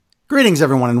Greetings,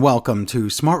 everyone, and welcome to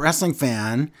Smart Wrestling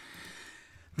Fan,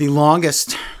 the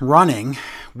longest running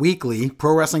weekly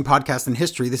pro wrestling podcast in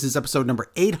history. This is episode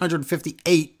number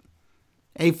 858.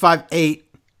 858.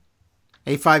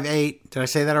 858. Did I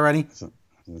say that already?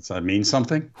 Does that mean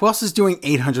something? Who else is doing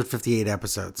 858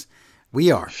 episodes?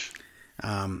 We are.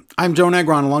 I'm Joe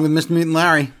Negron, along with Mr. Mutant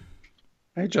Larry.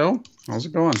 Hey, Joe. How's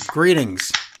it going?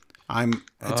 Greetings.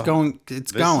 It's going.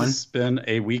 This has been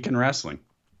a week in wrestling.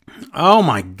 Oh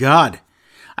my God.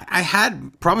 I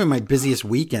had probably my busiest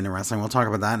weekend in wrestling. We'll talk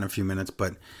about that in a few minutes.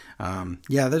 But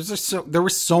yeah, there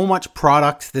was so much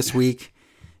product this week.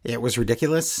 It was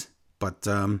ridiculous. But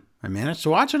I managed to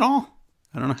watch it all.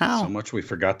 I don't know how. So much we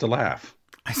forgot to laugh.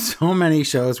 So many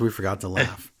shows we forgot to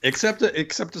laugh. Except a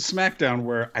SmackDown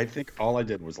where I think all I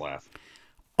did was laugh.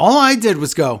 All I did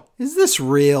was go, is this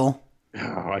real?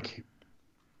 Oh, I can't.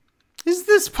 Is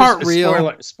this part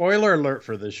real? Spoiler alert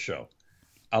for this show.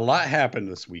 A lot happened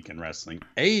this week in wrestling.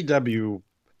 AEW,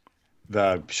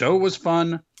 the show was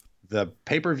fun. The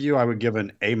pay-per-view, I would give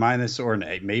an A- or an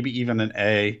A, maybe even an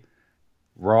A.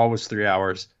 Raw was 3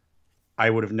 hours. I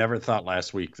would have never thought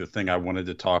last week the thing I wanted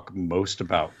to talk most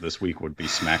about this week would be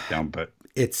SmackDown, but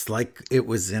it's like it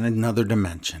was in another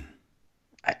dimension.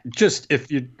 Just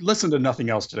if you listen to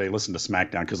nothing else today, listen to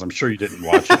SmackDown because I'm sure you didn't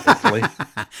watch it. Hopefully,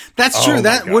 that's true.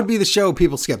 That would be the show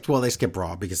people skipped. Well, they skipped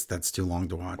Raw because that's too long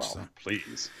to watch. Well, so.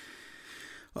 Please.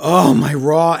 Oh, my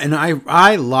Raw. And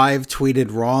I live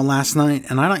tweeted Raw last night,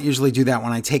 and I don't usually do that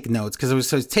when I take notes because I was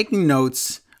taking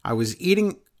notes. I was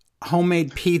eating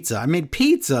homemade pizza. I made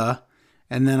pizza,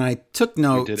 and then I took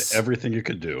notes. You did everything you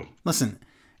could do. Listen,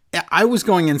 I was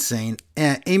going insane.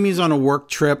 Amy's on a work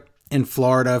trip in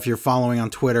Florida. If you're following on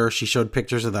Twitter, she showed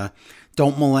pictures of the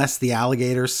 "Don't molest the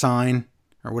alligators" sign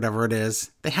or whatever it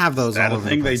is. They have those all over the place. Is that a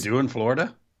thing they do in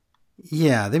Florida?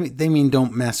 Yeah, they mean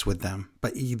don't mess with them,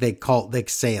 but they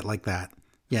say it like that.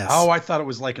 Yes. Oh, I thought it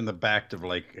was like in the back of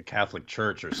like a Catholic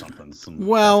church or something.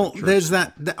 Well, there's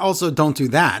that. Also, don't do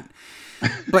that.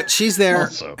 But she's there.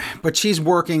 But she's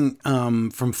working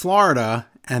from Florida,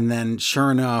 and then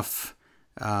sure enough,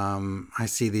 I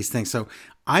see these things. So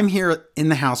I'm here in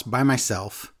the house by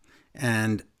myself,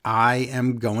 and I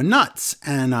am going nuts,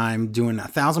 and I'm doing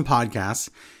 1,000 podcasts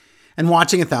and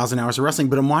watching 1,000 hours of wrestling,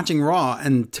 but I'm watching Raw,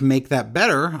 and to make that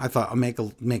better, I thought I'll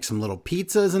make some little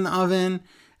pizzas in the oven,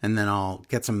 and then I'll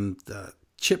get some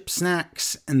chip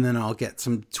snacks, and then I'll get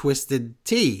some twisted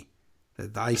tea,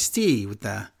 the iced tea with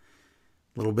the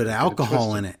little bit of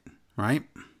alcohol in it, right?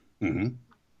 Mm-hmm.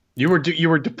 You were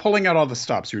pulling out all the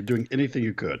stops. You were doing anything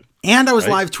you could. And I was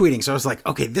live tweeting. So I was like,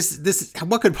 okay, this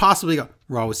what could possibly go?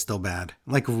 Raw was still bad.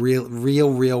 Like real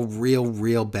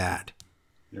bad.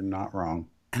 You're not wrong.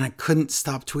 And I couldn't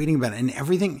stop tweeting about it. And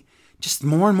everything, just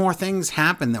more and more things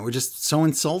happened that were just so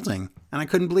insulting. And I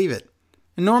couldn't believe it.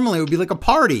 And normally it would be like a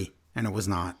party. And it was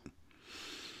not.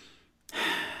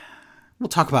 We'll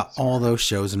talk about all those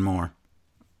shows and more.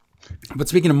 But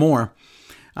speaking of more,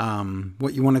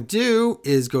 what you want to do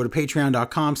is go to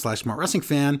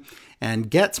patreon.com/smartwrestlingfan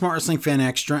and get Smart Wrestling Fan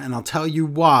Extra, and I'll tell you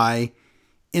why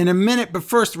in a minute. But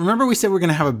first, remember we said we're going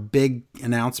to have a big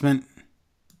announcement?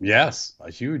 Yes,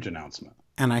 a huge announcement.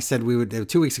 And I said we would,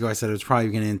 2 weeks ago, I said it was probably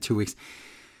going to end 2 weeks.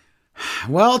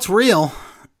 Well, it's real.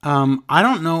 I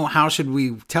don't know how should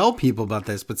we tell people about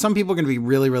this, but some people are going to be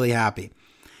really, really happy.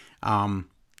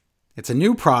 It's a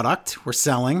new product we're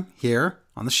selling here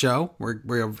on the show.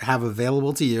 We have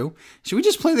available to you. Should we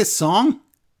just play this song?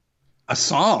 A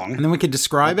song? And then we could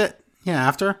describe it? Yeah,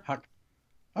 after?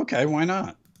 Okay, why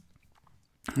not?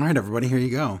 All right, everybody, here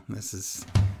you go. This is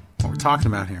what we're talking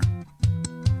about here.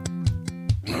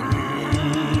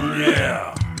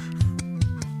 Yeah.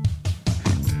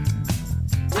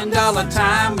 $10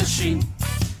 time machine.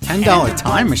 $10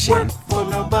 time machine? Work for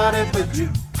nobody but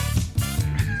you.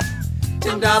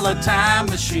 $10 time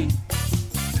machine.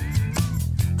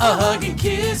 A hug and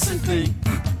kiss and thing.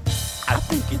 I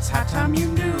think it's high time you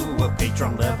knew a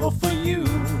patron level for you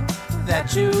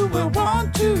that you will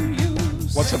want to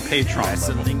use. What's a patron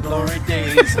Wrestling level? Glory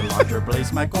Days, Alondra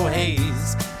Blaze, Michael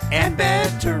Hayes, and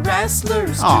better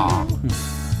wrestlers too.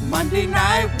 Monday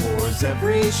Night Wars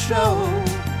every show.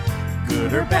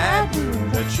 Good or bad, we'll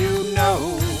let you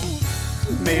know.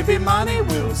 Maybe money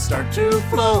will start to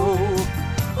flow,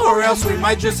 or else we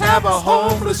might just have a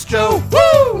homeless Joe.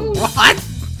 Woo! What?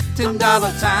 $10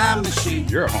 time machine.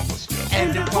 You're a homeless Joe.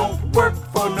 And it won't work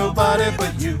for nobody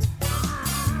but you.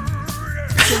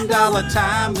 $10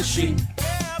 time machine.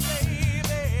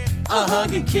 A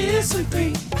hug and kiss and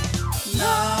thing.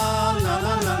 No, no,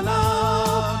 no, no,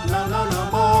 no, no, no,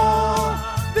 no more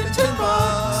than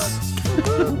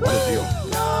 $10. What a deal.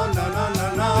 No, no, no,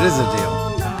 no, no. It is a deal.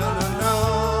 No, no, no, no,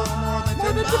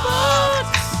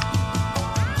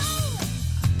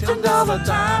 $10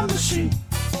 time machine.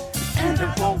 And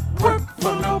it won't work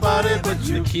for nobody but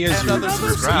you. The key is and you other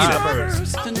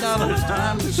subscribers. $10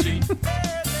 time machine.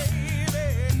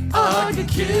 Hug and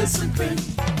kiss and cling.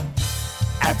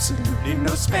 Absolutely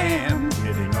no spam.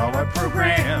 Getting all our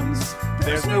programs.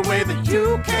 There's no way that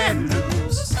you can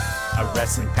lose. A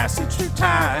wrestling passage through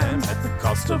time at the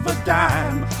cost of a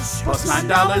dime. Plus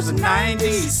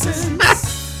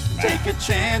 $9.90. Take a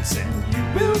chance and you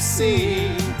will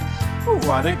see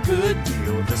what a good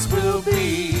deal this will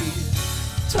be.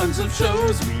 Tons of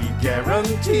shows we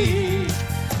guarantee.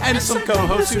 And some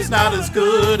co-host who's not as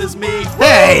good as me.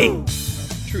 Hey! Woo!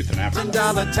 Truth and absolute.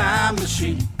 $10 time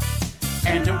machine.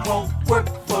 And it won't work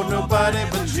for nobody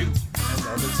but you. And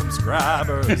other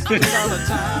subscribers. $10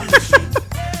 time machine.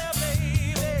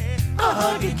 A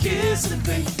hug and kiss and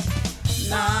think.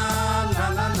 Na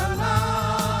na na na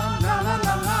na na na na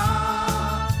na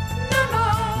na na.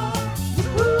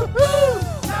 Woo woo.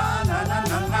 Na na na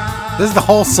na na. This is the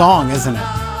whole song, isn't it?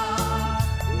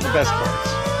 The best parts.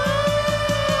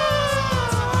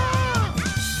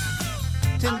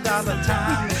 $10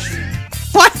 time machine.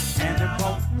 What? And it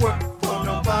won't work for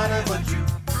nobody but you.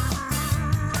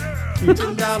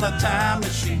 $10 time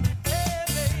machine.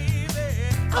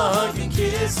 A hug and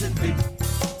kiss and think.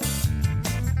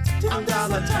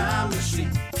 $10 time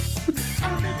machine.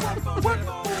 And it won't work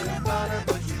for nobody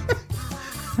but you.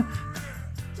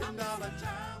 $10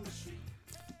 time machine.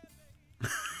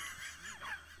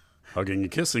 Hugging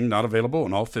and kissing not available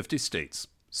in all 50 states.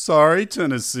 Sorry,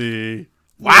 Tennessee.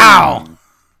 Wow.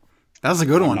 That was a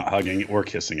good I'm one. not hugging or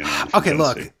kissing anyone. Okay,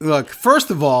 look.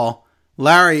 First of all,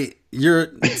 Larry,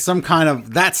 you're some kind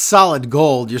of, that's solid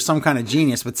gold. You're some kind of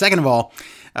genius. But second of all,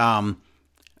 we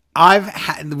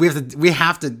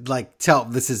have to like tell,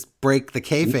 this is break the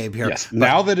kayfabe here. Yes. But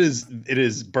Now that it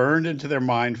is burned into their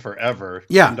mind forever.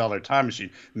 Yeah. $10 time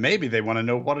machine. Maybe they want to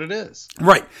know what it is.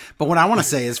 Right. But what I want to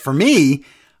say is, for me,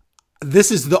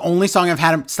 this is the only song I've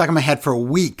had stuck in my head for a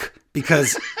week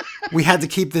because we had to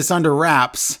keep this under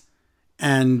wraps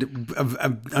and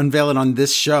unveil it on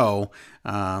this show.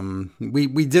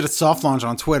 We did a soft launch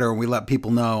on Twitter and we let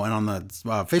people know, and on the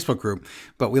Facebook group,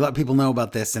 but we let people know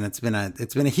about this, and it's been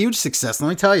a huge success. Let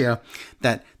me tell you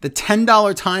that the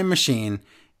 $10 time machine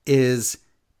is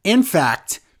in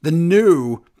fact the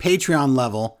new Patreon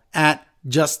level at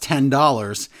just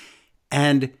 $10.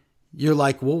 And you're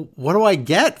like, well, what do I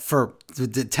get for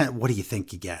the 10? What do you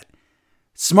think you get?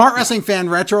 Smart Wrestling Fan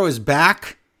Retro is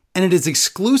back, and it is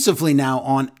exclusively now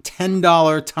on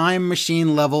 $10 time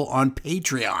machine level on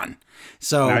Patreon.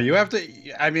 So now you have to,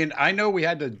 I mean, I know we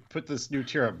had to put this new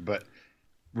tier up, but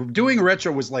doing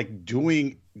retro was like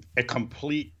doing a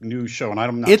complete new show. And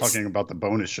I'm not talking about the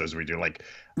bonus shows we do, like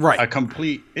a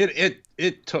complete,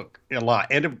 it took a lot,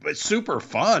 and it's super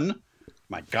fun.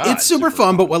 My God, it's super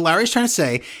fun. But what Larry's trying to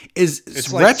say is,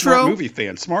 it's retro like Smart Movie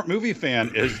Fan. Smart Movie Fan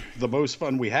is the most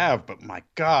fun we have. But my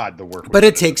God, the work. But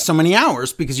it takes so many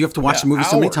hours because you have to watch the movie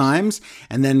so many times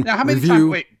and then now, how many review. times?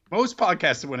 Wait, most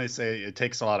podcasts, when they say it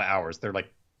takes a lot of hours, they're like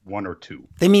 1 or 2.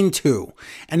 They mean 2.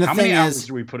 And the how thing many hours is,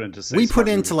 do we put into? We put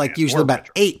into like usually about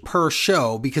 8 per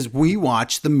show because we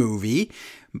watch the movie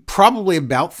probably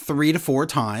about 3 to 4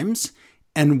 times.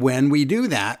 And when we do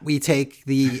that, we take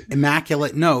the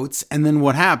immaculate notes, and then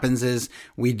what happens is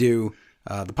we do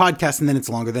the podcast, and then it's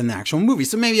longer than the actual movie.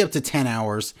 So maybe up to 10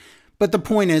 hours. But the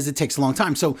point is, it takes a long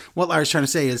time. So what Larry's trying to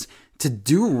say is to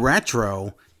do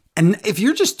retro, and if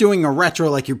you're just doing a retro,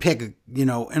 like you pick,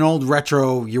 an old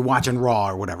retro, you're watching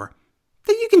Raw or whatever,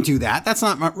 then you can do that. That's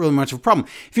not really much of a problem.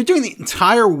 If you're doing the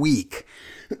entire week,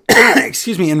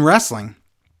 in wrestling,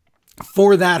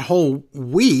 for that whole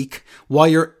week, while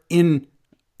you're in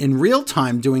real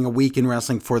time doing a week in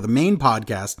wrestling for the main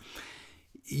podcast,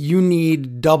 you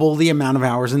need double the amount of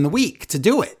hours in the week to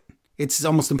do it. It's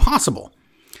almost impossible.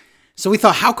 So we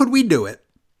thought, how could we do it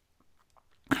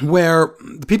where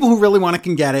the people who really want it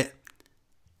can get it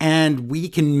and we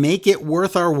can make it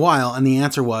worth our while? And the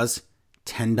answer was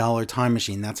 $10 time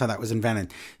machine. That's how that was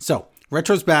invented. So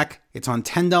Retro's back. It's on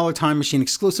 $10 time machine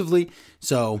exclusively.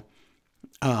 So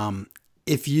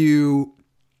if you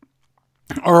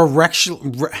or a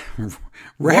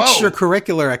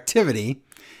extracurricular activity,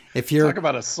 if you're talk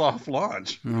about a soft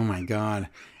launch. Oh my God.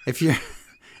 If your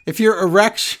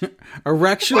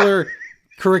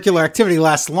curricular activity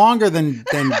lasts longer than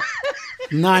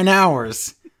 9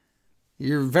 hours,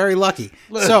 you're very lucky.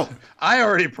 Listen, so I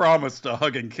already promised a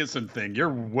hug and kissing thing.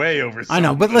 You're way over. I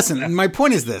know, but listen, my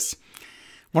point is this.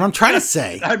 What I'm trying to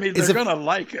say I mean, they're going to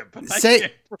like it. But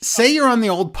say you're on the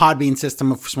old Podbean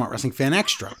system of Smart Wrestling Fan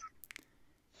Extra.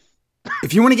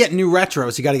 If you want to get new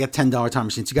retros, you got to get $10 time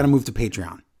machines. You got to move to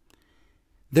Patreon.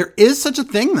 There is such a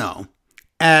thing, though,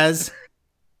 as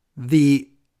the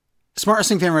Smart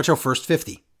Wrestling Fan Retro First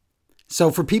 50.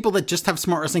 So for people that just have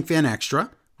Smart Wrestling Fan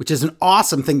Extra, which is an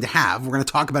awesome thing to have, we're going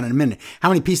to talk about in a minute how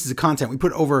many pieces of content we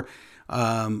put over.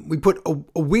 We put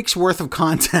a week's worth of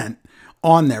content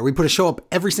on there. We put a show up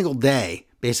every single day,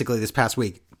 basically, this past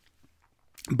week.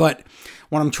 But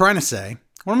what am I trying to say,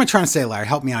 Larry?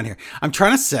 Help me out here. I'm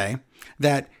trying to say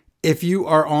that if you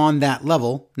are on that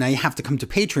level, now you have to come to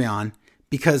Patreon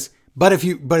but if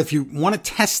you want to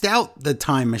test out the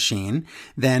time machine,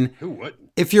 then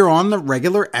if you're on the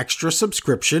regular extra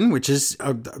subscription, which is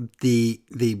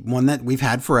the one that we've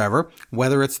had forever,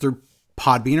 whether it's through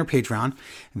Podbean or Patreon,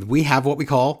 we have what we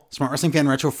call Smart Wrestling Fan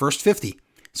Retro First 50.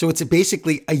 So it's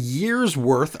basically a year's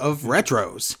worth of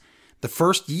retros, the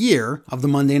first year of the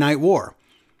Monday Night War.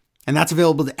 And that's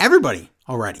available to everybody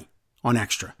already on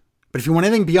Extra. But if you want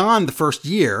anything beyond the first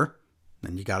year,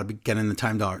 then you got to be getting the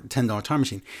 $10 time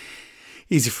machine.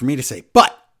 Easy for me to say.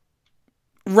 But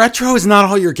retro is not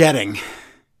all you're getting.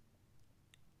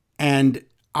 And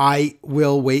I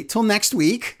will wait till next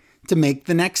week to make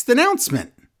the next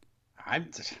announcement.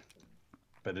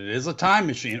 But it is a time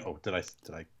machine. Oh, did I?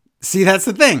 See, that's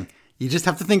the thing. You just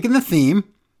have to think in the theme.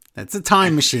 That's a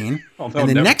time machine. And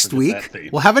then next week,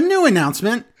 we'll have a new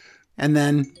announcement. And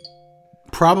then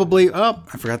probably, I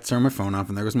forgot to turn my phone off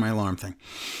and there was my alarm thing.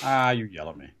 You yell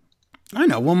at me. I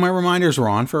know. Well, my reminders were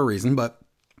on for a reason, but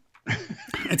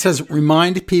it says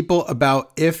remind people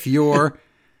about if your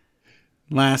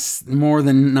lasts more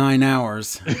than 9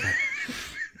 hours.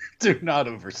 Do not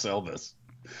oversell this.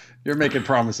 You're making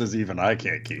promises even I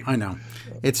can't keep. I know.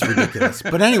 It's ridiculous.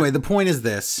 But anyway, the point is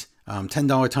this.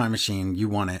 $10 time machine, you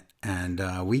won it.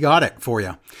 And we got it for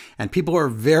you. And people are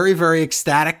very, very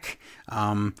ecstatic.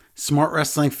 Smart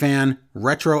Wrestling Fan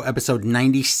Retro episode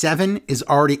 97 is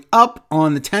already up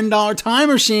on the $10 time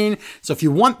machine. So if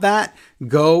you want that,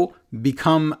 go get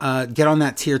on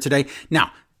that tier today.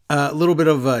 Now, a little bit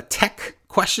of tech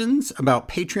questions about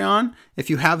Patreon. If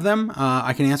you have them,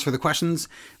 I can answer the questions,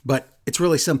 but it's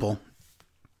really simple.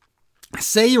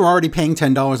 Say you're already paying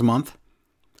 $10 a month,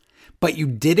 but you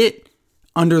did it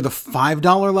under the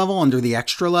 $5 level, under the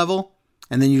extra level,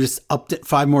 and then you just upped it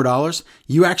 $5 more.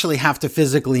 You actually have to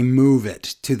physically move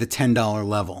it to the $10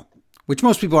 level, which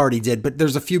most people already did, but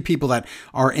there's a few people that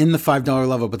are in the $5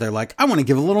 level, but they're like, I want to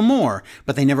give a little more,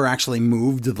 but they never actually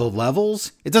moved the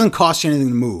levels. It doesn't cost you anything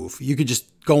to move. You could just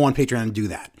go on Patreon and do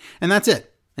that. And that's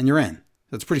it. And you're in.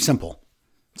 That's pretty simple.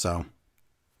 So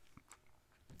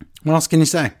what else can you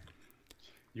say?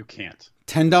 You can't.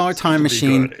 $10 time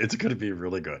machine. It's going to be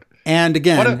really good. And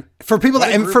again, for people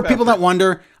that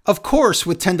wonder, of course,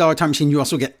 with $10 time machine, you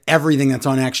also get everything that's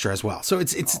on extra as well. So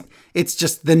it's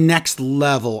just the next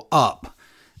level up.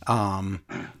 And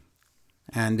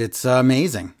it's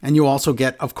amazing. And you also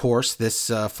get, of course, this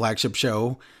flagship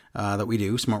show that we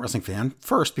do, Smart Wrestling Fan,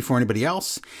 first before anybody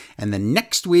else. And then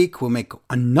next week, we'll make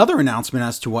another announcement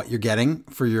as to what you're getting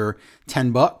for your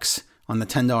 $10 on the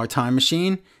 $10 time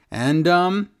machine. And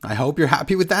I hope you're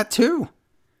happy with that too.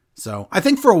 So I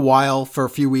think for a while, for a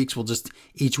few weeks,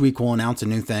 each week we'll announce a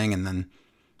new thing and then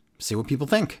see what people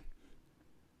think.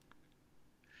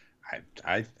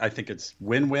 I think it's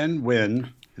win-win-win.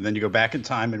 And then you go back in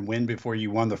time and win before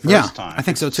you won the first time. I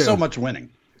think so too. So much winning.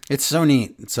 It's so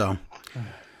neat. So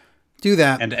do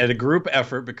that. And at a group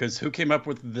effort, because who came up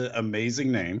with the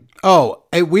amazing name? Oh,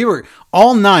 we were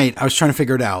all night. I was trying to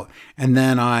figure it out. And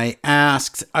then I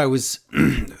was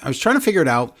trying to figure it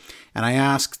out. And I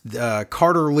asked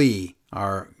Carter Lee,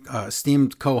 our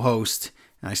esteemed co-host,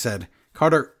 and I said,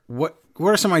 Carter, what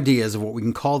are some ideas of what we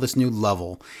can call this new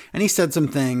level? And he said some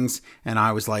things, and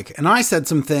I was like, and I said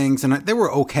some things, and they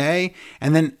were okay.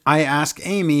 And then I asked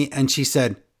Amy, and she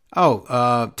said,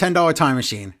 $10 time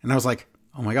machine. And I was like,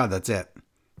 oh my God, that's it.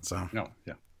 So no,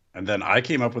 yeah. And then I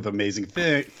came up with amazing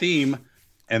theme,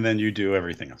 and then you do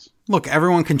everything else. Look,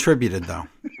 everyone contributed, though.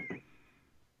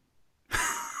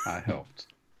 I helped.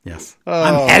 Yes.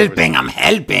 I'm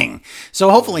helping.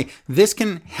 So hopefully this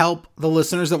can help the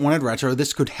listeners that wanted retro.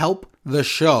 This could help the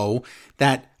show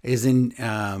that is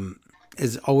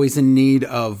always in need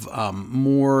of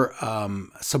more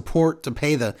support to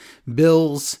pay the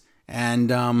bills.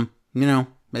 And,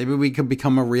 maybe we could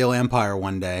become a real empire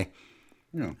one day.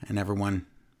 Yeah. And everyone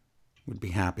would be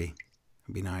happy.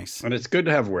 It'd be nice. And it's good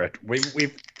to have retro.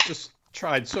 We've just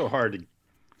tried so hard to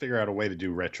figure out a way to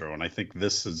do retro, and I think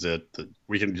this is it.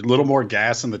 We can do a little more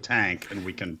gas in the tank, and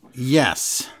we can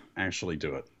actually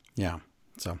do it. Yeah.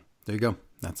 So there you go.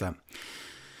 That's that.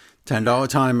 $10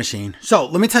 time machine. So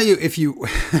let me tell you, if you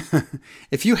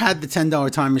if you had the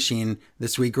 $10 time machine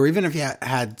this week, or even if you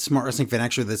had Smart Wrestling Fan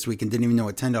Extra this week and didn't even know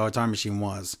what $10 time machine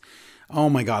was, oh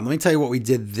my God, let me tell you what we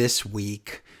did this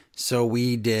week. So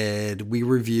we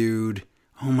reviewed,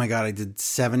 oh my God, I did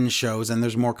 7 shows, and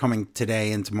there's more coming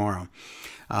today and tomorrow.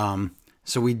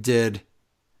 So we did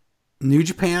New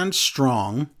Japan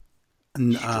Strong,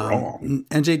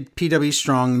 NJPW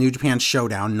Strong, New Japan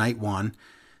Showdown, Night 1.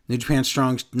 New Japan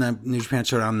Strong, New Japan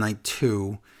Showdown, Night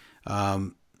 2.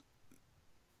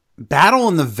 Battle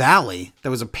in the Valley, that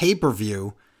was a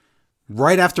pay-per-view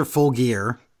right after Full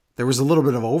Gear. There was a little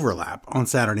bit of overlap on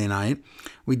Saturday night.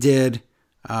 We did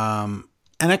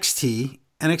NXT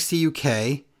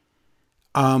UK.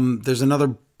 There's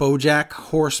another BoJack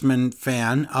Horseman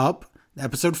fan up,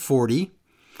 episode 40.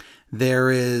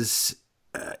 There is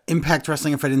Impact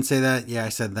Wrestling, if I didn't say that. Yeah, I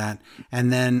said that.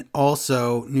 And then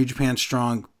also New Japan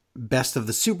Strong Best of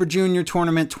the Super Junior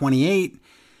Tournament 28,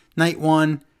 Night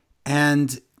 1.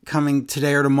 And coming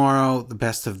today or tomorrow, the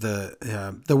Best of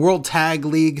the World Tag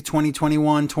League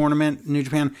 2021 Tournament, New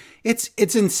Japan. It's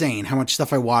insane how much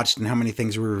stuff I watched and how many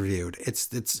things we reviewed.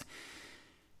 It's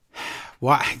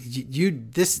why you're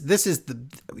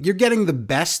getting the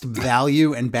best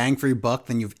value and bang for your buck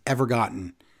than you've ever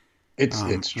gotten.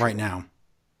 It's right now.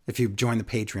 If you join the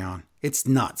Patreon, it's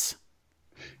nuts.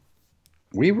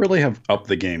 We really have upped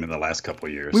the game in the last couple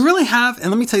of years. We really have.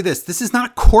 And let me tell you this is not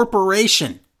a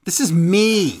corporation. This is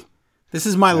me. This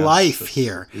is my life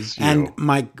here. And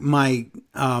my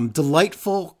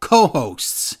delightful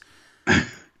co-hosts,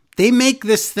 they make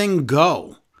this thing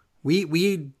go.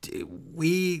 We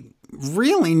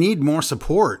really need more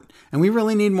support, and we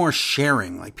really need more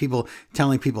sharing. Like people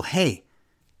telling people, hey,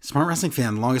 Smart Wrestling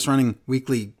Fan, longest running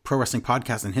weekly pro wrestling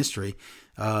podcast in history.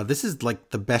 This is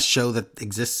like the best show that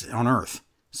exists on Earth.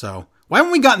 So why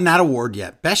haven't we gotten that award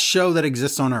yet? Best show that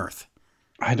exists on Earth.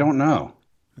 I don't know.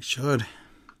 We should.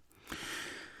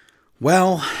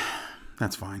 Well,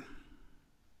 that's fine.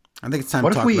 I think it's time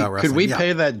to talk about wrestling. Could we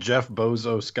pay that Jeff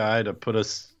Bezos guy to put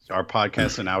our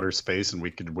podcast in outer space, and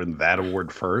we could win that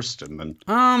award first, and then?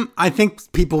 I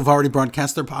think people have already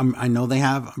broadcast I know they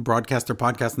have broadcast their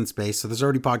podcast in space, so there's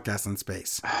already podcasts in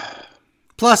space.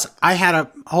 Plus, I had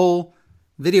a whole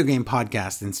video game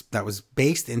podcast that was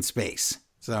based in space.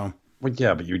 So. Well,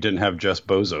 yeah, but you didn't have just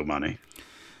Bozo money.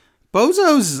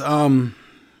 Bozo's,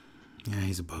 yeah,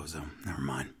 he's a bozo. Never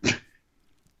mind.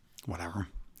 Whatever.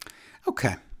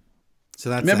 Okay. So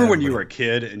that's Remember when you were a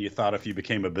kid and you thought if you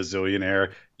became a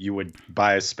bazillionaire, you would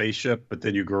buy a spaceship, but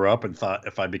then you grew up and thought,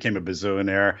 if I became a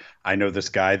bazillionaire, I know this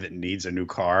guy that needs a new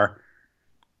car?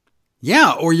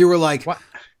 Yeah, or you were like, what?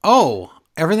 Oh,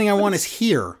 everything I want is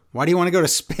here. Why do you want to go to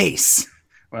space?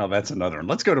 Well, that's another one.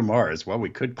 Let's go to Mars. Well, we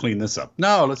could clean this up.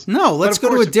 Let's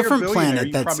go to a different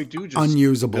planet that's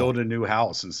unusable. Build a new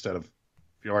house instead of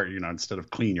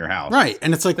clean your house. Right.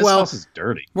 And it's like, this house is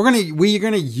dirty. We're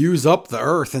gonna use up the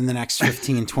Earth in the next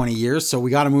 15, 20 years, so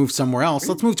we got to move somewhere else.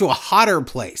 Let's move to a hotter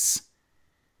place.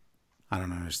 I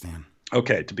don't understand.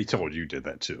 Okay, to be told you did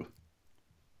that too.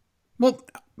 Well,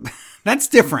 that's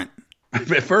different. At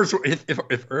first,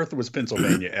 if Earth was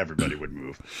Pennsylvania, everybody would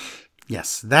move.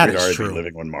 Yes, that is true. Be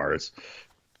living on Mars.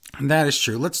 That is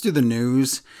true. Let's do the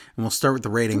news, and we'll start with the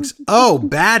ratings. Oh,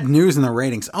 bad news in the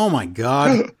ratings. Oh my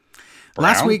God.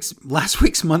 Last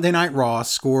week's Monday Night Raw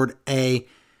scored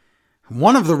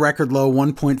one of the record low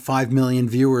 1.5 million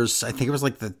viewers. I think it was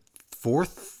like the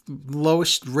 4th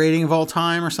lowest rating of all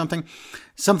time or something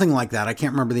like that. I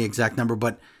can't remember the exact number,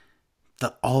 but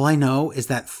all I know is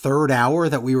that third hour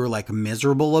that we were like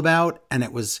miserable about, and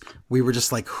we were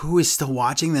just like, who is still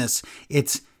watching this?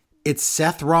 It's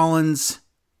Seth Rollins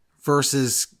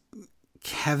versus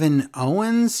Kevin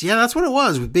Owens. Yeah, that's what it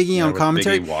was, with Big E on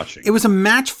commentary. Big E watching. It was a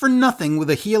match for nothing with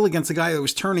a heel against a guy that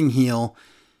was turning heel.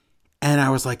 And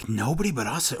I was like, nobody but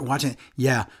us are watching it.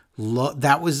 Yeah, they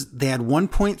had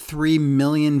 1.3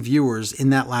 million viewers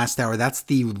in that last hour. That's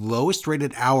the lowest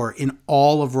rated hour in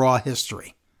all of Raw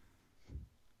history.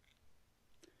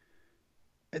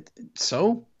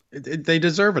 They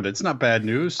deserve it. It's not bad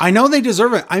news. I know they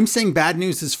deserve it. I'm saying bad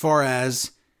news as far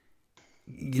as,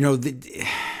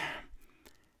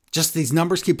 just these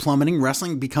numbers keep plummeting.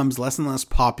 Wrestling becomes less and less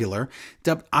popular.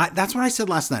 That's what I said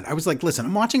last night. I was like, listen,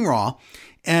 I'm watching Raw,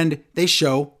 and they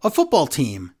show a football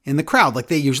team in the crowd like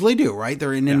they usually do, right?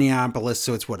 They're in Indianapolis,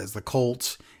 so it's the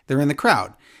Colts. They're in the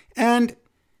crowd. And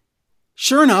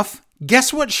sure enough,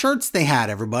 guess what shirts they had,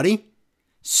 everybody?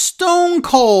 Stone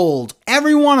Cold.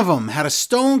 Every one of them had a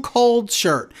Stone Cold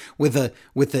shirt with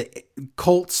the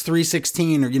Colts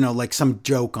 316 or, like some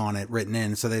joke on it written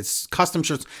in. So it's custom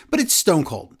shirts, but it's Stone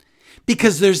Cold.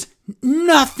 Because there's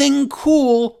nothing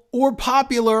cool or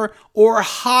popular or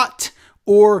hot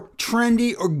or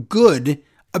trendy or good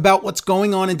about what's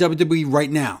going on in WWE right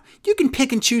now. You can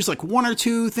pick and choose like one or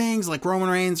two things like Roman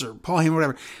Reigns or Paul Heyman,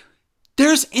 whatever.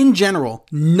 There's, in general,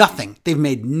 nothing. They've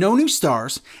made no new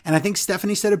stars. And I think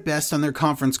Stephanie said it best on their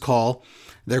conference call,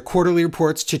 their quarterly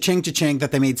reports, cha-ching,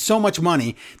 that they made so much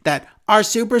money that our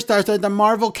superstars are the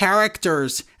Marvel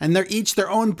characters and they're each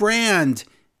their own brand.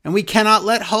 And we cannot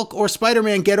let Hulk or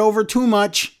Spider-Man get over too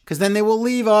much because then they will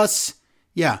leave us.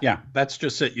 Yeah. Yeah, that's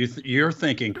just it. You're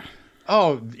thinking,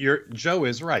 oh, Joe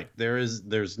is right.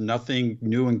 There's nothing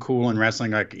new and cool in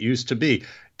wrestling like it used to be.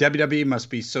 WWE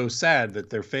must be so sad that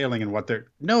they're failing in what they're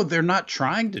not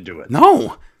trying to do it.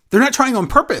 No, they're not trying on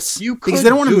purpose. Because they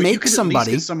don't want to make somebody. At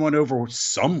least get someone over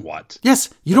somewhat. Yes,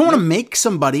 you don't want to make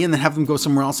somebody and then have them go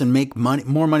somewhere else and make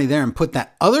more money there and put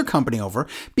that other company over,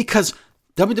 because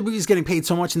WWE is getting paid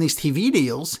so much in these TV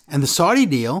deals and the Saudi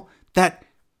deal that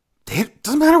it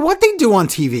doesn't matter what they do on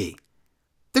TV.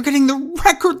 They're getting the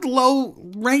record low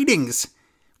ratings.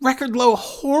 Record low,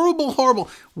 horrible,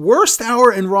 worst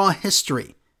hour in Raw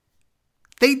history.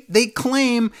 They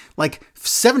claim like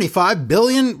 75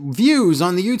 billion views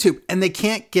on the YouTube, and they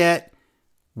can't get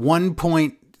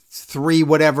 1.3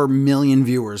 whatever million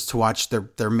viewers to watch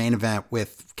their main event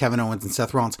with Kevin Owens and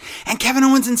Seth Rollins. And Kevin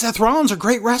Owens and Seth Rollins are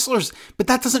great wrestlers, but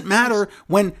that doesn't matter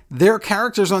when their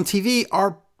characters on TV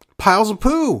are piles of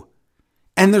poo.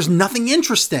 And there's nothing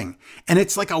interesting. And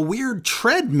it's like a weird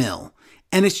treadmill.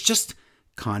 And it's just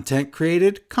content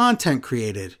created.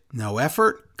 No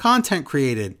effort, content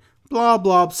created. Blah,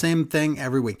 blah, same thing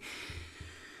every week.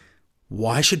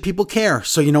 Why should people care?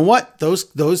 So you know what?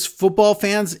 Those football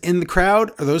fans in the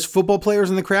crowd, or those football players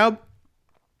in the crowd,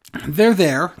 they're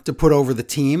there to put over the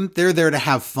team. They're there to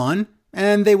have fun.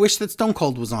 And they wish that Stone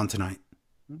Cold was on tonight.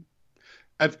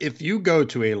 If you go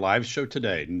to a live show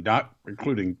today, not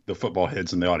including the football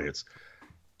heads in the audience,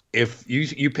 if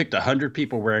you picked 100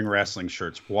 people wearing wrestling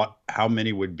shirts, how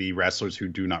many would be wrestlers who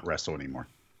do not wrestle anymore?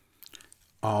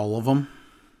 All of them.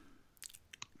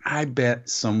 I bet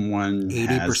someone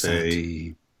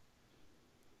 80%.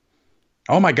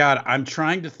 Oh my God, I'm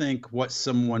trying to think what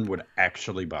someone would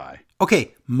actually buy.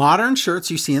 Okay, modern shirts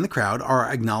you see in the crowd are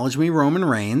Acknowledge Me Roman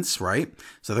Reigns, right?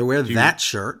 So they wear that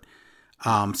shirt.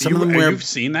 Some of them wear. You've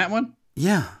seen that one?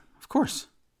 Yeah, of course.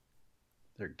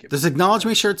 There's Acknowledge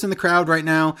Me shirts in the crowd right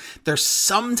now. There's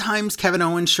sometimes Kevin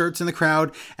Owens shirts in the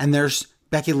crowd, and there's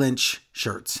Becky Lynch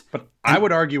shirts. But I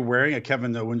would argue wearing a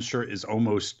Kevin Owens shirt is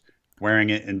almost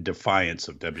wearing it in defiance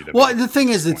of WWE. Well, the thing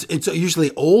is, it's usually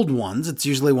old ones. It's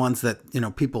usually ones that,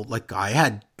 people like. I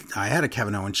had a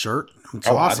Kevin Owens shirt. It's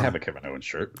awesome. I'd have a Kevin Owens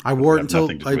shirt. I wore it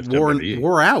until I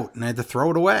wore out, and I had to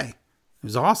throw it away. It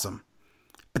was awesome.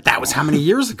 But that was how many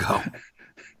years ago?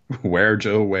 Where,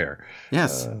 Joe, where?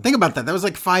 Yes. Think about that. That was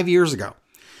like 5 years ago.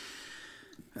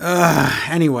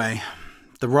 Anyway,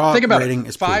 the Raw rating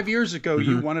is 5 years ago,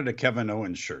 you wanted a Kevin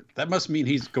Owens shirt. That must mean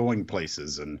he's going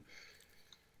places.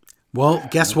 Well,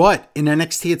 guess what? In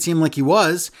NXT, it seemed like he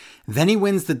was. Then he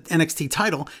wins the NXT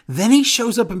title. Then he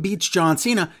shows up and beats John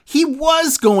Cena. He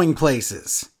was going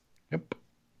places. Yep.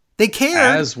 They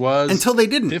cared. As was until they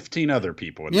didn't. 15 other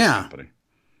people in this company.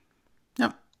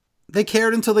 Yep. They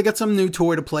cared until they got some new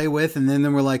toy to play with. And then they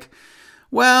were like,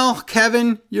 well,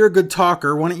 Kevin, you're a good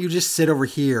talker. Why don't you just sit over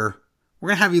here? We're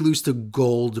going to have you lose to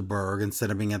Goldberg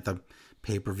instead of being at the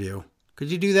pay-per-view. Could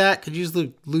you do that? Could you just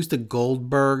lose to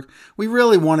Goldberg? We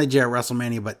really wanted you at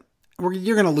WrestleMania, but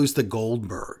you're going to lose to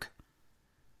Goldberg.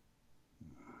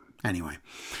 Anyway,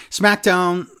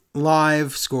 SmackDown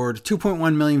Live scored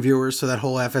 2.1 million viewers, so that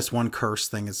whole FS1 curse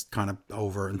thing is kind of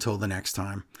over until the next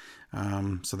time.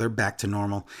 So they're back to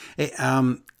normal.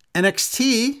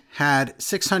 NXT had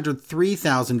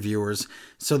 603,000 viewers.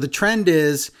 So the trend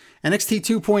is NXT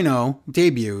 2.0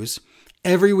 debuts.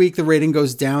 Every week the rating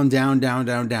goes down.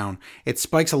 It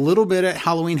spikes a little bit at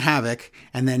Halloween Havoc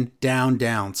and then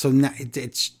down. So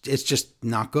it's just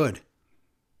not good.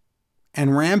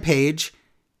 And Rampage.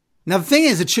 Now the thing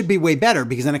is, it should be way better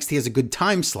because NXT has a good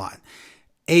time slot.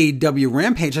 AEW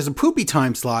Rampage has a poopy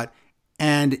time slot.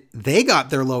 And they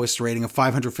got their lowest rating of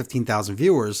 515,000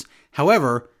 viewers.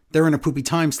 However, they're in a poopy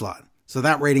time slot. So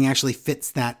that rating actually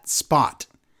fits that spot.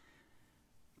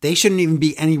 They shouldn't even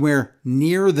be anywhere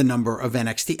near the number of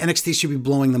NXT. NXT should be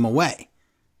blowing them away.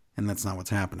 And that's not what's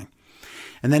happening.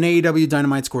 And then AEW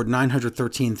Dynamite scored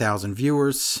 913,000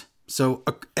 viewers. So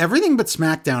everything but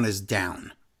SmackDown is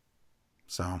down.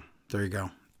 So there you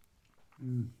go.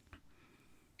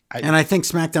 And I think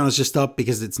SmackDown is just up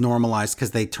because it's normalized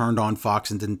because they turned on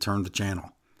Fox and didn't turn the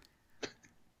channel.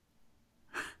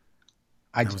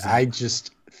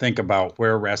 think about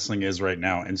where wrestling is right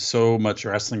now, and so much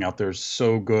wrestling out there is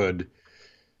so good.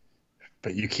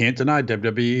 But you can't deny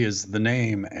WWE is the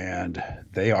name, and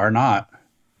they are not.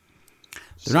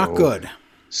 They're not good.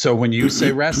 So when you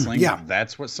say wrestling, yeah.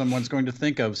 That's what someone's going to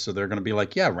think of. So they're going to be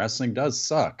like, yeah, wrestling does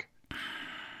suck.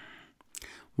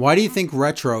 Why do you think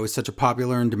Retro is such a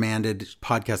popular and demanded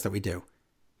podcast that we do?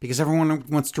 Because everyone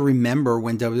wants to remember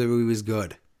when WWE was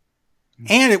good.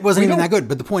 And it wasn't even that good.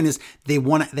 But the point is,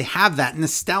 they have that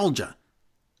nostalgia.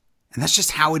 And that's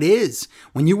just how it is.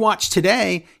 When you watch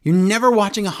today, you're never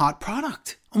watching a hot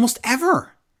product. Almost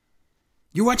ever.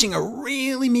 You're watching a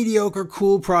really mediocre,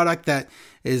 cool product that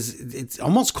it's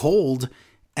almost cold.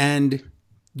 And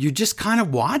you're just kind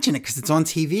of watching it because it's on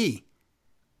TV.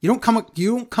 You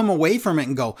don't come away from it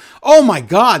and go, oh my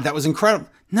God, that was incredible.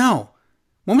 No.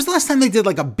 When was the last time they did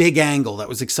like a big angle that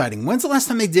was exciting? When's the last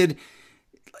time they did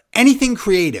anything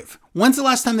creative? When's the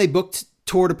last time they booked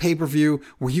toward a pay-per-view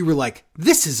where you were like,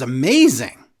 this is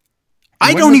amazing?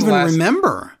 I don't even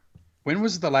remember. When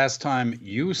was the last time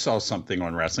you saw something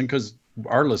on wrestling? Because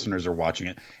our listeners are watching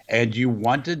it and you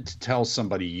wanted to tell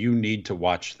somebody you need to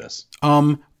watch this.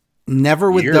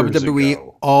 Never with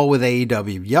WWE, all with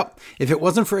AEW. Yep. If it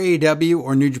wasn't for AEW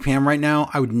or New Japan right now,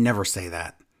 I would never say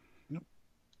that.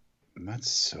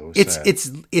 That's so sad.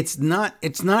 It's not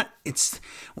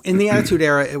in the Attitude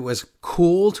Era, it was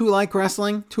cool to like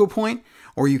wrestling to a point,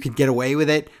 or you could get away with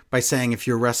it by saying if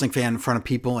you're a wrestling fan in front of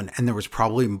people and there was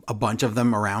probably a bunch of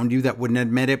them around you that wouldn't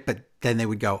admit it, but then they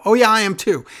would go, oh yeah, I am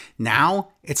too. Now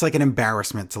it's like an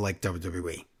embarrassment to like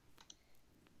WWE.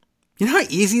 You know how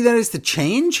easy that is to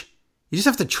change? You just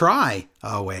have to try.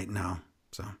 Oh wait, no.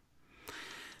 So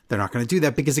they're not going to do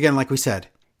that because again, like we said,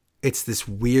 it's this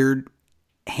weird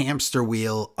hamster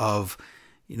wheel of,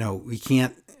 we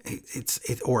can't,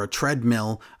 or a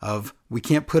treadmill of, we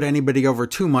can't put anybody over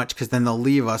too much because then they'll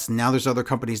leave us. And now there's other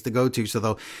companies to go to. So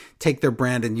they'll take their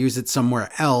brand and use it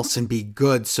somewhere else and be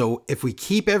good. So if we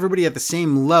keep everybody at the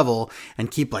same level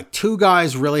and keep like two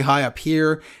guys really high up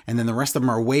here, and then the rest of them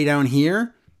are way down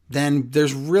here, then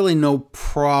there's really no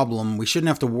problem. We shouldn't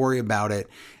have to worry about it.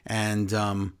 And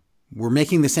we're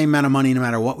making the same amount of money no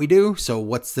matter what we do. So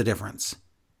what's the difference?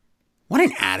 What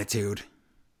an attitude.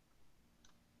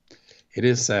 It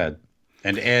is sad.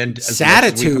 And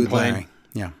saditude, Larry.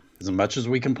 Yeah. As much as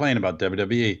we complain about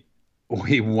WWE,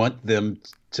 we want them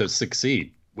to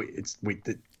succeed.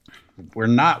 We're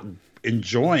not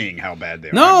enjoying how bad they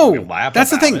are. No,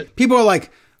 that's the thing. People are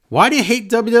like, why do you hate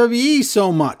WWE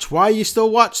so much? Why you still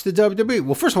watch the WWE?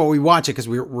 Well, first of all, we watch it because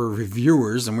we're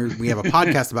reviewers and we have a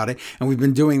podcast about it, and we've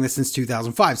been doing this since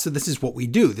 2005. So this is what we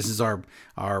do. This is our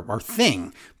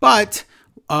thing. But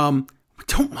we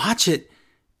don't watch it.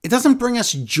 It doesn't bring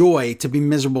us joy to be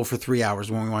miserable for 3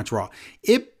 hours when we watch Raw.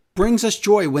 It brings us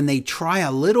joy when they try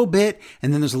a little bit,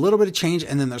 and then there's a little bit of change,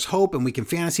 and then there's hope, and we can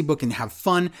fantasy book and have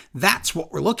fun. That's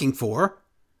what we're looking for.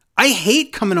 I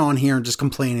hate coming on here and just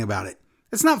complaining about it.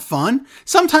 It's not fun.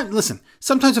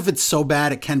 Sometimes if it's so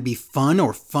bad, it can be fun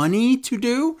or funny to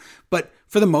do. But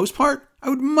for the most part, I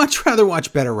would much rather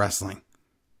watch better wrestling.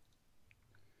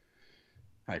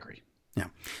 I agree. Yeah.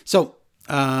 So,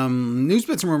 news,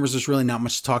 bits, and rumors, there's really not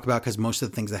much to talk about because most of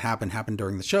the things that happen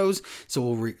during the shows. So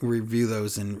we'll review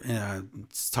those and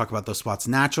talk about those spots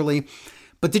naturally.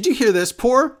 But did you hear this?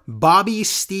 Poor Bobby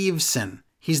Stevenson.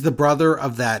 He's the brother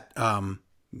of that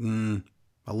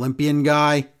Olympian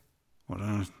guy.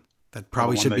 That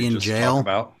probably should be in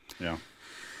jail. Yeah.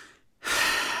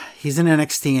 He's in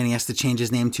NXT and he has to change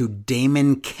his name to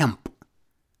Damon Kemp.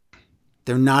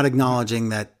 They're not acknowledging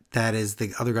that is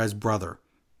the other guy's brother.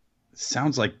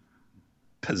 Sounds like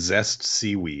possessed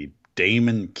seaweed.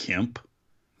 Damon Kemp.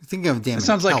 You're thinking of Damon. It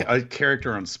sounds like a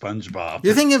character on SpongeBob.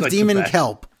 You're thinking of like Demon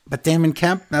Kelp, but Damon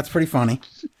Kemp, that's pretty funny.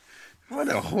 What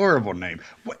a horrible name.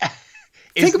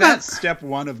 Is that step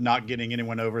one of not getting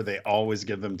anyone over? They always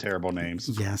give them terrible names.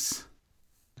 Yes.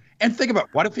 And think about,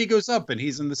 what if he goes up and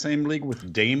he's in the same league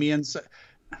with Damien?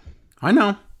 I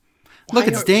know. Look,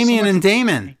 it's Damien and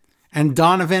Damon and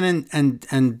Donovan and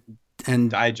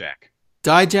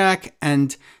Dijak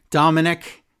and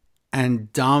Dominic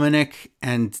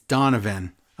and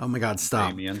Donovan. Oh my God, stop.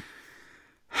 Damien.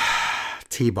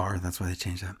 T-Bar, that's why they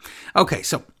changed that. Okay,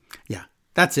 so yeah.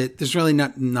 That's it. There's really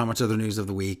not much other news of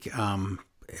the week,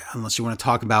 unless you want to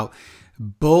talk about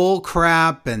bull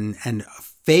crap and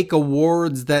fake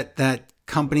awards that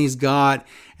companies got,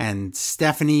 and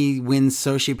Stephanie wins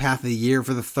Sociopath of the Year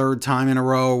for the third time in a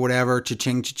row or whatever.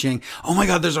 Cha-ching, cha-ching. Oh my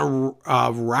God, there's a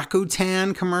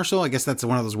Rakuten commercial. I guess that's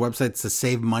one of those websites to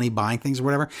save money buying things or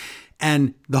whatever.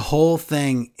 And the whole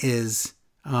thing is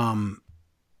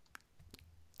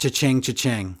cha-ching,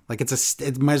 cha-ching. Like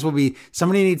it might as well be,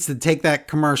 somebody needs to take that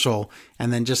commercial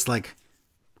and then just like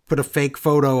put a fake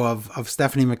photo of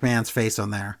Stephanie McMahon's face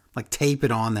on there. Like tape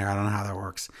it on there. I don't know how that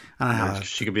works. I don't know how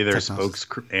she could be their spokes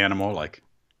animal. Like,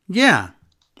 yeah.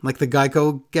 Like the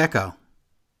Geico gecko.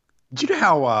 Do you know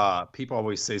how people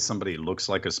always say somebody looks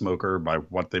like a smoker? By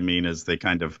what they mean is they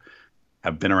kind of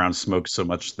have been around smoke so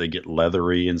much they get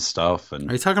leathery and stuff. And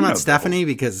are you talking about Stephanie?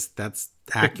 Because that's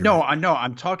accurate. No, I know.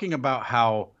 I'm talking about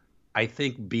how I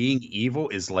think being evil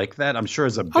is like that. I'm sure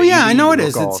as a baby. Oh yeah, I know it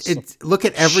is. It's look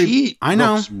at every. I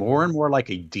know. Looks more and more like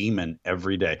a demon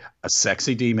every day. A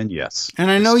sexy demon, yes.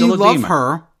 And I know you love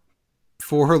her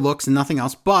for her looks and nothing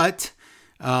else, but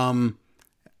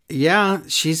yeah,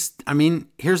 she's. I mean,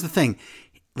 here's the thing.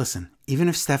 Listen, even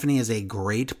if Stephanie is a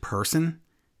great person,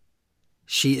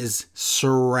 she is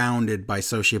surrounded by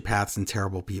sociopaths and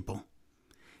terrible people.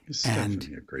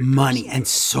 And money and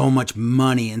so much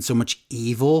money and so much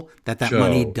evil that Joe,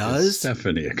 money does.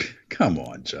 Stephanie, come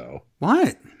on, Joe.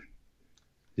 What?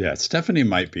 Yeah, Stephanie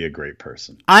might be a great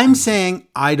person. I'm saying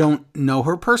I don't know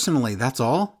her personally. That's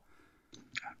all.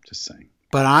 I'm just saying.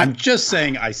 But I'm just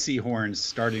saying I see horns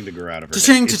starting to grow out of her.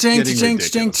 Cha-ching, cha-ching, cha-ching,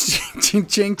 cha-ching,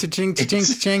 cha-ching, cha-ching, cha-ching,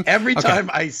 cha-ching. Every time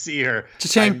I see her,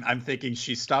 I'm thinking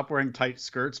she stopped wearing tight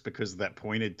skirts because of that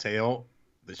pointed tail.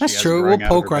 That's true. We'll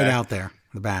poke right out there.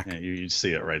 The back. Yeah, you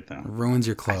see it right there. It ruins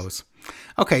your clothes.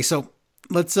 Okay, so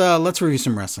let's review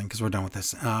some wrestling because we're done with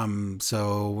this.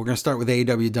 So we're gonna start with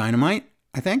AEW Dynamite,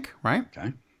 I think, right?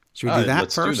 Okay. Should we do that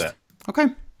let's first? Do that. Okay.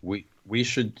 We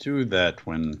should do that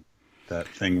when that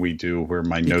thing we do where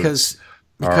my notes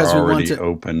are already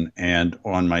open and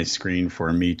on my screen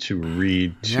for me to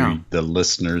read to the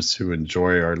listeners who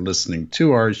enjoy our listening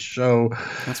to our show.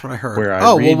 That's what I heard.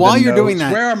 While you're doing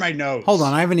that, where are my notes? Hold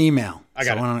on, I have an email. I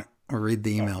got it. I'll read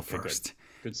the email first.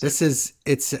 Good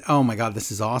It's oh my God, this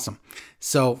is awesome.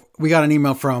 So we got an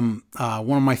email from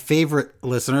one of my favorite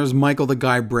listeners, Michael the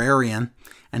Guibrarian,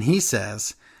 and he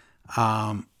says,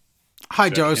 "Hi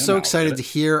Joe, I was so excited to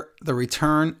hear the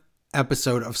return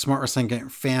episode of Smart Wrestling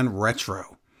Fan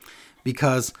Retro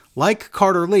because, like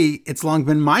Carter Lee, it's long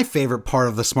been my favorite part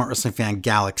of the Smart Wrestling Fan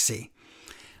galaxy.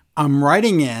 I'm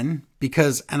writing in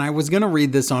because, and I was going to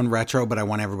read this on Retro, but I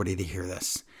want everybody to hear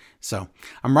this." So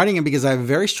I'm writing it because I have a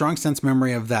very strong sense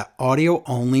memory of that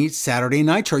audio-only Saturday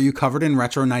Nitro you covered in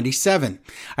Retro 97.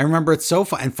 I remember it so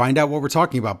fun, and find out what we're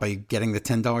talking about by getting the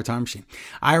 $10 time machine.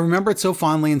 I remember it so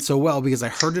fondly and so well because I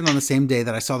heard it on the same day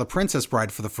that I saw The Princess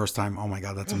Bride for the first time. Oh my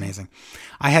God, that's amazing.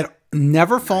 I had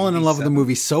never fallen in love with the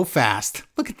movie so fast.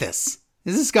 Look at this.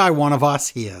 Is this guy one of us?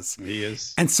 He is. He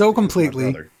is. And so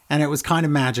completely, and it was kind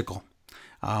of magical.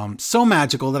 So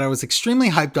magical that I was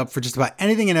extremely hyped up for just about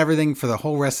anything and everything for the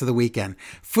whole rest of the weekend.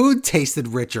 Food tasted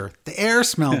richer, the air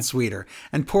smelled sweeter,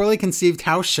 and poorly conceived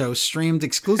house shows streamed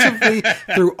exclusively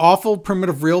through awful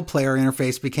primitive real player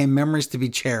interface became memories to be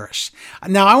cherished.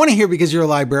 Now I want to hear, because you're a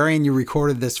librarian, you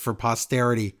recorded this for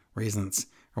posterity reasons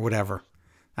or whatever.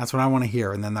 That's what I want to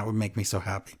hear, and then that would make me so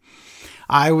happy.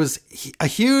 I was a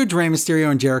huge Rey Mysterio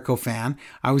and Jericho fan.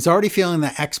 I was already feeling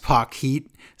the X-Pac heat,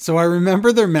 so I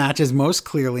remember their matches most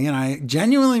clearly, and I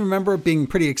genuinely remember it being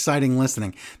pretty exciting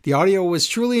listening. The audio was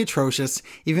truly atrocious,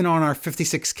 even on our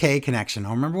 56K connection.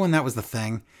 I remember when that was the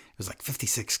thing. It was like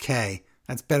 56K.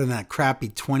 That's better than that crappy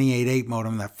 28.8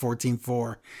 modem, that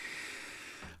 14.4.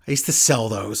 I used to sell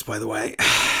those, by the way.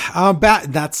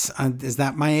 Is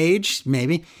that my age?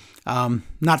 Maybe.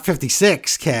 Not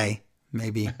 56K.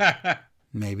 Maybe.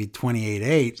 Maybe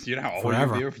 28.8. You know how old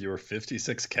you'd be if you were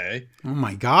 56K? Oh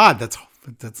my God, that's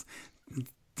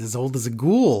as old as a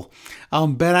ghoul.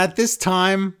 But at this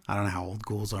time, I don't know how old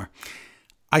ghouls are.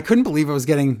 I couldn't believe I was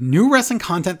getting new wrestling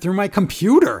content through my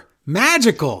computer.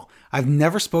 Magical. I've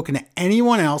never spoken to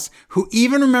anyone else who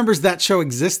even remembers that show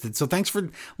existed. So thanks for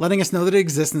letting us know that it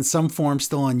exists in some form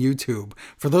still on YouTube.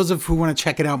 For those of who want to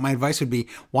check it out, my advice would be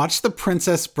watch The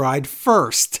Princess Bride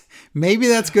first. Maybe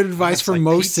that's good advice for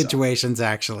most situations,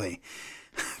 actually.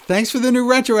 Thanks for the new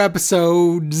retro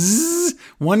episodes.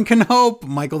 One can hope.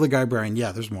 Michael the Guibrarian.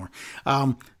 Yeah, there's more.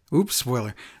 Oops,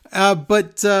 spoiler.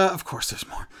 But of course there's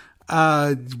more.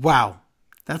 Wow.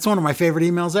 That's one of my favorite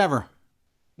emails ever.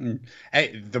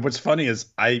 Hey, what's funny is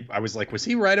I was like, was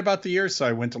he right about the year? So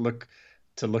I went to look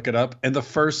it up. And the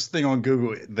first thing on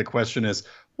Google, the question is,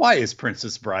 why is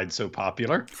Princess Bride so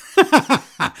popular?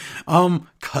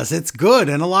 'Cause it's good.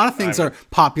 And a lot of things are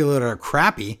popular that are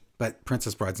crappy, but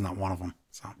Princess Bride's not one of them.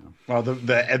 So, well,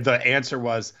 the answer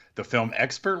was the film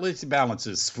expertly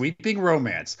balances sweeping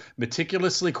romance,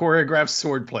 meticulously choreographed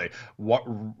swordplay,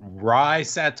 wry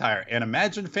satire, and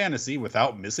imagined fantasy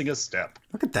without missing a step.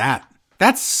 Look at that.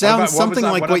 That sounds something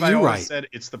like what you write. Said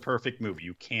it's the perfect movie.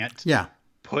 You can't. Yeah.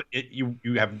 Put it. You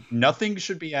have nothing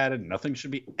should be added. Nothing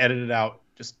should be edited out.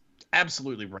 Just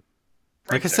absolutely right.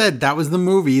 Like I said, that was the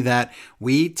movie that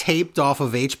we taped off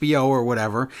of HBO or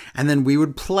whatever, and then we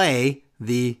would play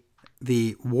the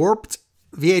warped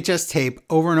VHS tape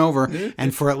over and over,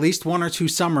 and for at least 1 or 2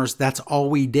 summers, that's all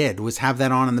we did was have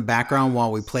that on in the background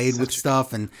while we played with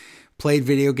stuff and played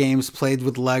video games, played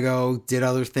with Lego, did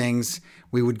other things.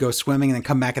 We would go swimming and then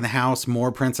come back in the house,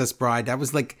 more Princess Bride. That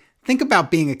was like, think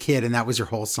about being a kid and that was your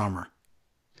whole summer.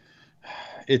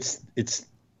 It's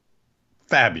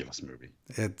fabulous movie.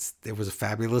 It was a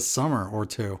fabulous summer or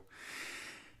 2.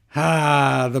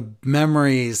 The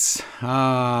memories.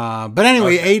 But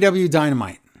anyway, okay. AEW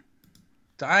Dynamite.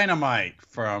 Dynamite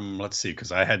from, let's see,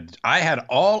 because I had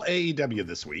all AEW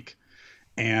this week,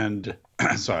 and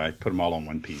so I put them all on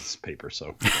one piece of paper,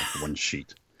 so one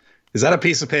sheet. Is that a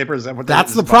piece of paper? Is that what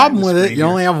that's the problem with it? You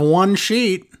only have one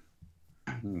sheet.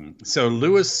 So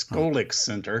Lewis Skolnick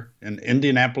Center in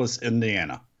Indianapolis,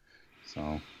 Indiana.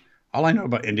 So all I know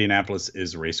about Indianapolis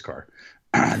is race car.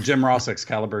 Jim Ross,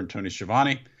 Excalibur, and Tony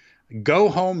Schiavone. Go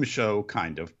home show,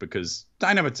 kind of, because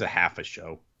Dynamite's a half a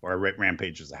show, or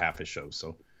Rampage is a half a show.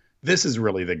 So this is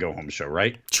really the go home show,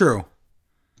 right? True.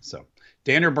 So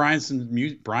Daniel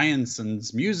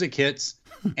Bryanson's music hits,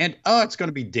 and it's going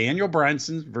to be Daniel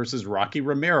Bryanson versus Rocky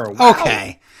Romero. Wow.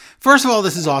 Okay. First of all,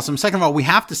 this is awesome. Second of all, we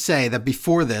have to say that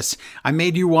before this, I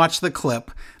made you watch the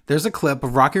clip. There's a clip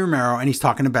of Rocky Romero, and he's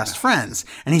talking to best friends.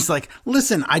 And he's like,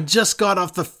 listen, I just got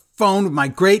off the phone with my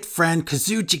great friend,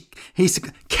 Kazuchika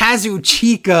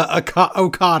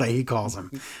Okada, he calls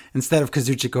him, instead of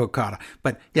Kazuchika Okada.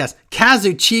 But yes,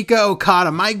 Kazuchika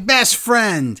Okada, my best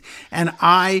friend. And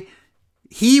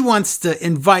he wants to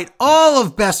invite all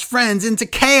of best friends into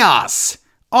chaos.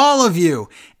 All of you.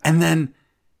 And then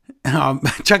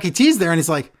Chuck E. T's there and he's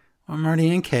like, I'm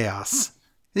already in chaos.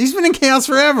 He's been in chaos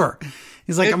forever.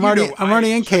 He's like, I'm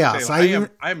already in chaos.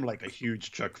 I'm like a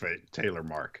huge Chuck Taylor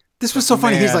mark. This was so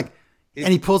funny. He's like, and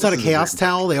he pulls out a chaos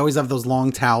towel. They always have those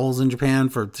long towels in Japan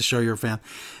to show you're a fan.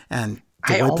 And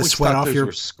to wipe the sweat off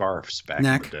your scarves back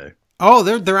neck. In the day. Oh,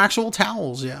 they're actual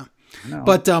towels, yeah. No.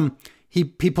 But he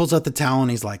pulls out the towel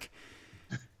and he's like,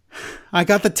 I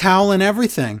got the towel and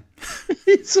everything.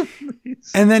 He's amazing.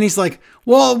 And then he's like,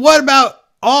 well, what about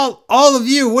all of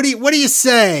you? What do you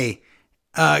say?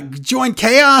 Join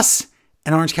chaos?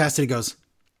 And Orange Cassidy goes,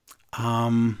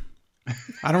 I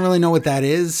don't really know what that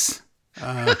is.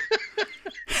 And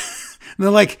they're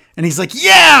like, and he's like,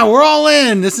 yeah, we're all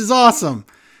in. This is awesome.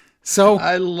 So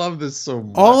I love this so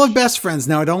much. All of best friends.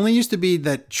 Now, it only used to be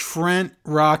that Trent,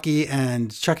 Rocky,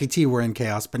 and Chuck E. T were in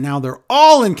chaos, but now they're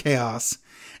all in chaos,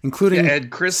 including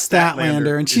and Chris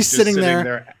Statlander. And she's sitting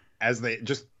there as they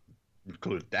just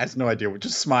has no idea. We're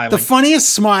just smiling. The funniest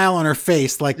smile on her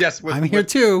face. Like, yes, I'm here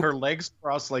too. Her legs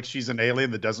crossed like she's an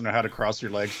alien that doesn't know how to cross your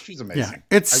legs. She's amazing.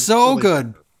 Yeah, it's so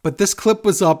good. But this clip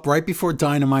was up right before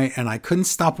Dynamite, and I couldn't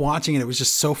stop watching it. It was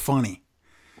just so funny.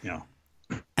 Yeah.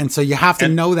 And so you have to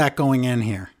know that going in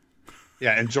here.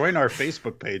 Yeah, and join our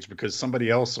Facebook page because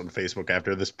somebody else on Facebook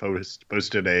after this post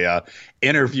posted a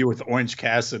interview with Orange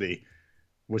Cassidy.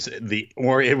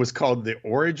 It was called The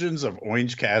Origins of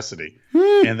Orange Cassidy.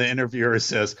 And the interviewer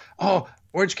says, "Oh,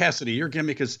 Orange Cassidy, your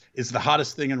gimmick is the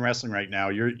hottest thing in wrestling right now.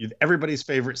 You're everybody's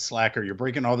favorite slacker. You're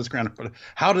breaking all this ground. But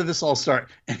how did this all start?"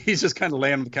 And he's just kind of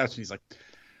laying on the couch and he's like,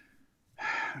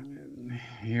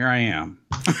 "Here I am."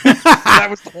 That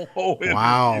was the whole interview.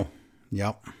 Wow.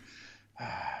 Yep.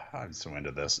 I'm so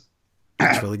into this.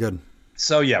 It's really good.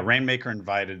 So yeah, Rainmaker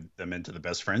invited them into the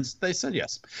best friends. They said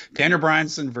yes. Tanner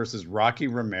Bryanson versus Rocky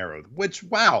Romero. Which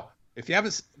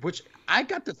I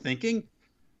got to thinking,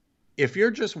 if you're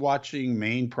just watching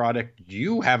main product,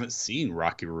 you haven't seen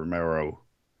Rocky Romero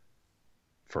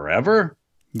forever.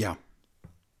 Yeah.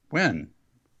 When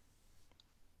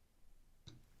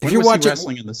if you're watching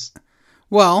wrestling in this,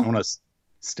 on a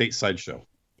stateside show.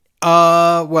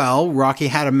 Rocky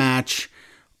had a match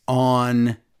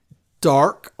on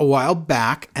Dark a while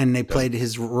back, and they played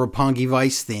his Roppongi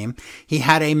Vice theme. He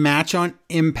had a match on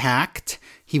Impact.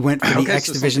 He went for the X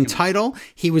Division title.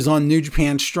 He was on New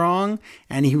Japan Strong,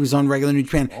 and he was on regular New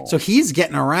Japan. So he's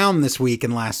getting around this week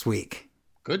and last week.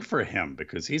 Good for him,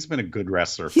 because he's been a good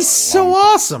wrestler. He's so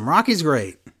awesome. Rocky's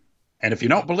great. And if you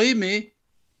don't believe me,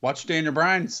 watch Daniel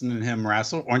Bryanson and him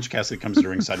wrestle. Orange Cassidy comes to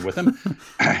ringside with him.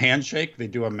 Handshake. They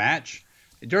do a match.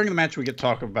 During the match, we get to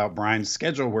talk about Bryan's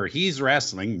schedule where he's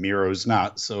wrestling. Miro's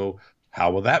not. So how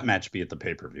will that match be at the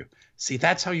pay-per-view? See,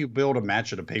 that's how you build a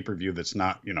match at a pay-per-view that's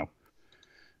not,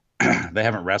 they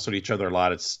haven't wrestled each other a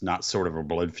lot. It's not sort of a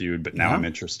blood feud, but now I'm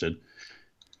interested.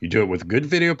 You do it with good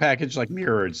video package like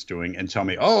Mirror's doing and tell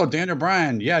me, oh, Daniel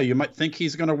Bryan, yeah, you might think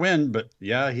he's going to win, but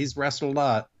yeah, he's wrestled a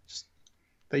lot.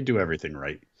 They do everything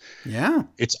right. Yeah.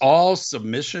 It's all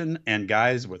submission and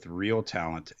guys with real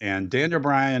talent. And Daniel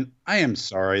Bryan, I am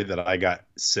sorry that I got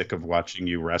sick of watching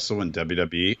you wrestle in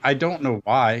WWE. I don't know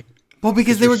why. Well,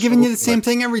 because they were giving you the same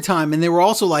thing every time. And they were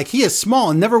also like, he is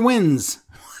small and never wins.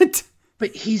 What?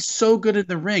 But he's so good in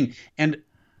the ring. And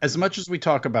as much as we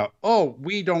talk about, oh,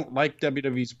 we don't like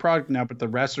WWE's product now, but the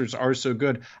wrestlers are so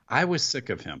good. I was sick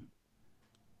of him.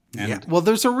 And yeah. Well,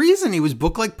 there's a reason he was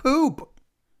booked like poop.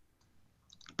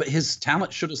 But his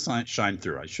talent should have shined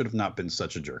through. I should have not been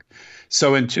such a jerk.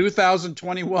 So in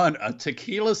 2021, a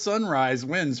Tequila Sunrise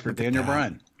wins for Daniel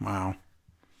Bryan. Wow.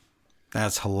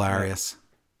 That's hilarious.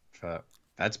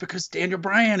 That's because Daniel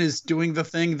Bryan is doing the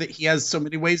thing that he has so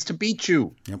many ways to beat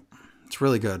you. Yep. It's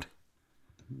really good.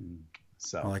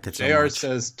 So I like it JR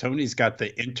says Tony's got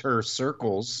the inter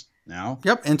circles now.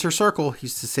 Yep, inter circle. He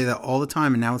used to say that all the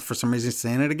time, and now for some reason he's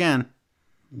saying it again.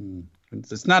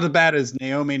 It's not as bad as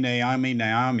Naomi,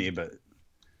 but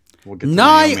we'll get to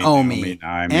Naomi.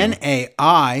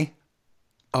 Naiomi.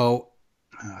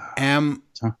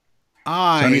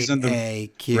 Tony's in the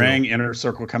ring, inner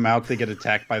circle come out. They get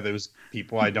attacked by those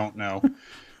people I don't know.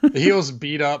 The heels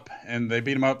beat up, and they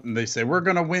beat him up, and they say, we're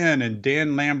going to win, and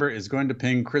Dan Lambert is going to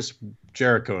pin Chris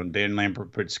Jericho, and Dan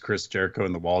Lambert puts Chris Jericho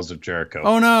in the walls of Jericho.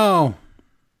 Oh, no.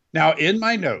 Now, in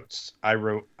my notes, I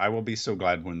wrote, I will be so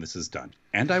glad when this is done.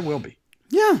 And I will be.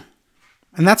 Yeah.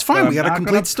 And that's fine. We got a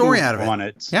complete story out of it. On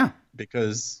it. Yeah.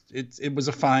 Because it was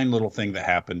a fine little thing that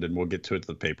happened, and we'll get to it at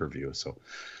the pay-per-view. So,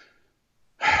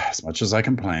 as much as I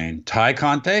complain, Ty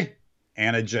Conte,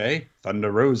 Anna Jay,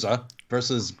 Thunder Rosa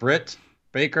versus Britt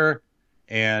Baker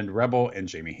and Rebel and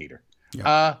Jamie Hayter.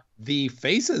 Yeah. The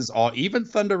faces, even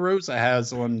Thunder Rosa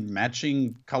has on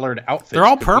matching colored outfits. They're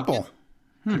all purple.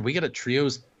 Could we get a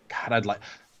trios? God,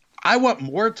 I want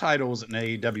more titles in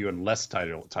AEW and less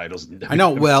titles in WWE. I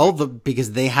know, well,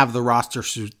 because they have the roster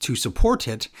to support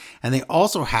it, and they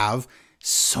also have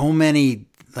so many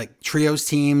trios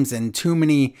teams and too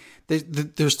many.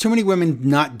 There's too many women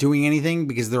not doing anything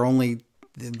because their only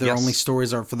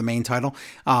stories are for the main title.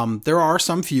 There are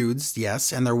some feuds,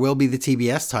 yes, and there will be the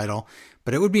TBS title,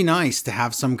 but it would be nice to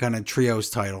have some kind of trios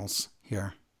titles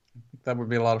here. That would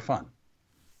be a lot of fun.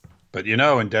 But in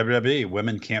WWE,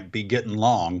 women can't be getting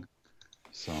long,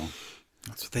 so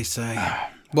that's what they say.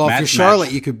 Well, if you're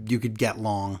Charlotte, you could get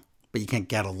long, but you can't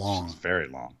get along. She's very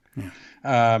long.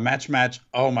 Yeah. Match.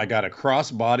 Oh my God, a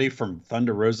crossbody from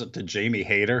Thunder Rosa to Jamie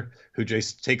Hayter, who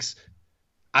just takes.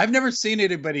 I've never seen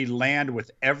anybody land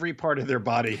with every part of their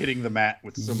body hitting the mat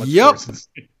with so much force.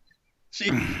 She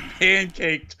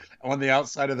pancaked on the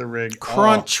outside of the ring.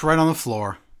 Crunch right on the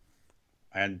floor.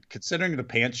 And considering the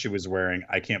pants she was wearing,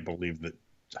 I can't believe that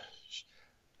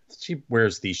she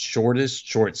wears the shortest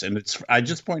shorts. And I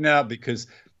just pointed out because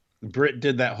Britt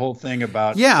did that whole thing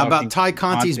about Ty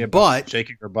Conti's butt,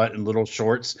 shaking her butt in little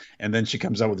shorts, and then she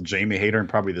comes out with Jamie Hayter in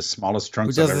probably the smallest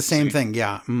trunks. Who does the same thing?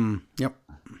 Yeah. Yep.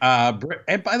 Britt,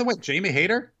 and by the way, Jamie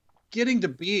Hayter getting to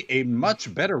be a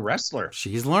much better wrestler.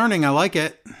 She's learning. I like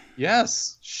it.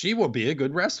 Yes, she will be a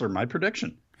good wrestler. My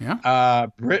prediction. Yeah.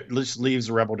 Britt just leaves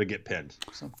Rebel to get pinned.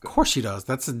 So of course she does.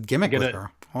 That's a gimmick with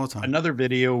her all the time. Another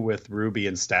video with Ruby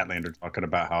and Statlander talking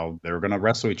about how they were going to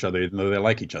wrestle each other even though they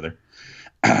like each other.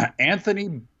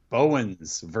 Anthony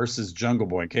Bowens versus Jungle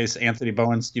Boy. In case Anthony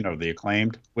Bowens, the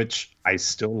Acclaimed, which I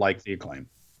still like the Acclaim.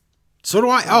 So do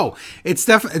I. Oh, it's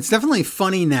definitely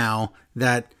funny now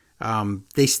that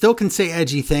they still can say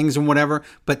edgy things and whatever,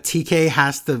 but TK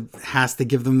has to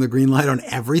give them the green light on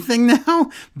everything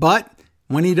now. But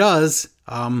when he does,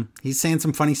 he's saying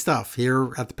some funny stuff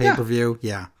here at the pay-per-view.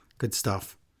 Yeah, good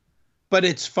stuff. But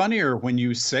it's funnier when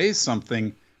you say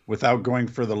something without going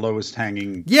for the lowest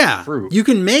hanging fruit. You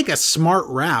can make a smart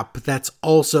rap that's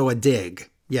also a dig.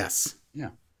 Yes. Yeah.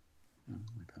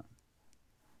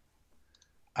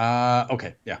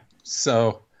 Okay. Yeah.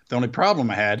 So the only problem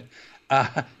I had,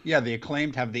 the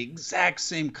Acclaimed have the exact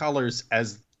same colors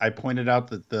as I pointed out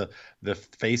that the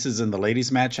faces in the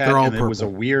ladies match had, and it was a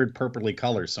weird purpley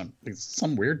color. Some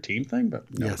weird team thing, but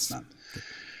no, it's not.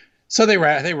 So they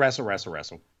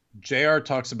wrestle. JR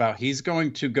talks about he's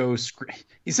going to go.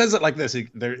 He says it like this.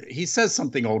 He says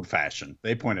something old fashioned.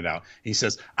 They pointed out. He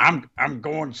says, "I'm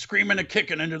going screaming and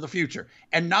kicking into the future,"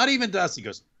 and not even Dusty He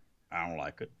goes, "I don't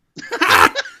like it."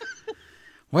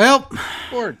 Well,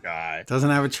 poor guy doesn't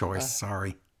have a choice.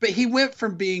 Sorry, but he went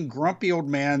from being grumpy old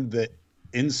man that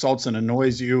insults and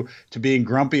annoys you to being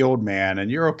grumpy old man, and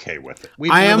you're okay with it.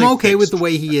 I am okay with the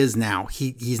way he is now.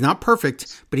 He's not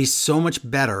perfect, but he's so much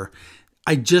better.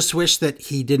 I just wish that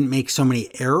he didn't make so many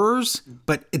errors,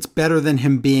 but it's better than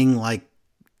him being like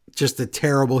just a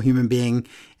terrible human being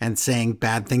and saying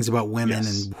bad things about women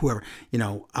and whoever,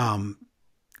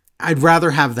 I'd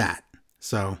rather have that.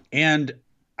 So, and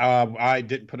I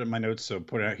didn't put it in my notes, so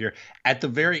put it out here. At the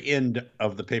very end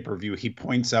of the pay-per-view, he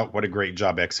points out what a great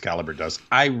job Excalibur does.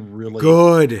 I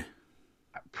really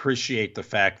appreciate the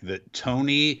fact that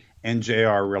Tony and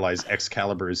JR realize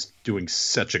Excalibur is doing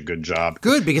such a good job.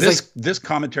 Good, because this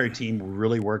commentary team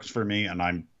really works for me, and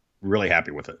I'm really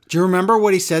happy with it. Do you remember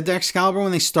what he said to Excalibur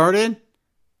when they started?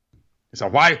 He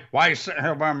said, why you sitting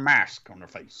here with a mask on their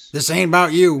face? This ain't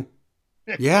about you.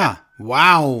 Yeah.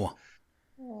 Wow.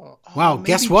 Wow.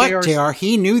 Guess what, JR?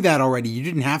 He knew that already. You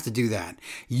didn't have to do that.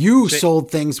 You sold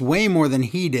things way more than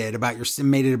he did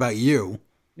made it about you.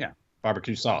 Yeah.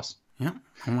 Barbecue sauce. Yeah.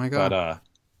 Oh my God. But,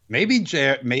 maybe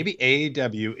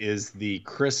AEW is the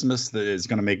Christmas that is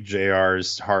going to make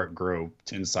JR's heart grow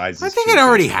 10 sizes. I think it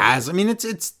already has. I mean,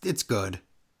 it's good.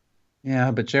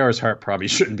 Yeah, but JR's heart probably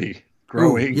shouldn't be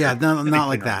growing. Ooh, yeah, no, not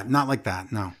like that. Not like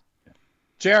that. No.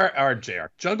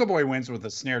 Jungle Boy wins with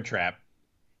a snare trap,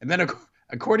 and then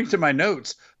according to my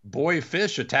notes, Boy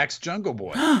Fish attacks Jungle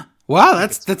Boy. Wow,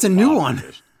 that's a new one.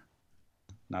 Fish.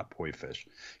 Not Boy Fish.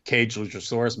 Cage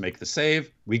Luchasaurus make the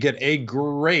save. We get a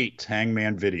great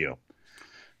Hangman video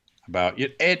about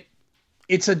it.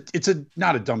 It's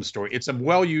not a dumb story. It's a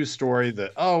well-used story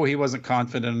that, he wasn't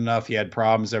confident enough. He had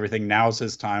problems, everything. Now's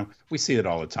his time. We see it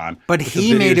all the time. But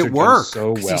he made it work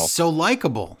so well. He's so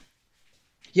likable.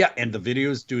 Yeah, and the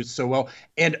videos do it so well.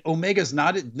 And Omega's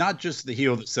not just the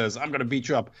heel that says, I'm going to beat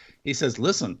you up. He says,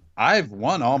 listen, I've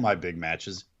won all my big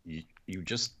matches. You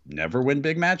just never win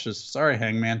big matches. Sorry,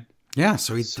 Hangman. Yeah,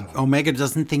 so Omega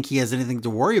doesn't think he has anything to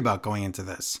worry about going into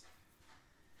this.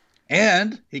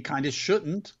 And he kind of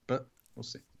shouldn't, but we'll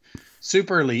see.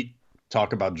 Super Elite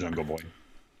talk about Jungle Boy.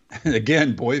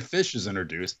 Again, Boy Fish is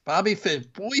introduced. Bobby Fish.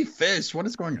 Boy Fish. What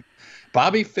is going on?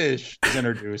 Bobby Fish is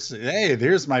introduced. Hey,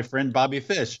 there's my friend Bobby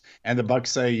Fish. And the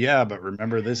Bucks say, yeah, but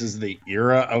remember, this is the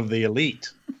era of the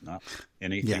Elite, not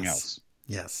anything else.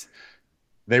 Yes.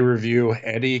 They review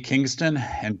Eddie Kingston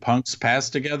and Punk's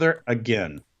past together.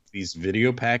 Again, these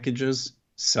video packages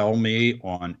sell me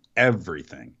on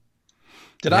everything.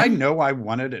 Did I know I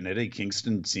wanted an Eddie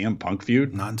Kingston CM Punk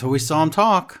feud? Not until we saw him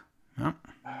talk. Yeah.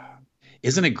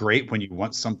 Isn't it great when you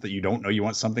want something, you don't know you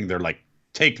want something, they're like,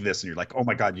 take this, and you're like, oh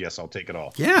my God, yes, I'll take it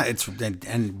all. Yeah,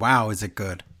 and wow, is it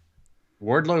good.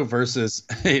 Wardlow versus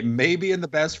maybe in the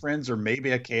Best Friends or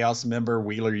maybe a Chaos member,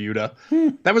 Wheeler Yuta.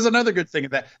 That was another good thing.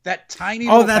 That tiny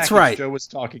that's right. Joe was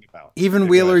talking about. Even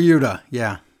Wheeler Yuta,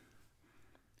 yeah.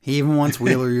 He even wants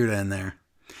Wheeler Yuta in there.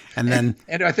 And then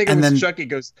and I think it was Chucky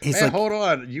goes, hey, hold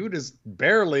on, Yuta's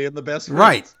barely in the Best Friends.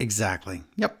 Right, exactly.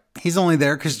 Yep. He's only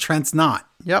there because Trent's not.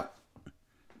 Yep.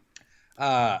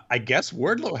 I guess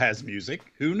Wardlow has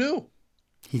music. Who knew?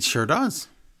 He sure does.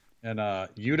 And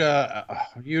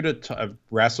Yuta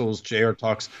wrestles, JR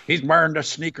talks. He's wearing the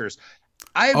sneakers.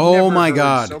 I've never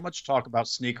heard so much talk about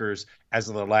sneakers as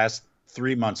of the last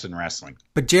 3 months in wrestling.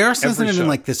 But JR says it in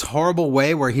like this horrible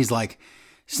way where he's like,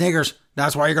 sneakers,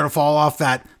 that's why you're going to fall off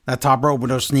that top rope with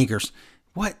those sneakers.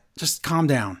 What? Just calm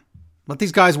down. Let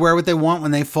these guys wear what they want.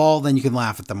 When they fall, then you can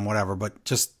laugh at them, whatever. But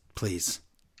just please.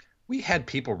 We had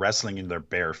people wrestling in their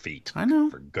bare feet. I know.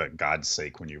 For God's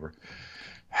sake, when you were...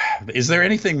 Is there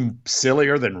anything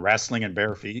sillier than wrestling in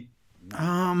bare feet?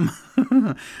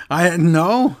 I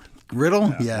know.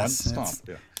 Riddle? Yeah, yes.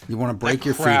 You want to break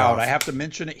your feet off. I have to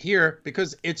mention it here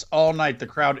because it's all night. The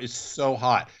crowd is so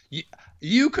hot.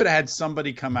 You could have had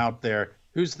somebody come out there.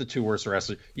 Who's the two worst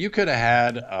wrestlers? You could have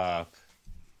had...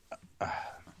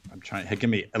 give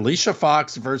me Alicia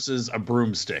Fox versus a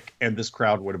broomstick, and this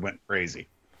crowd would have went crazy.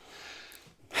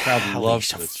 Crowd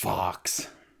loves Alicia Fox.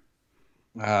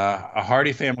 A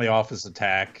Hardy family office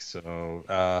attack.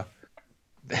 So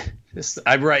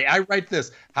I write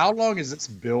this. How long has this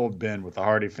build been with the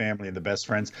Hardy family and the Best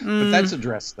Friends? But that's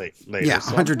addressed later. Yeah,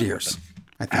 100 years.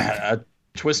 I think. A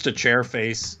twist a chair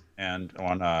face and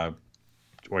on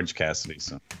Orange Cassidy.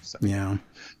 So yeah.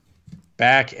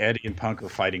 Back, Eddie and Punk are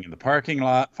fighting in the parking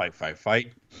lot.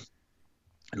 Fight.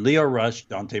 Leo Rush,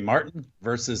 Dante Martin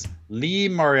versus Lee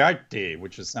Moriarty,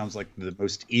 which sounds like the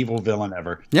most evil villain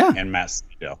ever. Yeah. And Matt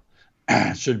Sydal.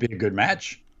 Should be a good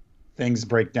match. Things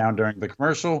break down during the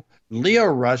commercial. Leo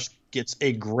Rush gets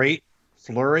a great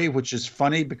flurry, which is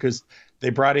funny because they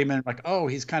brought him in like, oh,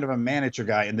 he's kind of a manager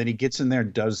guy. And then he gets in there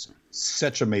and does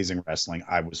such amazing wrestling.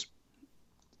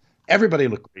 Everybody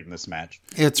looked great in this match.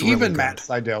 It's even really Matt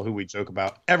Sydal, who we joke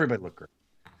about, everybody looked great.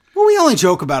 Well, we only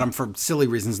joke about him for silly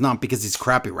reasons, not because he's a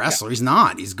crappy wrestler. Yeah. He's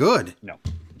not. He's good. No.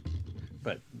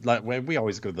 but like, we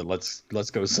always go the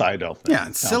let's go Seidel thing. Yeah,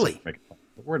 it's silly. But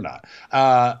we're not.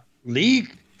 Lee,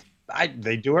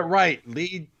 they do it right.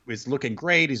 Lee is looking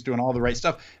great. He's doing all the right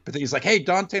stuff. But then he's like, hey,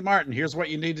 Dante Martin, here's what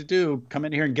you need to do. Come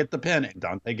in here and get the pin. And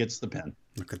Dante gets the pin.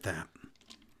 Look at that.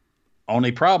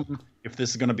 Only problem, if this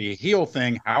is going to be a heel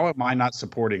thing, how am I not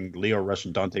supporting Lio Rush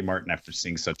and Dante Martin after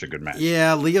seeing such a good match?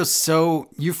 Yeah,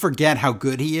 you forget how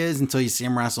good he is until you see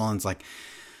him wrestle, and it's like,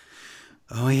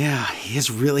 oh yeah, he's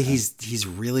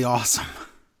really awesome.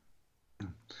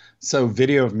 So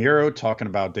video of Miro talking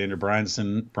about Daniel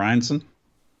Bryanson.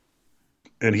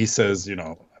 And he says,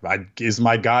 is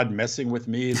my God messing with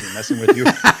me? Is he messing with you?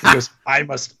 He goes, I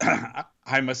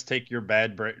must take your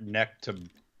bad neck to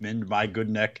mend my good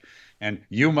neck. And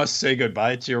you must say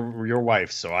goodbye to your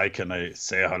wife so I can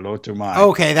say hello to mine.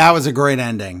 Okay, that was a great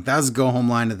ending. That was a go-home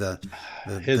line of the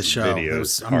show. Videos it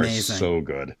was amazing. Are so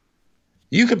good.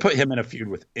 You can put him in a feud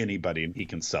with anybody and he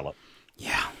can sell it.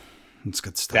 Yeah, it's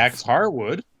good stuff. Dax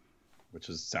Harwood,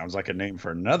 which sounds like a name for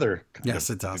another.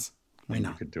 Yes, it does. We know.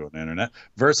 You could do on the internet.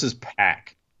 Versus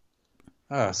Pac.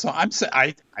 So I'm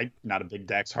not a big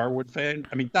Dax Harwood fan.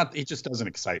 I mean, he just doesn't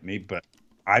excite me, but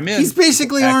I'm in. He's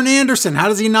basically Arn Anderson. How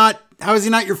is he not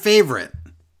your favorite?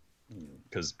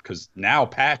 Because now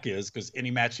Pac is, because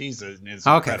any match he's in is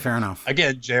okay, incredible. Fair enough.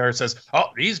 Again, JR says, oh,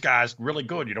 these guys really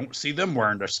good. You don't see them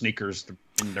wearing their sneakers.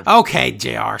 Okay,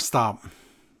 JR, stop.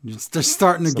 They're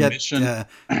starting to get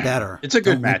better. It's a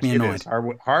good match. It is.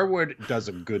 Harwood does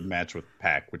a good match with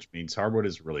Pac, which means Harwood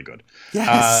is really good.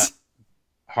 Yes.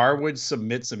 Harwood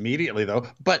submits immediately, though,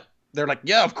 but they're like,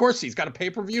 yeah, of course, he's got a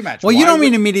pay-per-view match. Well, you don't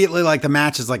mean immediately like the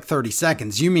match is like 30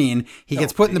 seconds. You mean he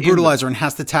gets put in the brutalizer and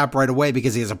has to tap right away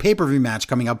because he has a pay-per-view match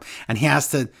coming up and he has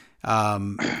to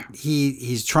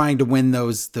he's trying to win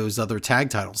those other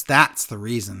tag titles. That's the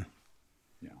reason.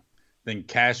 Yeah. Then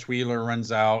Cash Wheeler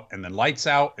runs out and then lights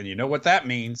out, and you know what that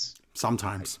means.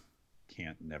 Sometimes. I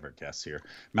can't never guess here.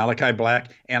 Malachi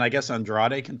Black, and I guess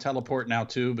Andrade can teleport now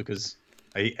too, because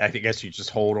I guess you just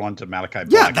hold on to Malachi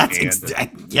Black.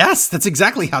 Yeah, that's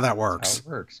exactly how that works. How it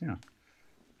works, yeah.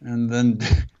 And then,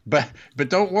 but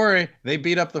don't worry, they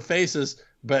beat up the faces.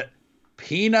 But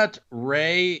Peanut,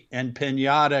 Ray, and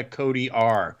Pinata Cody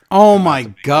R. Oh my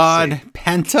God,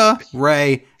 Penta,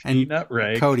 Ray, and Peanut,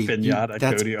 Ray, Cody. Pinata,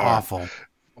 That's Cody awful. R.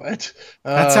 What?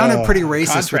 That sounded pretty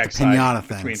racist with the pinata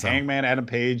thing. Between Hangman Adam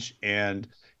Page and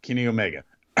Kenny Omega.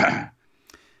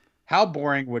 How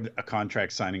boring would a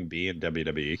contract signing be in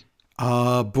WWE?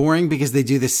 Boring because they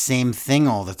do the same thing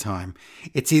all the time.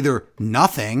 It's either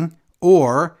nothing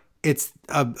or it's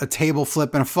a table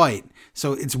flip and a fight.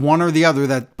 So it's one or the other,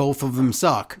 that both of them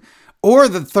suck. Or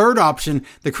the third option,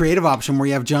 the creative option, where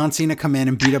you have John Cena come in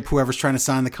and beat up whoever's trying to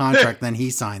sign the contract, then he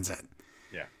signs it.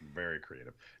 Yeah, very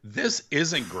creative. This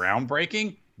isn't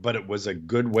groundbreaking, but it was a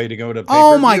good way to go to pay-per-view.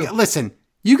 Oh my God. Listen,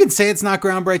 you can say it's not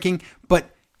groundbreaking,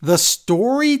 but the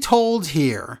story told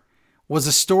here was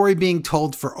a story being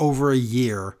told for over a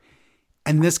year.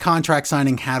 And this contract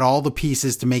signing had all the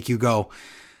pieces to make you go,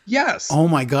 yes. Oh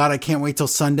my God, I can't wait till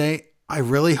Sunday. I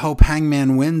really hope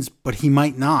Hangman wins, but he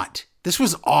might not. This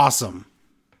was awesome.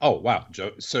 Oh, wow,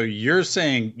 Joe. So you're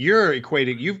saying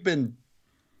you've been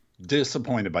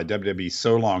disappointed by WWE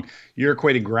so long. You're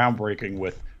equating groundbreaking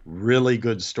with really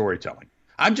good storytelling.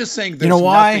 I'm just saying there's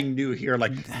nothing new here.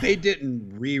 Like, they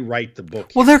didn't rewrite the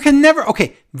book. Well, there can never.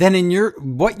 Okay, then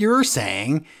what you're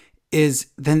saying is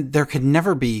then there could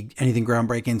never be anything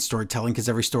groundbreaking in storytelling because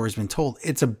every story's been told.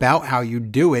 It's about how you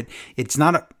do it. It's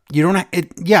not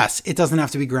yes, it doesn't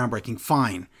have to be groundbreaking.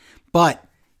 Fine. But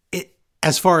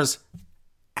as far as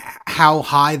how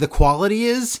high the quality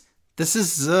is, this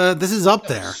is up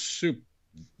there.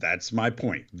 That's my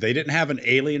point. They didn't have an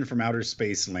alien from outer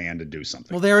space land to do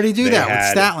something. Well, they already do that with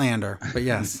Statlander, but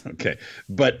yes. Okay.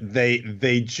 But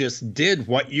they just did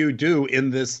what you do in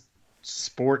this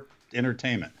sport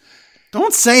entertainment.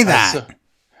 Don't say that.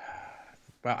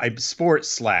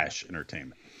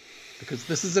 Sport/entertainment. Because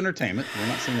this is entertainment. We're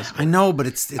not saying this. I know, but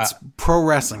it's pro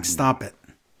wrestling. Stop it.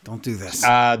 Don't do this.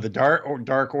 The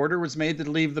Dark Order was made to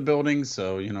leave the building,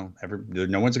 so no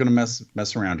one's going to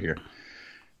mess around here.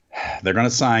 They're going to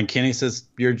sign. Kenny says,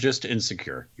 you're just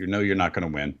insecure. You know you're not going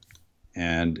to win.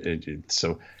 And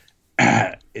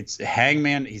it's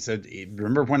Hangman. He said,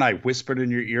 remember when I whispered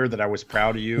in your ear that I was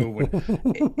proud of you?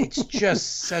 It's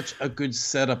just such a good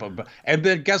setup. And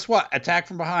then guess what? Attack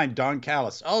from behind, Don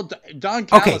Callis. Oh, Don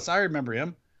Callis. Okay. I remember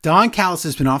him. Don Callis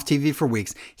has been off TV for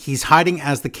weeks. He's hiding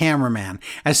as the cameraman.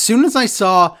 As soon as I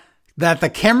saw that the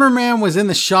cameraman was in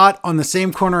the shot on the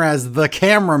same corner as the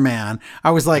cameraman,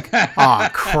 I was like, oh,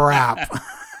 crap.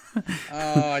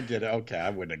 Oh, I get it. Okay, I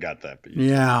wouldn't have got that.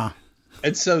 Yeah.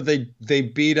 And so they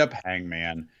beat up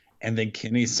Hangman, and then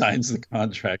Kenny signs the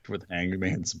contract with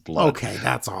Hangman's blood. Okay,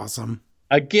 that's awesome.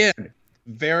 Again,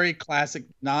 very classic.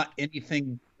 Not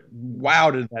anything.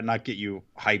 Wow, did that not get you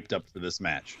hyped up for this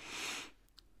match?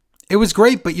 It was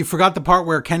great, but you forgot the part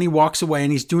where Kenny walks away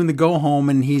and he's doing the go home,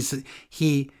 and he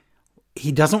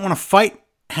doesn't want to fight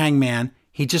Hangman.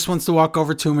 He just wants to walk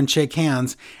over to him and shake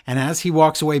hands. And as he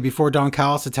walks away before Don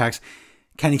Callis attacks,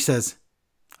 Kenny says,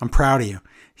 "I'm proud of you."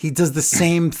 He does the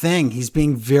same thing. He's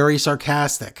being very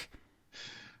sarcastic.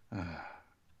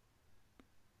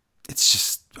 It's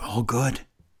just all good.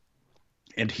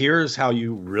 And here's how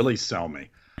you really sell me.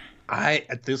 I,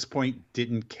 at this point,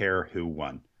 didn't care who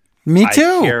won. Me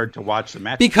too. I cared to watch the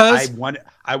match because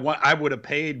I would have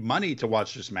paid money to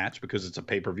watch this match because it's a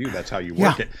pay-per-view. That's how you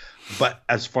work it. But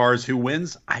as far as who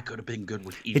wins, I could have been good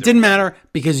with either. It didn't matter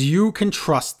because you can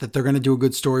trust that they're going to do a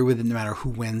good story with it no matter who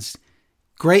wins.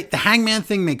 Great. The Hangman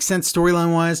thing makes sense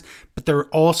storyline-wise, but there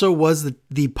also was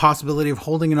the possibility of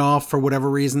holding it off for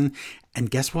whatever reason. And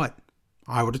guess what?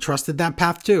 I would have trusted that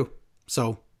path too.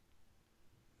 So,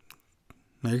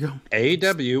 there you go.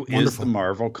 AEW is the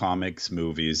Marvel Comics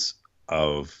movies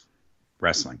of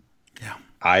wrestling. Yeah.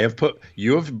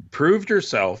 You have proved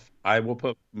yourself. I will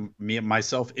put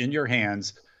myself in your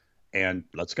hands, and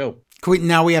let's go.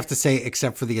 Now we have to say,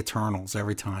 except for the Eternals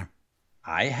every time.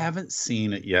 I haven't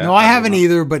seen it yet. No, I haven't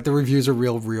either, but the reviews are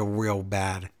real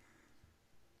bad.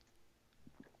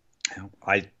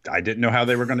 I didn't know how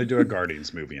they were going to do a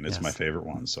Guardians movie, and it's my favorite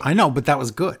one. So I know, but that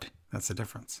was good. That's the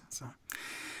difference. So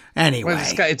anyway,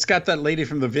 well, it's got that lady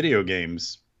from the video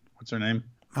games. What's her name?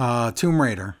 Tomb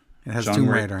Raider. It has Tomb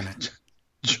Raider in it.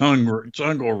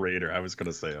 Jungle Raider. I was going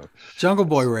to say Jungle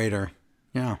Boy Raider.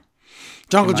 Yeah.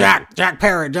 Jack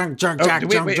Perry, Jack.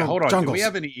 Hold on. Jungles. Do we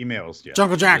have any emails yet?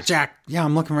 Jungle Jack. Yeah,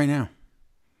 I'm looking right now.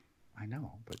 I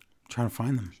know, but trying to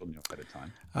find them. She'll know at a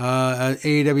time.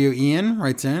 AEW Ian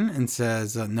writes in and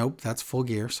says, "Nope, that's Full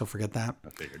Gear, so forget that." I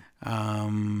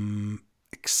figured.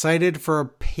 Excited for a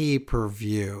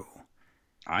pay-per-view.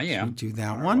 I am. Should we do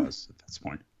that one? At this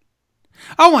point.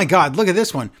 Oh my God, look at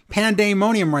this one.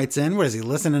 Pandemonium writes in. What is he,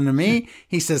 listening to me?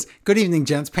 He says, "Good evening,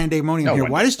 gents. Pandemonium here.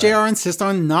 Why does JR insist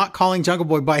on not calling Jungle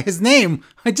Boy by his name?"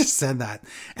 I just said that.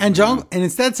 And and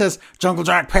instead says Jungle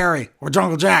Jack Perry or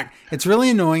Jungle Jack. It's really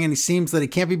annoying, and he seems that he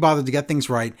can't be bothered to get things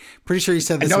right. Pretty sure he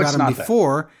said this about him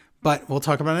before, but we'll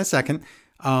talk about it in a second.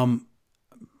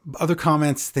 Other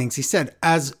comments, things he said.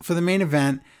 As for the main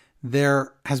event,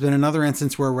 there has been another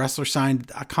instance where a wrestler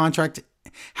signed a contract.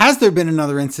 Has there been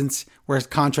another instance where his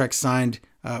contract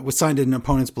was signed in an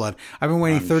opponent's blood? I've been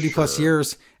waiting 30 plus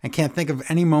years and can't think of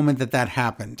any moment that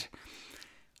happened.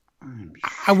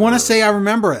 I want to say I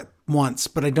remember it once,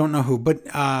 but I don't know who. But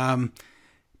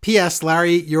P.S.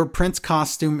 Larry, your Prince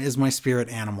costume is my spirit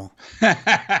animal.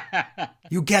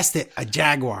 You guessed it, a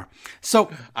jaguar.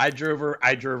 So I drove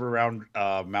around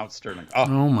Mount Sterling.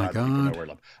 Oh my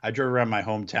God! I drove around my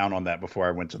hometown on that before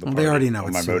I went to the party. They already know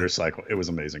on my motorcycle. It was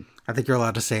amazing. I think you're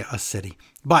allowed to say a city,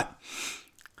 but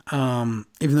even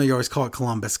though you always call it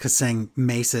Columbus, because saying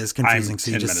Mesa is confusing,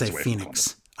 so you just say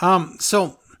Phoenix.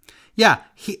 So yeah,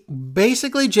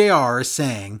 basically JR is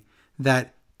saying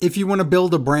that if you want to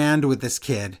build a brand with this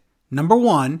kid, number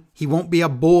one, he won't be a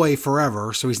boy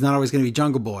forever, so he's not always going to be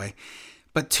Jungle Boy.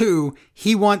 But two,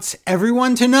 he wants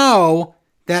everyone to know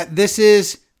that this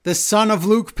is the son of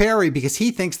Luke Perry because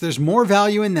he thinks there's more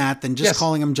value in that than just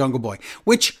calling him Jungle Boy,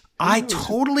 which I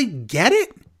totally get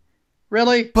it.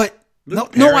 Really? But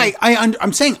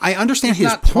I'm saying I understand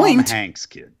his point. Tom Hanks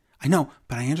kid. I know,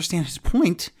 but I understand his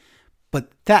point. But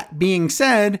that being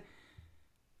said,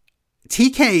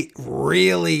 TK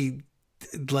really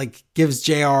gives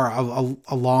JR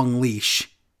a long leash.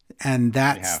 And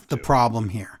that's the problem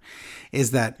here.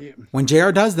 Is that when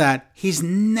JR does that, he's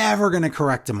never going to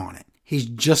correct him on it. He's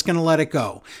just going to let it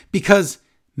go. Because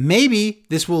maybe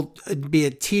this will be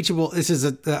this is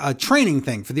a training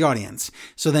thing for the audience.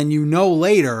 So then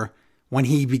later when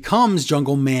he becomes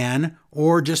Jungle Man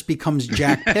or just becomes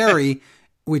Jack Perry,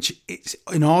 which is,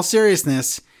 in all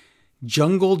seriousness,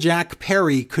 Jungle Jack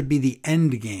Perry could be the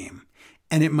end game.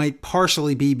 And it might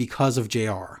partially be because of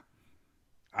JR.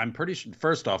 I'm pretty sure,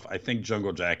 first off, I think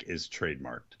Jungle Jack is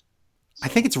trademarked. I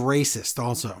think it's racist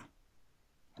also.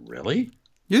 Really?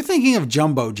 You're thinking of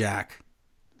Jumbo Jack.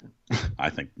 I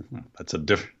think that's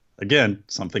again,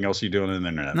 something else you do on the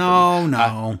internet.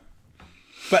 No.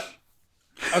 But,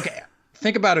 okay,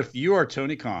 think about if you are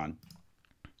Tony Khan,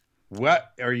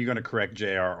 what are you going to correct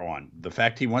JR on? The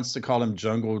fact he wants to call him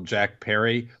Jungle Jack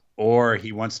Perry, or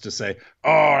he wants to say,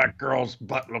 "Oh, that girl's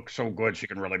butt looks so good, she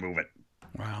can really move it."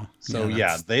 Wow. So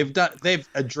they've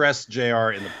addressed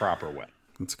JR in the proper way.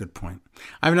 That's a good point.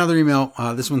 I have another email.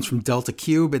 This one's from Delta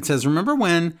Cube. It says, remember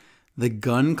when the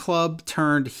Gun Club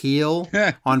turned heel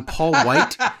on Paul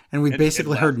White, and we've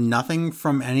basically heard nothing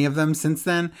from any of them since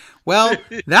then? Well,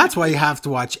 that's why you have to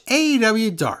watch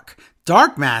AEW Dark.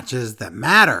 Dark matches that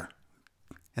matter.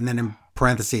 And then in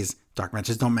parentheses, dark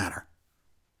matches don't matter.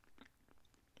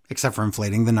 Except for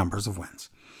inflating the numbers of wins.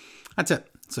 That's it.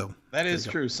 So that is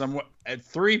true. Somewhat,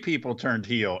 3 people turned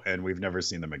heel, and we've never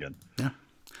seen them again. Yeah.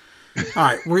 All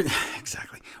right,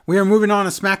 we are moving on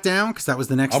to SmackDown because that was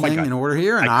the next thing in order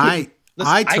here, and I took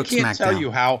SmackDown. I can't tell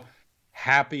you how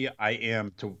happy I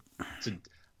am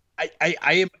I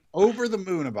am over the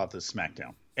moon about this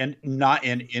SmackDown, and not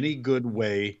in any good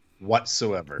way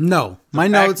whatsoever. No, my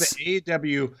notes. The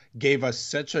AEW gave us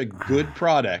such a good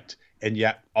product, and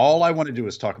yet all I want to do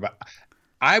is talk about.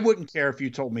 I wouldn't care if you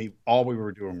told me all we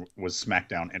were doing was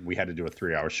SmackDown and we had to do a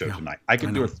 3-hour show tonight. I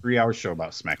could do a 3-hour show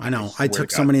about SmackDown. I know. I took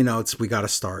so many notes. We got to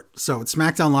start. So it's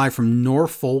SmackDown Live from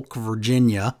Norfolk,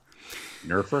 Virginia.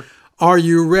 Norfolk? Are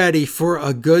you ready for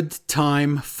a good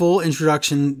time? Full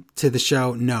introduction to the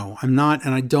show? No, I'm not.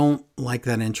 And I don't like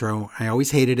that intro. I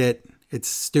always hated it. It's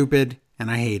stupid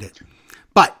and I hate it.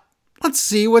 But let's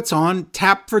see what's on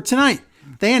tap for tonight.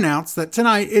 They announced that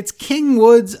tonight it's King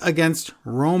Woods against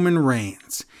Roman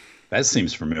Reigns. That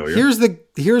seems familiar. Here's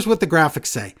what the graphics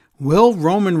say. Will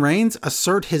Roman Reigns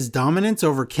assert his dominance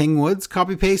over King Woods,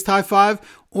 copy paste high five,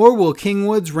 or will King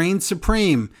Woods reign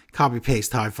supreme, copy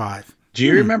paste high five? Do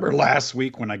you remember last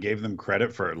week when I gave them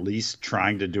credit for at least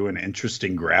trying to do an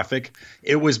interesting graphic?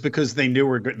 It was because they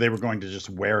knew they were going to just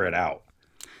wear it out.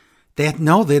 They had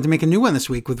to make a new one this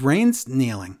week with Reigns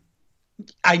kneeling.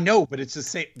 I know, but it's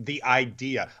the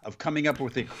idea of coming up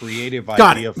with a creative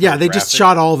Got idea. It. Yeah, they just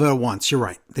shot all of it at once. You're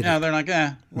right. They're like,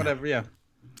 whatever. Yeah.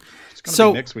 It's going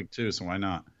to be next week too, so why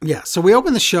not? Yeah. So we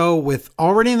open the show with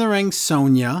already in the ring,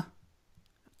 Sonya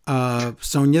the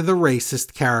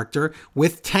racist character,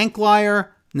 with Tank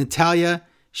Liar, Natalya,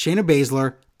 Shayna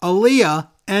Baszler, Aaliyah,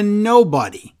 and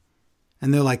nobody.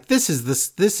 And they're like, this is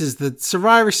the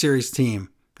Survivor Series team.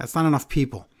 That's not enough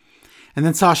people. And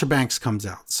then Sasha Banks comes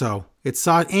out. So it's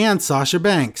Sasha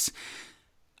Banks.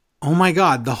 Oh my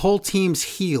God, the whole team's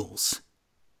heels.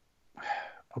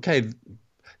 Okay,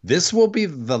 this will be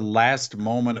the last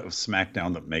moment of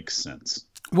SmackDown that makes sense.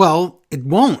 Well, it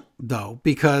won't though,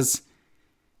 because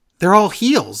they're all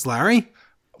heels, Larry.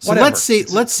 So Whatever.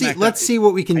 let's see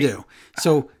what we can do.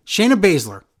 So Shayna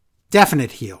Baszler,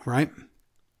 definite heel, right?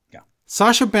 Yeah.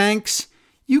 Sasha Banks,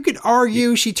 you could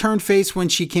argue she turned face when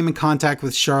she came in contact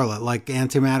with Charlotte, like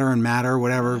antimatter and matter,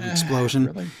 whatever, explosion.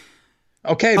 Really?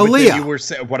 Okay,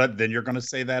 Aaliyah. but then you're going to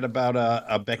say that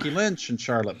about Becky Lynch and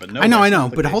Charlotte, but no. I know,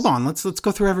 but hold on, let's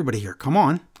go through everybody here. Come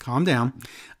on, calm down.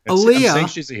 Aaliyah, I'm saying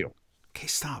she's a heel. Okay,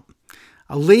 stop.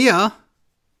 Aaliyah,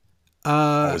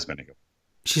 always been a heel.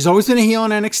 She's always been a heel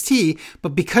in NXT,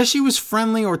 but because she was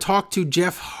friendly or talked to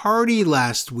Jeff Hardy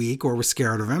last week or was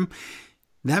scared of him,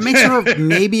 that makes her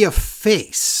maybe a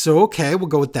face. So, okay, we'll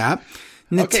go with that.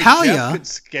 Natalya. Jeff could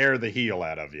scare the heel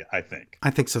out of you, I think. I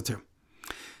think so, too.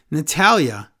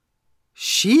 Natalya,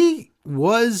 she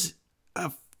was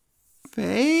a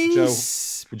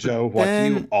face. Joe, what do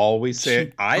you always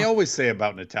say? I always say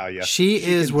about Natalya. She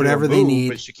is whatever they need.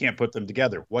 But she can't put them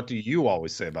together. What do you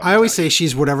always say about Natalya? I always say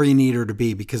she's whatever you need her to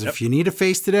be, because if you need a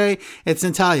face today, it's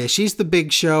Natalya. She's the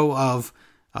big show of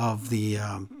the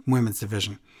women's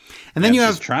division. And then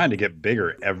she's trying to get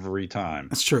bigger every time.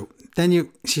 That's true. Then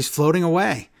she's floating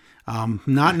away,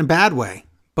 not in a bad way,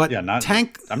 but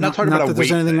Tank. I'm not talking about that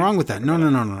there's anything wrong with that.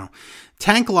 No.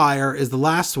 Tank Liar is the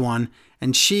last one,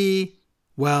 and she,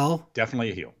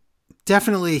 definitely a heel.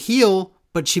 Definitely a heel,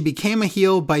 but she became a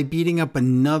heel by beating up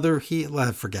another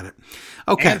heel. Forget it.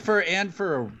 Okay. And for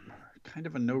a kind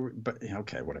of a no, but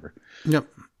okay, whatever. Yep.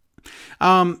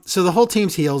 So the whole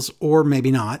team's heels, or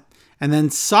maybe not. And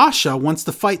then Sasha wants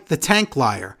to fight the Tank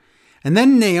Liar. And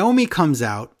then Naomi comes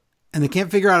out, and they can't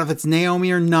figure out if it's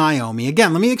Naomi or Naomi.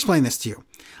 Again, let me explain this to you.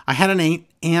 I had an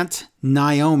Aunt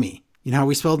Naomi. You know how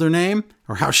we spelled her name?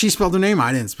 Or how she spelled her name?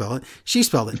 I didn't spell it. She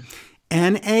spelled it.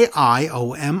 Naomi.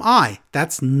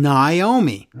 That's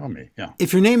Naomi. Naomi, yeah.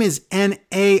 If your name is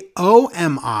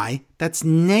Naomi, that's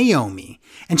Naomi.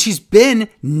 And she's been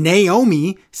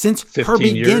Naomi since her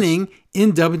beginning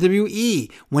in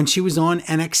WWE. When she was on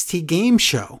NXT Game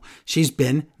Show, she's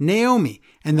been Naomi.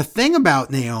 And the thing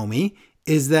about Naomi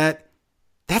is that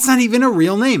that's not even a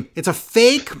real name. It's a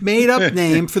fake made up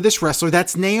name for this wrestler.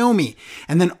 That's Naomi.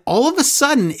 And then all of a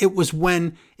sudden, it was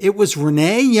when it was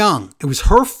Renee Young. It was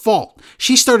her fault.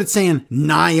 She started saying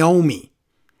Naomi.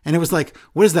 And it was like,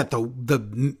 what is that?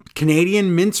 The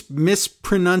Canadian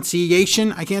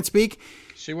mispronunciation? I can't speak.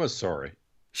 She was sorry.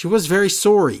 She was very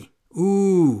sorry.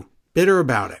 Ooh, bitter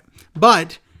about it.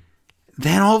 But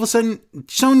then all of a sudden,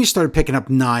 Sonya started picking up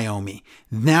Naomi.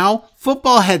 Now,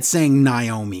 Football Head saying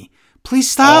Naomi. Please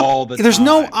stop. There's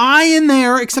no I in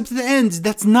there except at the end.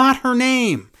 That's not her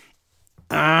name.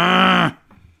 I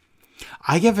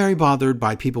get very bothered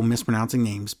by people mispronouncing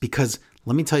names because,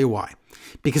 let me tell you why.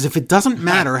 Because if it doesn't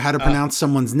matter how to pronounce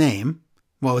someone's name,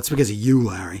 well, it's because of you,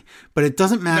 Larry. But it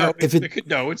doesn't matter it's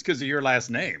because of your last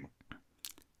name.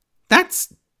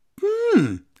 That's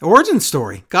origin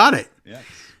story. Got it. Yes.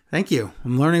 Thank you.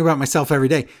 I'm learning about myself every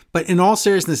day. But in all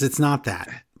seriousness, it's not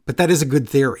that. But that is a good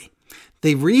theory.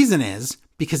 The reason is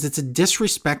because it's a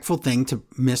disrespectful thing to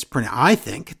mispronounce, I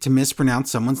think, to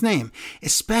mispronounce someone's name,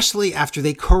 especially after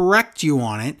they correct you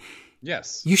on it.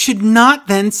 Yes. You should not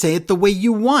then say it the way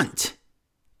you want.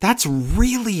 That's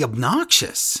really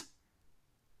obnoxious.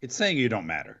 It's saying you don't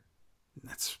matter.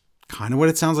 That's kind of what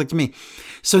it sounds like to me.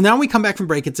 So now we come back from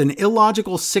break. It's an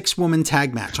illogical 6-woman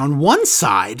tag match. On one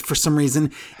side, for some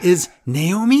reason, is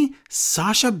Naomi,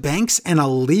 Sasha Banks, and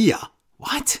Aaliyah.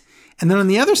 What? And then on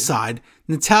the other side,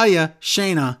 Natalya,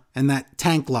 Shayna, and that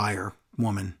Tank Liar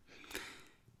woman.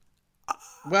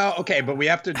 Well, okay, but we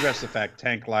have to address the fact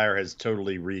Tank Liar has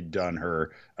totally redone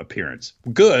her appearance.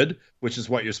 Good, which is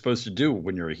what you're supposed to do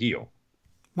when you're a heel.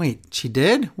 Wait, she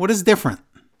did? What is different?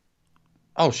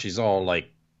 Oh, she's all like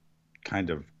kind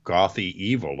of gothy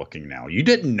evil looking now. You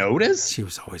didn't notice? She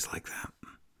was always like that.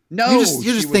 No,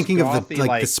 you're just thinking of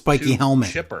the spiky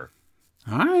helmet. Chipper.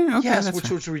 All right, okay. Yes,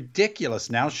 which was ridiculous.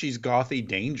 Now she's gothy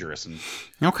dangerous, and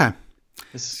okay.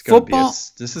 This is going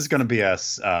to be a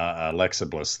Alexa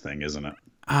Bliss thing, isn't it?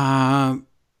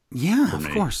 Yeah, of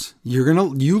course.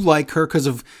 You like her because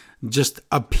of just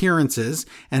appearances,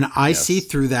 and I see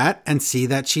through that and see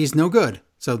that she's no good.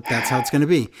 So that's how it's going to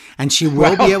be. And she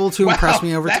will be able to impress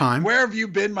me over time. Where have you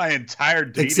been my entire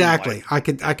dating Exactly.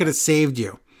 life? I could have saved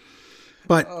you.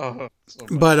 But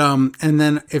and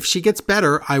then if she gets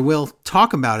better, I will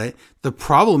talk about it. The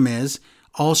problem is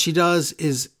all she does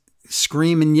is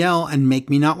scream and yell and make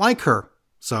me not like her.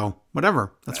 So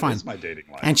whatever. That's fine. Is my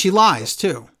dating life. And she lies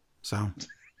too. So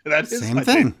that is same my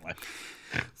thing. dating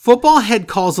life. Football Head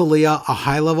calls Aaliyah a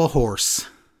high-level horse.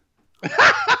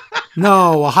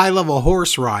 No, a high-level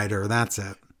horse rider. That's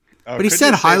it. Oh, but he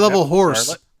said high-level horse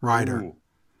Charlotte? rider. Ooh.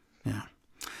 Yeah.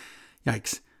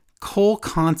 Yikes. Cole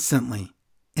constantly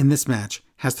in this match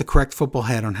has to correct Football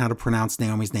Head on how to pronounce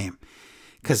Naomi's name.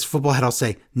 Because Football Head will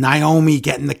say, Naomi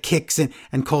getting the kicks in.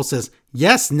 And Cole says,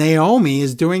 yes, Naomi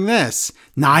is doing this.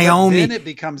 Naomi. But then it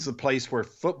becomes the place where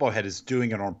Football Head is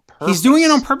doing it on purpose. He's doing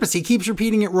it on purpose. He keeps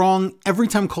repeating it wrong every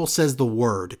time Cole says the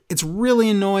word. It's really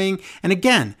annoying. And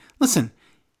again, listen,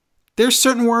 there's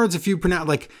certain words if you pronounce,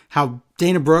 like how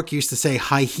Dana Brooke used to say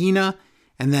hyena,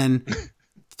 and then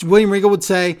William Regal would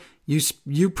say,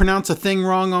 you pronounce a thing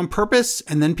wrong on purpose,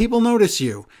 and then people notice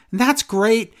you. And that's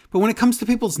great, but when it comes to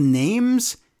people's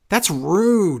names, that's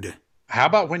rude. How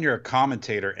about when you're a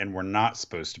commentator and we're not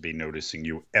supposed to be noticing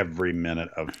you every minute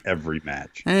of every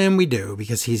match? And we do,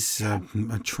 because he's a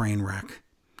train wreck.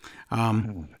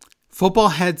 Football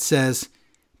Head says,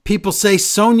 people say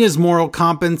Sonya's moral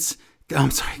compass...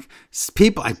 I'm sorry.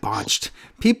 I botched.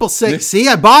 People say... See,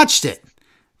 I botched it.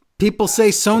 People say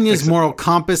Sonya's moral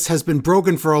compass has been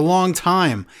broken for a long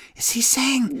time. Is he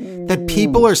saying that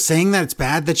people are saying that it's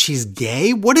bad that she's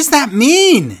gay? What does that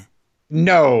mean?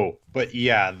 No, but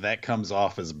yeah, that comes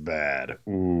off as bad.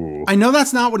 Ooh. I know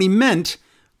that's not what he meant,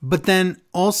 but then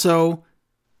also,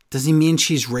 does he mean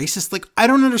she's racist? Like, I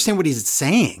don't understand what he's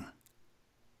saying.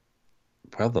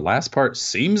 Well, the last part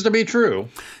seems to be true.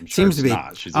 Seems to be.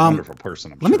 Not. She's a wonderful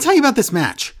person. Let me tell you about this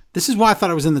match. This is why I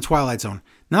thought I was in the Twilight Zone.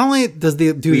 Not only do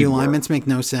the alignments make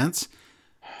no sense,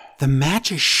 the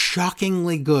match is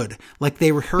shockingly good. Like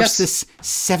they rehearsed this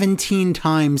 17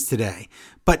 times today.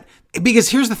 But because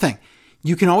here's the thing.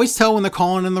 You can always tell when they're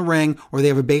calling in the ring or they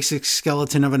have a basic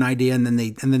skeleton of an idea and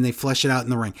then they flesh it out in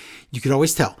the ring. You could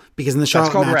always tell because in the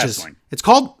Charlotte matches, wrestling. It's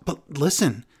called, but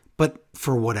listen, but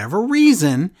for whatever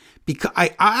reason, because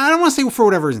I don't want to say for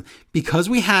whatever reason, because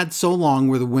we had so long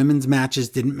where the women's matches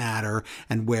didn't matter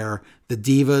and where the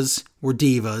divas were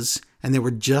divas and they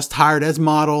were just hired as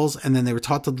models and then they were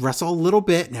taught to wrestle a little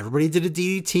bit and everybody did a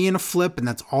DDT and a flip and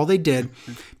that's all they did.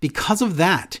 Because of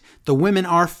that, the women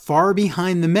are far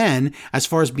behind the men as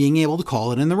far as being able to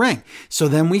call it in the ring. So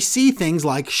then we see things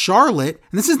like Charlotte,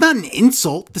 and this is not an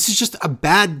insult. This is just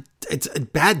it's a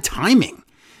bad timing.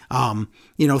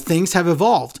 Things have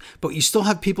evolved, but you still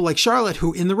have people like Charlotte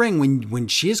who in the ring, when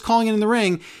she is calling it in the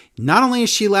ring, not only is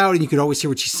she loud and you could always hear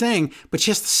what she's saying, but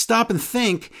she has to stop and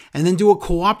think and then do a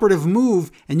cooperative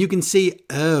move. And you can see,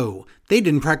 oh, they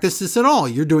didn't practice this at all.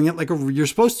 You're doing it like you're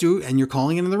supposed to, and you're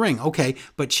calling it in the ring. Okay,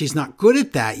 but she's not good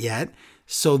at that yet,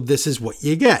 so this is what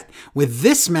you get. With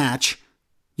this match,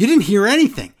 you didn't hear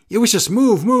anything. It was just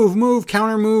move, move, move,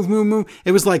 counter, move, move, move.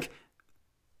 It was like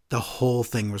the whole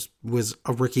thing was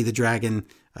a Ricky the Dragon,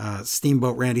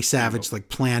 Steamboat Randy Savage, like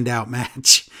planned out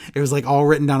match. It was like all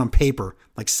written down on paper,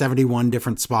 like 71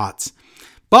 different spots.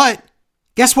 But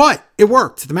guess what? It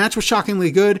worked. The match was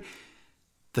shockingly good.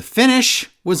 The finish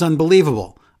was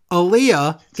unbelievable.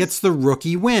 Aaliyah gets the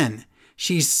rookie win.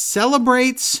 She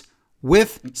celebrates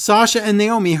with Sasha and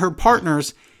Naomi, her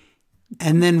partners,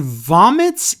 and then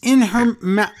vomits in her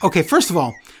mouth. Okay, first of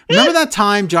all, remember that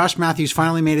time Josh Matthews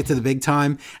finally made it to the big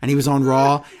time and he was on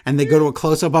Raw and they go to a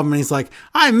close-up of him and he's like,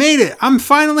 I made it. I'm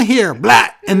finally here. Blah.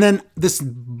 And then this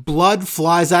blood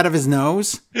flies out of his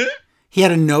nose. He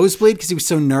had a nosebleed because he was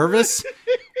so nervous.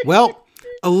 Well,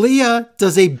 Aaliyah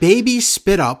does a baby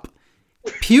spit up,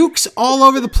 pukes all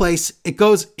over the place. It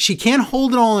goes, she can't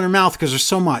hold it all in her mouth because there's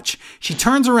so much. She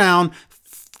turns around,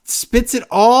 spits it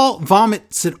all,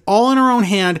 vomits it all in her own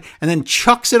hand, and then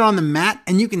chucks it on the mat,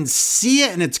 and you can see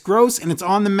it, and it's gross, and it's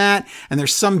on the mat, and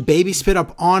there's some baby spit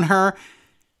up on her.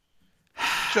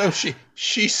 So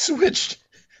she switched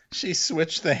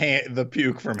the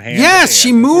puke from hand. Yes, to hand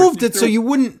she moved it so you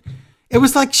wouldn't. It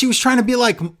was like she was trying to be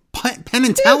like Penn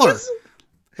and Teller.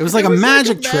 It was like a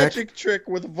magic trick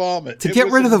with vomit to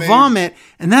get rid of the vomit,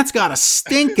 and that's got a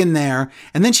stink in there.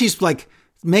 And then she's like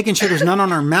making sure there's none on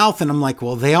her mouth, and I'm like,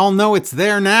 well, they all know it's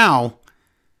there now.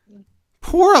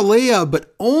 Poor Aaliyah,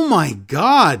 but oh my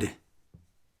God.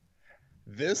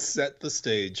 This set the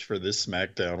stage for this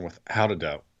SmackDown without a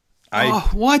doubt.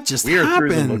 What just happened? We are through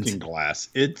the looking glass.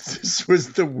 This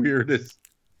was the weirdest.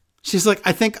 She's like,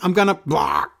 I think I'm gonna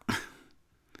blah.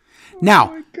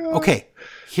 Now, okay,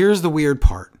 here's the weird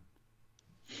part.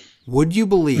 Would you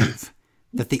believe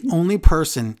that the only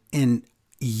person in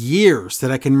years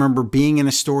that I can remember being in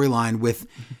a storyline with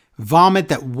vomit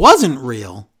that wasn't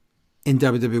real in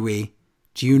WWE,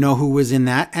 do you know who was in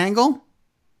that angle?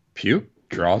 Puke?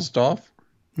 Drozdov?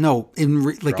 No, in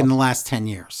the last 10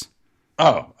 years.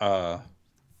 Oh,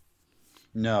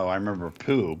 no, I remember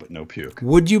poo, but no puke.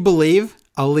 Would you believe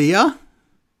Aaliyah?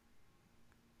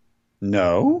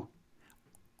 No.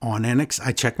 On NXT,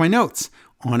 I checked my notes.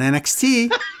 On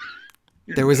NXT,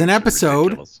 there was an episode.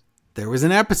 Ridiculous. There was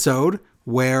an episode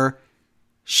where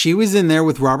she was in there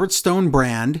with Robert Stone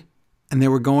Brand, and they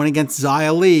were going against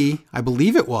Xia Li, I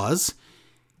believe it was.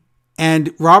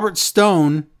 And Robert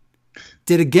Stone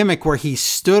did a gimmick where he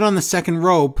stood on the second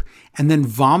rope and then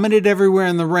vomited everywhere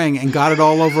in the ring and got it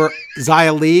all over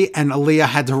Xia Li, and Aaliyah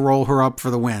had to roll her up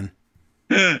for the win.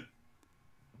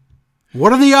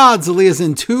 What are the odds Aaliyah's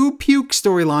in 2 puke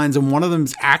storylines and one of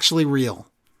them's actually real?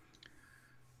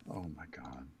 Oh my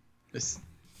God.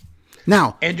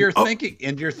 Now, you're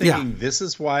thinking this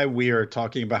is why we are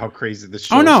talking about how crazy this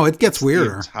show is. Oh no, it gets weirder.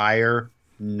 The entire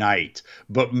night.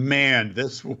 But man,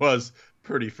 this was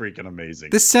pretty freaking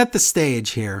amazing. This set the stage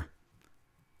here.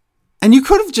 And you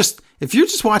could have if you're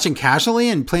just watching casually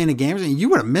and playing the games, you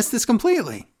would have missed this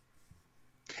completely.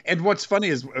 And what's funny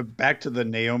is back to the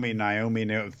Naomi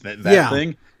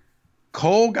thing.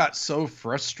 Cole got so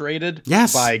frustrated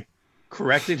by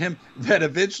correcting him that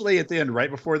eventually at the end, right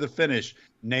before the finish,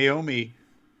 Naomi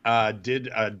did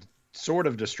a sort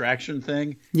of distraction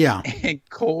thing. Yeah. And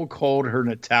Cole called her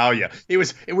Natalia. It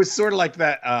was sort of like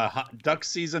that duck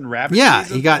season, rabbit season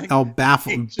season he got thing. all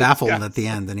baffled at the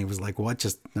end, and he was like, what?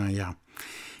 Yeah.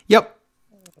 Yep.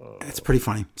 It's pretty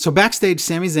funny. So backstage,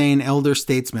 Sami Zayn, elder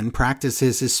statesman,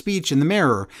 practices his speech in the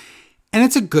mirror. And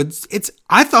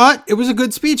I thought it was a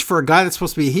good speech for a guy that's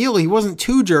supposed to be a heel. He wasn't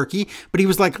too jerky, but he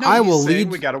was like, I will lead.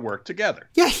 We got to work together.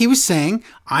 Yeah, he was saying,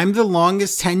 I'm the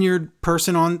longest tenured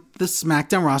person on the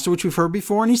SmackDown roster, which we've heard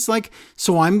before. And he's like,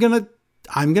 so I'm going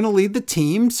to lead the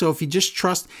team. So if you just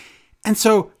trust. And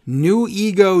so new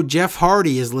ego Jeff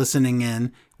Hardy is listening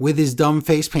in with his dumb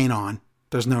face paint on.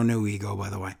 There's no new ego,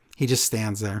 by the way. He just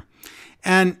stands there.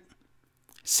 And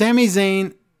Sami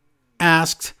Zayn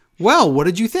asked, well, what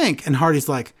did you think? And Hardy's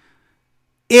like,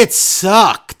 it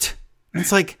sucked. And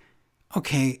it's like,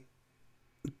 okay,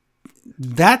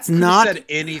 that's not. Said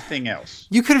anything else.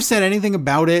 You could have said anything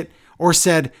about it or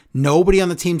said nobody on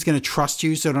the team's going to trust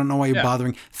you, so I don't know why you're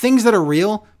bothering. Things that are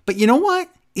real. But you know what?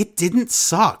 It didn't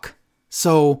suck.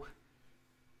 So,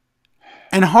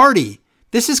 and Hardy,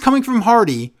 this is coming from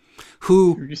Hardy,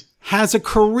 who has a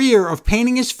career of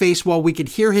painting his face while we could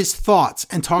hear his thoughts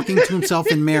and talking to himself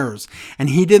in mirrors. And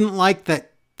he didn't like that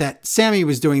Sammy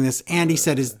was doing this. And he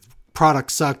said his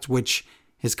product sucked, which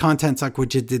his content sucked,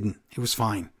 which it didn't. It was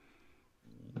fine.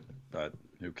 But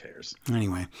Who cares?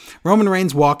 Anyway, Roman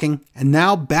Reigns walking, and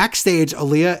now backstage,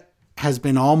 Aaliyah has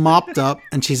been all mopped up,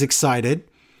 and she's excited.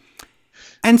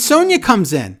 And Sonya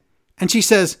comes in, and she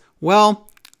says, well,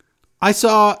 I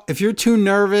saw if you're too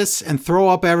nervous and throw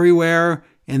up everywhere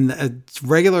in a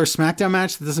regular SmackDown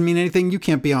match, that doesn't mean anything. You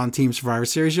can't be on Team Survivor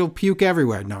Series. You'll puke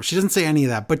everywhere. No, she doesn't say any of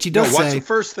that, but she does say... What's the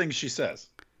first thing she says?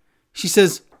 She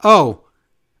says, oh,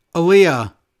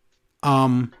 Aaliyah,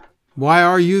 why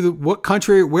are you, what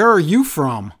country, where are you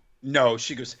from? No,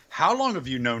 she goes, how long have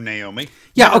you known Naomi?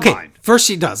 Yeah, Never okay. mind. First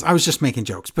she does. I was just making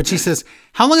jokes. But she says,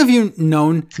 how long have you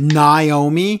known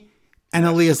Naomi? And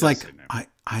Aaliyah's like,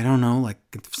 I don't know, like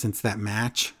since that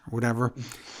match or whatever.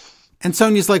 And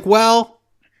Sonya's like, well,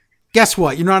 guess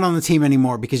what? You're not on the team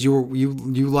anymore because you're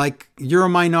a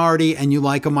minority and you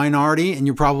like a minority and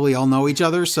you probably all know each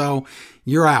other. So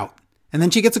you're out. And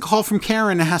then she gets a call from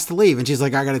Karen and has to leave. And she's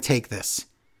like, I got to take this.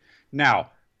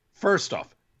 Now, first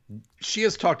off, she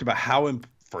has talked about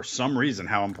for some reason,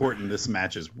 how important this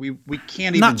match is. We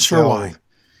can't even Not sure why.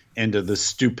 Into the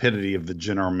stupidity of the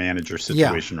general manager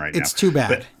situation right now. It's too bad.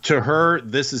 But to her,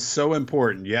 this is so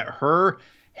important. Yet her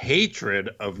hatred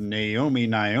of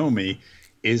Naomi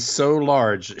is so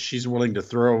large, she's willing to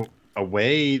throw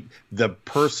away the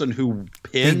person who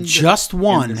pinned. They just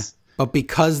won, but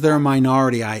because they're a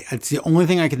minority, it's the only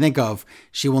thing I can think of.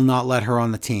 She will not let her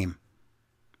on the team.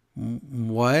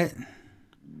 What?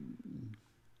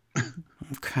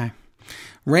 Okay.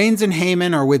 Reigns and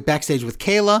Heyman are backstage with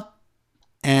Kayla,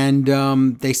 and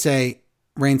they say,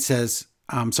 Heyman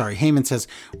says,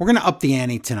 we're going to up the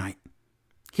ante tonight.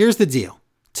 Here's the deal.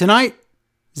 Tonight,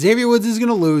 Xavier Woods is going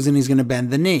to lose and he's going to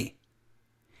bend the knee.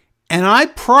 And I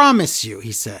promise you,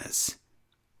 he says,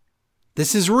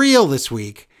 this is real this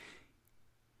week.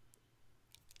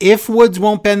 If Woods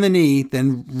won't bend the knee,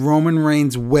 then Roman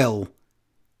Reigns will.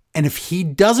 And if he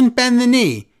doesn't bend the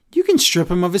knee, you can strip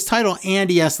him of his title and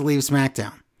he has to leave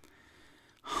SmackDown.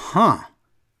 Huh.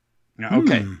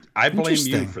 Okay. I blame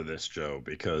you for this, Joe,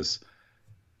 because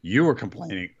you were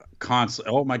complaining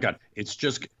constantly. Oh my God.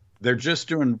 They're just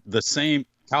doing the same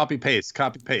copy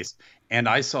paste. And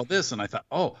I saw this and I thought,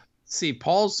 oh, see,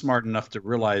 Paul's smart enough to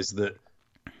realize that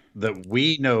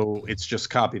we know it's just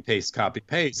copy paste.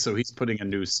 So he's putting a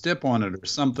new stip on it or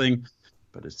something.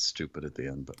 But it's stupid at the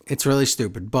end. But it's really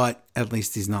stupid, but at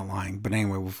least he's not lying. But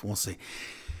anyway, we'll see.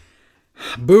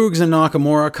 Boogs and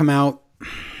Nakamura come out.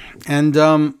 And,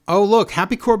 oh, look,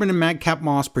 Happy Corbin and Madcap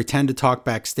Moss pretend to talk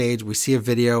backstage. We see a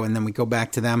video, and then we go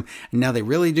back to them. And now they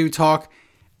really do talk.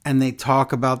 And they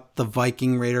talk about the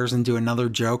Viking Raiders and do another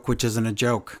joke, which isn't a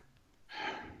joke.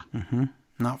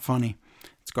 Not funny.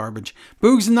 It's garbage.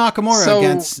 Boogs and Nakamura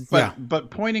against... But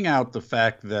pointing out the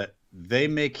fact that they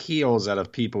make heels out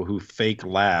of people who fake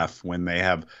laugh when they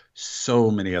have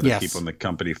so many other people in the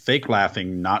company. Fake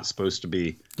laughing, not supposed to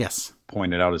be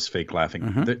pointed out as fake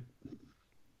laughing.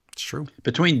 It's true.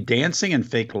 Between dancing and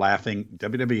fake laughing,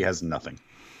 WWE has nothing.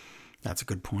 That's a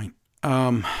good point.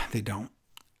 They don't.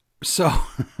 So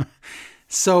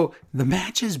the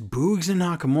match is Boogs and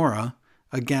Nakamura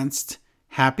against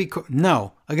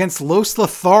against Los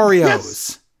Lotharios.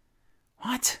 Yes.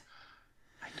 What?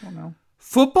 I don't know.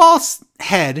 Football's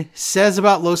head says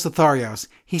about Los Lotharios,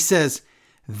 he says,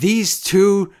 these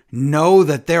two know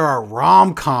that there are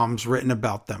rom-coms written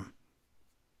about them.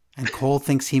 And Cole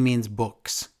thinks he means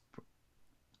books.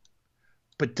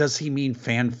 But does he mean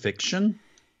fan fiction?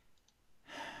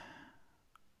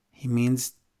 He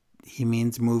means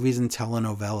movies and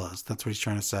telenovelas. That's what he's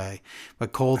trying to say.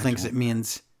 But Cole thinks it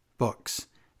means books.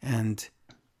 And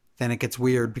then it gets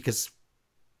weird because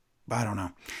I don't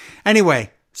know.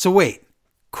 Anyway, so wait.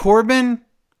 Corbin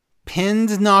pinned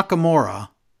Nakamura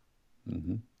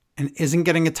and isn't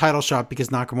getting a title shot because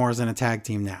Nakamura's in a tag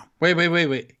team now.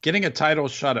 Wait. Getting a title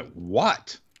shot at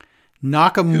what?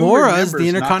 Nakamura is the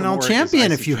Intercontinental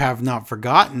Champion, if you have not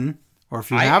forgotten. Or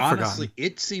if you have honestly, forgotten.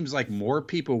 It seems like more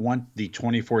people want the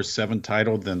 24/7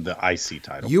 title than the IC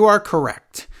title. You are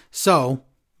correct. So,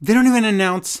 they don't even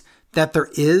announce that there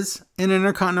is an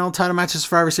Intercontinental title match at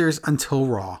Survivor Series until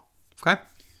Raw. Okay?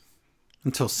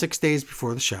 Until 6 days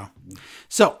before the show.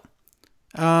 So,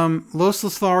 Los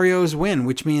Lotharios win,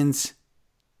 which means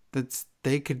that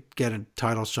they could get a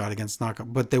title shot against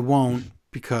Nakamura, but they won't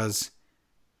because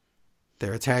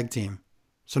they're a tag team.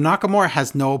 So Nakamura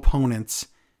has no opponents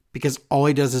because all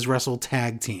he does is wrestle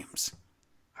tag teams.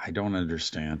 I don't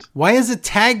understand. Why is a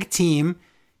tag team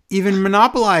even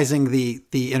monopolizing the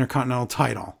Intercontinental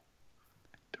title?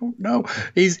 Don't know.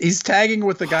 He's tagging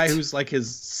with the guy who's like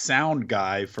his sound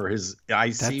guy for his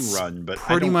IC run, but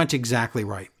pretty much exactly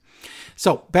right.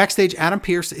 So backstage, Adam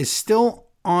Pearce is still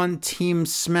on Team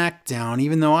SmackDown,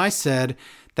 even though I said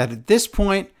that at this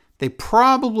point, they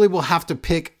probably will have to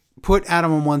put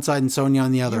Adam on one side and Sonya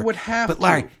on the other. You would have but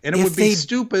Larry, to. And it would be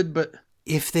stupid, but...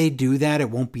 If they do that,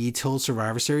 it won't be till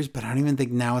Survivor Series, but I don't even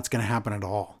think now it's going to happen at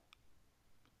all.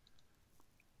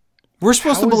 We're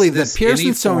supposed to believe that Pierce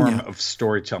and Sonya... form of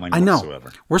storytelling I know.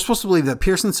 whatsoever. We're supposed to believe that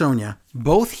Pierce and Sonya,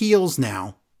 both heels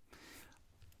now,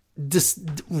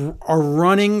 are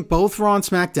running both Raw and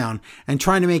SmackDown and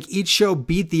trying to make each show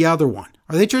beat the other one.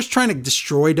 Are they just trying to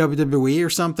destroy WWE or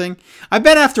something? I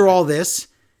bet after all this,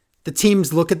 the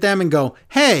teams look at them and go,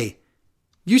 hey,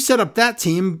 you set up that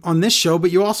team on this show,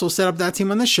 but you also set up that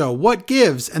team on this show. What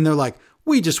gives? And they're like,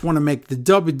 we just want to make the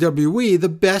WWE the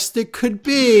best it could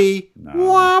be. No.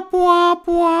 Wah, wah,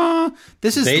 wah.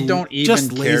 This is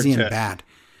just lazy and bad.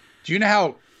 Do you know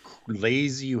how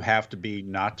lazy you have to be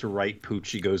not to write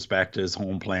Poochie Goes Back to His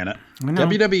Home Planet?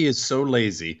 WWE is so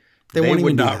lazy, they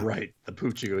would not write the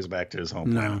Poochie Goes Back to His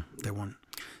Home Planet. No, they wouldn't.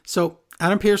 So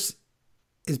Adam Pearce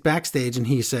is backstage and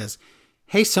he says,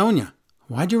 hey, Sonya,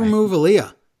 why'd you remove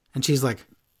Aaliyah? And she's like,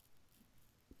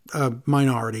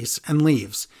 minorities, and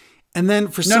leaves. And then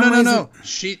for some reason... No.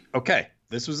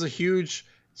 This was a huge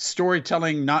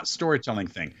storytelling, not storytelling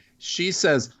thing. She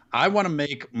says, I want to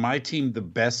make my team the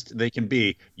best they can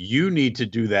be. You need to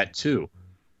do that too.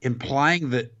 Implying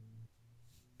that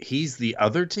he's the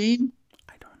other team?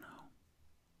 I don't know.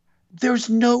 There's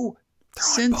no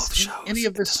sense in any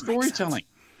of this storytelling.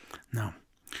 No.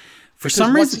 For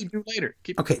some reason... What's he do later?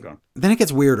 Keep going. Then it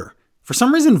gets weirder. For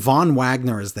some reason, Von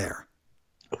Wagner is there.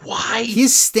 Why?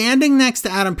 He's standing next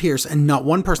to Adam Pearce and not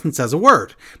one person says a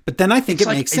word. But then I think it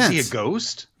makes sense. Is he a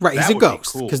ghost? Right, he's a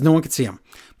ghost because no one can see him.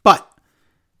 But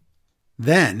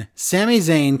then Sami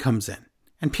Zayn comes in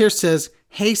and Pearce says,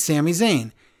 hey, Sami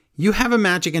Zayn, you have a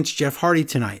match against Jeff Hardy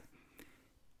tonight.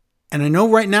 And I know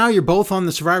right now you're both on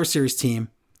the Survivor Series team,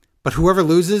 but whoever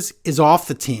loses is off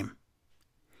the team.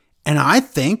 And I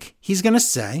think he's going to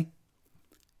say,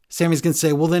 Sammy's going to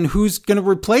say, well, then who's going to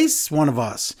replace one of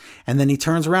us? And then he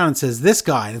turns around and says, this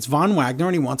guy, and it's Von Wagner,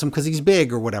 and he wants him because he's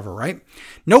big or whatever, right?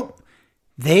 Nope.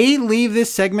 They leave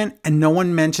this segment and no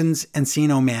one mentions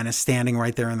Encino Man is standing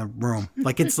right there in the room.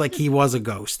 Like it's like he was a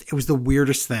ghost. It was the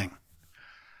weirdest thing.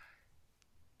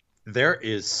 There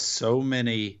is so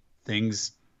many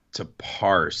things to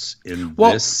parse in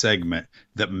this segment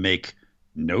that make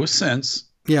no sense.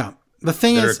 Yeah. The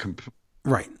thing is,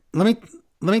 right. Let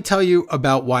me tell you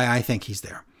about why I think he's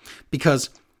there. Because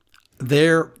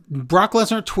Brock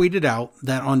Lesnar tweeted out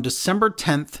that on December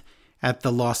 10th at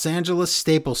the Los Angeles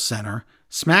Staples Center,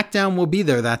 SmackDown will be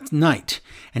there that night.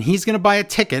 And he's going to buy a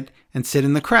ticket and sit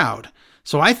in the crowd.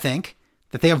 So I think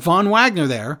that they have Von Wagner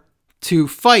there to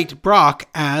fight Brock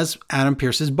as Adam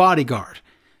Pearce's bodyguard.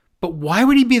 But why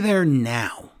would he be there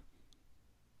now?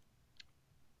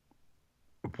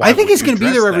 I think he's going to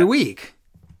be there every week.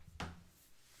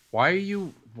 Why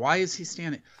is he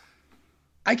standing?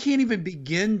 I can't even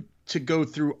begin to go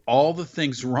through all the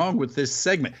things wrong with this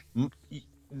segment.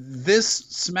 This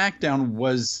SmackDown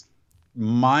was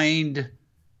mind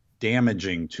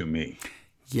damaging to me.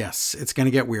 Yes, it's going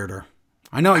to get weirder.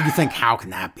 I know you think, how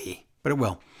can that be? But it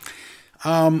will.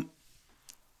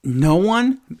 No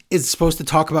one is supposed to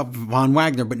talk about Von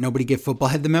Wagner, but nobody gave Football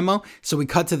Head the memo. So we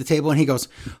cut to the table and he goes,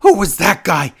 who was that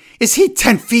guy? Is he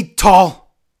 10 feet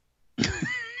tall? Oh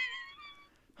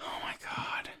my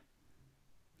God.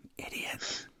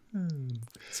 Idiot.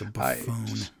 It's a buffoon.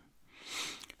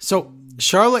 So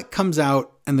Charlotte comes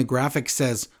out and the graphic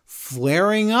says,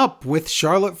 flaring up with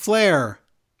Charlotte Flair.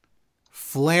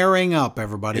 Flaring up,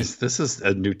 everybody. Is this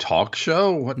a new talk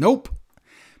show? What? Nope.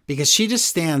 Because she just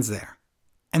stands there.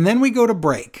 And then we go to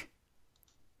break.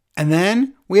 And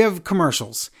then we have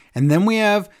commercials. And then we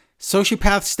have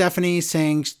sociopath Stephanie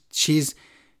saying she's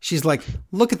like,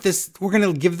 look at this. We're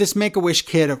going to give this Make-A-Wish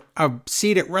kid a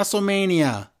seat at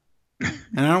WrestleMania. And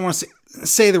I don't want to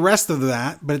say the rest of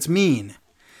that, but it's mean.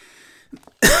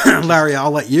 Larry,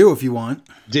 I'll let you if you want.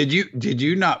 Did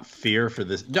you not fear for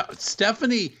this? No,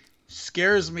 Stephanie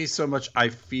scares me so much. I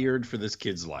feared for this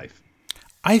kid's life.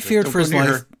 I feared for his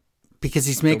life. Because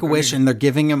he's Make-A-Wish and they're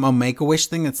giving him a Make-A-Wish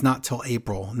thing that's not till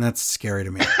April. And that's scary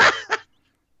to me.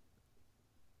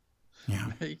 Yeah.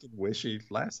 You could wish he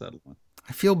lasts that long.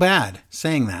 I feel bad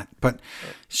saying that. But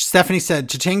Stephanie said,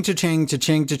 cha-ching, cha-ching,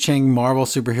 cha-ching, cha-ching, Marvel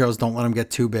superheroes, don't let them get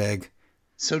too big.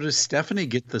 So does Stephanie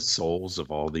get the souls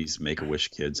of all these Make-A-Wish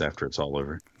kids after it's all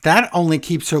over? That only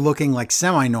keeps her looking like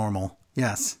semi-normal.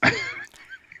 Yes.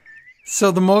 So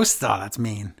the most, that's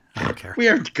mean. I don't care. We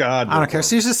are God. I don't care.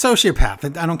 She's a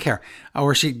sociopath. I don't care.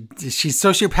 Or she's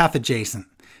sociopath adjacent.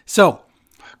 So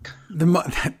the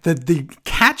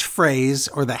catchphrase catchphrase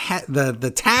or the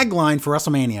tagline for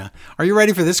WrestleMania. Are you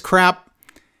ready for this crap?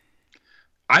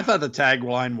 I thought the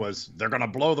tagline was, they're going to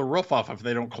blow the roof off if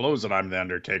they don't close it. I'm the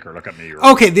Undertaker. Look at me.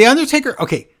 Okay, the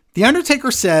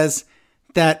Undertaker says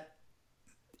that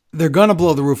they're going to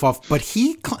blow the roof off, but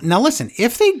now listen,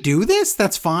 if they do this,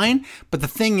 that's fine. But the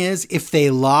thing is, if they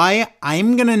lie,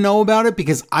 I'm going to know about it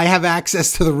because I have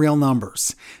access to the real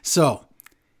numbers. So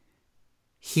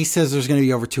he says there's going to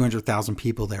be over 200,000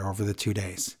 people there over the 2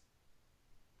 days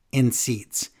in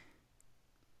seats.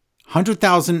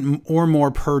 100,000 or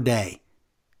more per day.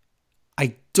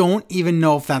 I don't even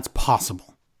know if that's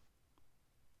possible.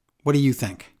 What do you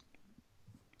think?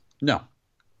 No.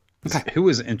 Okay. Who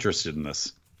is interested in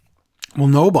this? Well,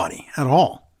 nobody at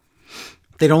all.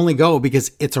 They'd only go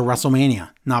because it's a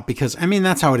WrestleMania, not because, I mean,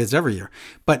 that's how it is every year.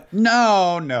 But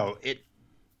no.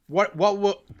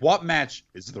 What match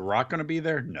is The Rock going to be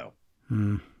there? No.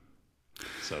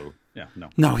 So, yeah, no.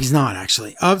 No, he's not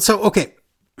actually. Okay.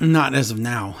 Not as of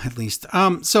now, at least.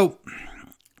 So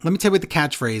let me tell you what the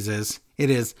catchphrase is. It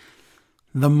is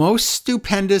the most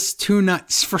stupendous two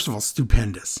nights. First of all,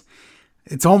 stupendous.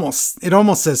 It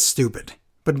almost says stupid.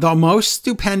 But the most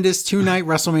stupendous 2-night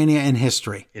WrestleMania in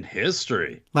history. In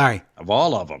history? Larry. Of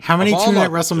all of them. How many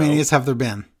 2-night WrestleManias have there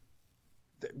been?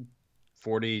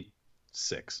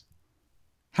 46.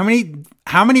 How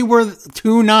many were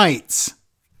 2 nights?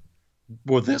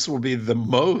 Well, this will be the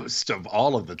most of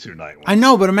all of the 2-night ones. I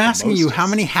know, but I'm asking you, how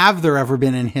many have there ever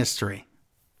been in history?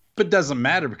 But it doesn't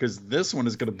matter because this one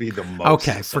is going to be the most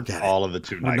forget of all of the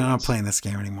 2-night ones. We're not playing this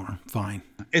game anymore. Fine.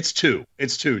 It's 2.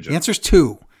 It's 2, Joe. The answer's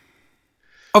 2.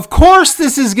 Of course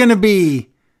this is going to be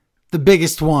the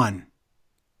biggest one.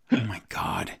 Oh my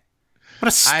God. What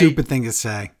a stupid thing to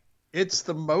say. It's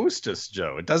the mostest,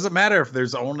 Joe. It doesn't matter if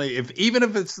there's only, even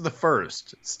if it's the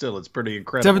first, still it's pretty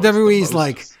incredible. WWE's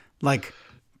like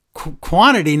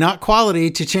quantity, not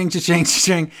quality.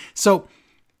 Cha-ching. So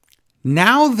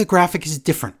now the graphic is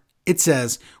different. It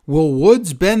says, will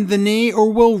Woods bend the knee or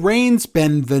will Reigns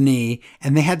bend the knee?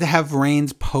 And they had to have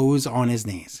Reigns pose on his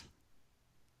knees.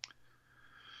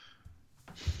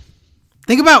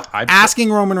 Think about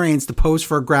asking Roman Reigns to pose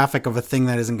for a graphic of a thing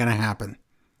that isn't going to happen.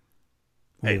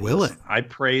 Hey, will it? I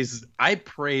praised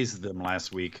them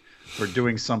last week for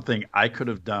doing something I could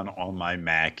have done on my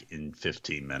Mac in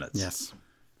 15 minutes. Yes.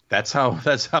 That's how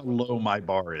low my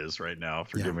bar is right now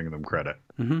for giving them credit.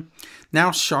 Mm-hmm.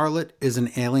 Now Charlotte is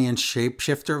an alien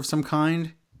shapeshifter of some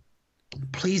kind.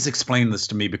 Please explain this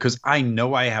to me because I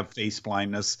know I have face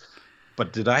blindness,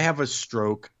 but did I have a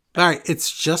stroke? All right, it's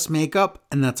just makeup,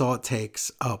 and that's all it takes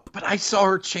up. But I saw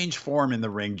her change form in the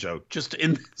ring, Joe, just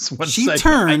in this one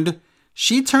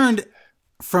She turned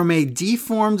from a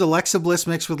deformed Alexa Bliss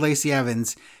mixed with Lacey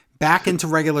Evans back into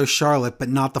regular Charlotte, but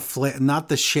not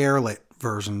the Charlotte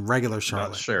version, regular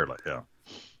Charlotte. Not Charlotte, yeah.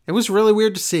 It was really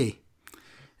weird to see.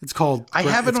 It's called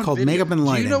Makeup and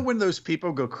Lighting. Do you know when those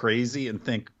people go crazy and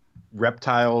think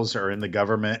reptiles are in the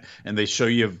government and they show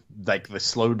you like the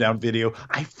slowed down video?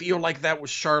 I feel like that was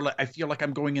Charlotte. I feel like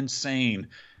I'm going insane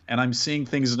and I'm seeing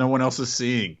things no one else is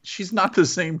seeing. She's not the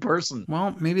same person.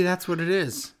 Well, maybe that's what it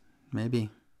is. Maybe.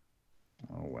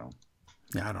 Oh, well.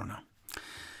 Yeah, I don't know.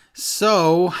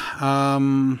 So,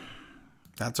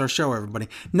 that's our show, everybody.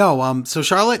 No, so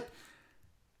Charlotte,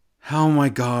 oh my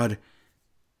God.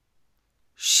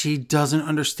 She doesn't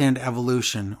understand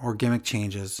evolution or gimmick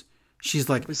changes. She's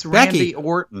like, Randy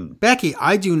Orton. Becky,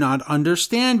 I do not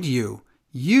understand you.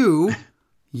 You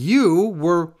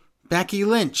were Becky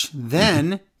Lynch.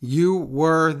 Then you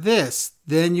were this.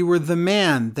 Then you were the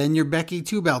man. Then you're Becky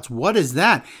Two Belts. What is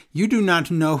that? You do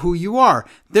not know who you are.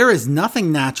 There is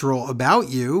nothing natural about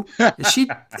you.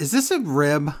 Is this a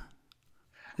rib?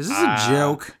 Is this a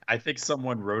joke? I think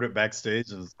someone wrote it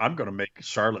backstage and I'm going to make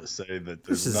Charlotte say that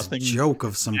there's nothing joke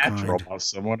of some natural kind about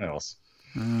someone else.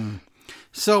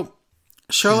 So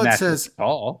Charlotte says,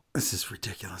 this is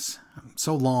ridiculous.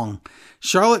 So long.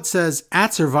 Charlotte says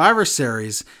at Survivor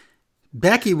Series,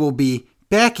 Becky will be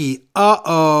Becky.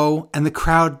 And the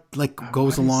crowd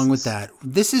goes along with that.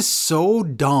 This is so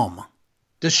dumb.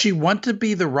 Does she want to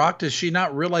be The Rock? Does she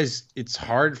not realize it's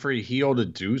hard for a heel to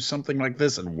do something like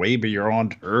this and way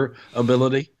beyond her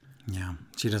ability? Yeah,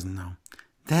 she doesn't know.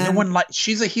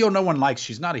 She's a heel no one likes.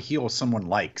 She's not a heel someone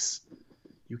likes.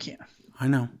 You can't. I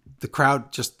know. The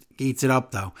crowd just eats it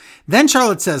up, though. Then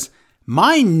Charlotte says,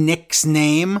 my Nick's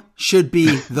name should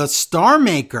be the Star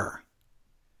Maker.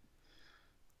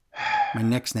 My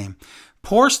Nick's name.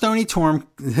 Poor Stony Torm.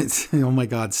 Oh my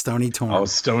God, Stony Torm. Oh,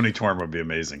 Stony Torm would be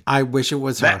amazing. I wish it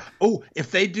was her. Oh, if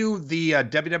they do the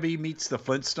WWE meets the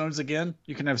Flintstones again,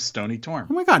 you can have Stony Torm.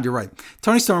 Oh my God, you're right.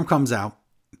 Tony Storm comes out.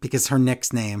 because her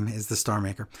Nick's name is the Star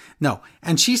Maker. No.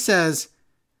 And she says,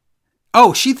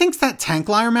 oh, she thinks that Tank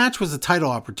Liar match was a title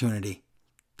opportunity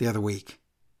the other week.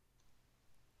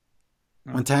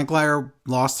 When Tank Liar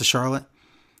lost to Charlotte.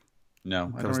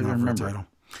 No, I don't even remember.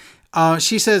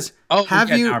 She says, I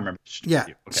remember. Yeah.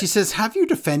 Okay. She says, have you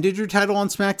defended your title on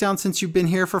SmackDown since you've been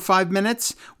here for 5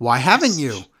 minutes? Why haven't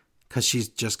you? Because she's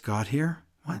just got here.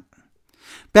 What?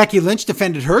 Becky Lynch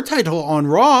defended her title on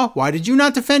Raw. Why did you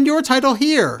not defend your title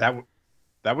here?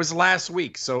 That was last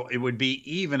week. So it would be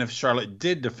even if Charlotte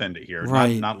did defend it here.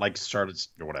 Right. Not like Charlotte's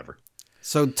or whatever.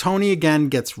 So Tony again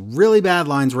gets really bad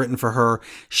lines written for her.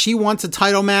 She wants a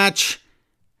title match.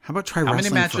 How about try wrestling first?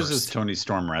 How many matches has Toni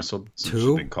Storm wrestled since 2?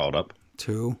 She's been called up?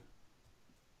 2.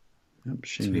 Yep,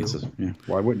 she needs a,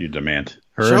 why wouldn't you demand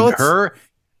her?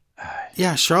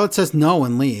 Yeah, Charlotte says no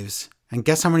and leaves. And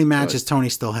guess how many matches Tony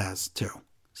still has? 2.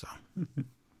 So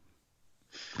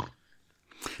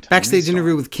backstage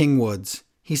interview with King Woods.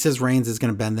 He says Reigns is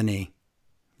going to bend the knee.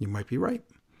 You might be right.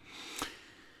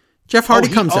 Jeff Hardy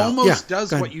comes out. Almost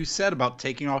does what you said about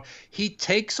taking off. He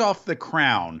takes off the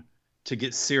crown to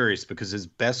get serious because his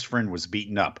best friend was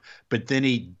beaten up. But then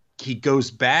he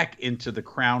goes back into the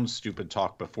crown stupid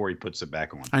talk before he puts it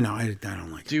back on. I know. I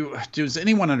don't like it. Does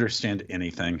anyone understand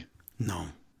anything? No.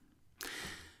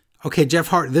 Okay, Jeff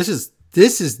Hardy.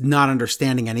 This is not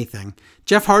understanding anything.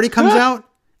 Jeff Hardy comes out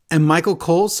and Michael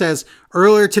Cole says,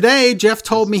 earlier today, Jeff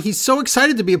told me he's so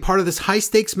excited to be a part of this high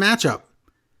stakes matchup.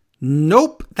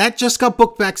 Nope. That just got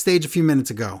booked backstage a few minutes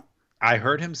ago. I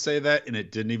heard him say that and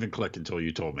it didn't even click until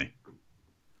you told me.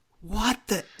 What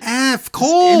the F, Cole?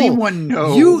 Does anyone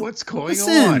know what's going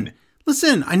on?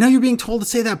 Listen, I know you're being told to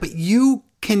say that, but you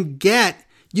can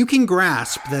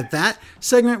grasp that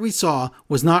segment we saw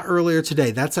was not earlier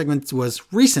today. That segment was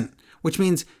recent, which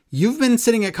means you've been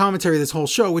sitting at commentary this whole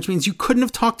show, which means you couldn't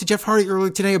have talked to Jeff Hardy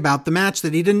earlier today about the match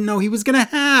that he didn't know he was going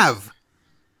to have.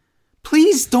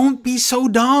 Please don't be so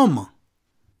dumb.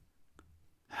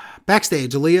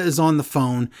 Backstage, Aaliyah is on the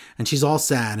phone and she's all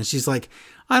sad and she's like,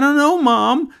 I don't know,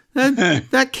 Mom.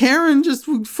 That Karen just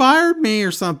fired me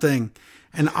or something.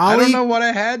 And Ollie, I don't know what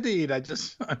I had to eat.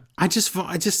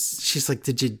 She's like,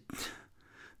 did you?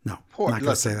 No, I'm not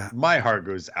gonna say that. My heart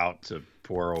goes out to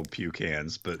poor old puke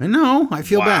hands, but I know, I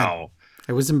feel bad.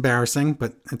 It was embarrassing,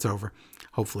 but it's over.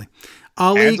 Hopefully,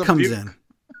 Ollie comes in.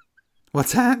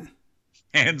 What's that?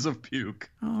 Hands of puke.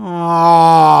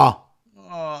 Oh,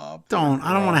 I don't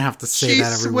want to have to say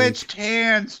that every week. She switched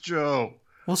hands, Joe.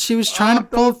 Well, she was trying to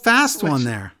pull a fast one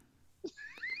there.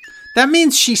 That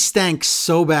means she stank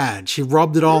so bad. She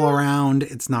rubbed it all around.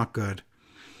 It's not good.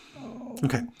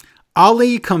 Okay.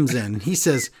 Ali comes in. He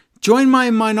says, join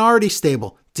my minority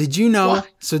stable. Did you know? What?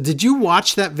 So did you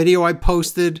watch that video I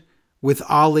posted with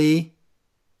Ali?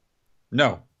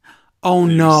 No. Oh,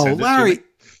 no. Larry,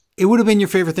 it would have been your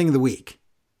favorite thing of the week.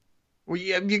 Well,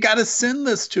 you got to send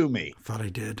this to me. I thought I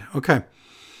did. Okay.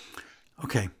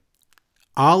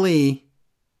 Ali,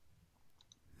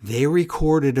 they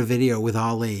recorded a video with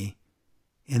Ali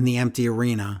in the empty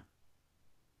arena.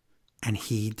 And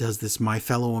he does this My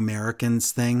Fellow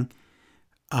Americans thing.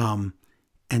 And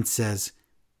says,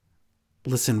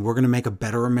 listen, we're going to make a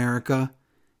better America.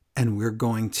 And we're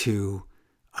going to,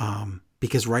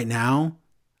 because right now,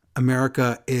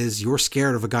 America is, you're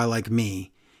scared of a guy like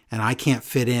me. And I can't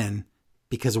fit in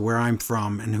because of where I'm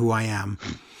from and who I am.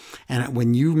 And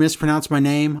when you mispronounce my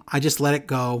name, I just let it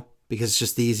go because it's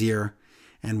just easier.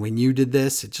 And when you did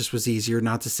this, it just was easier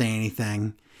not to say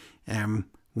anything. And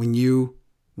when you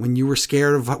were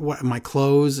scared of my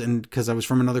clothes and because I was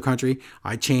from another country,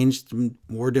 I changed,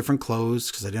 wore different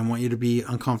clothes because I didn't want you to be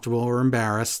uncomfortable or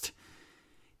embarrassed.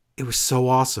 It was so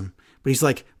awesome. But he's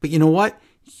like, but you know what?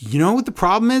 You know what the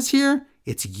problem is here?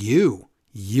 It's you.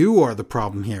 You are the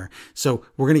problem here. So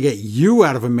we're going to get you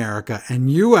out of America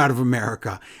and you out of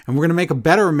America. And we're going to make a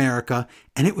better America.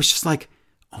 And it was just like,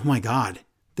 oh my God,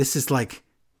 this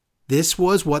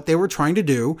was what they were trying to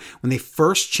do when they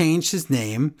first changed his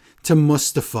name to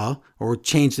Mustafa, or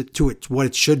changed it to what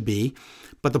it should be.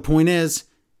 But the point is,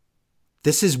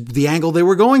 this is the angle they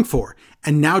were going for.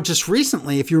 And now just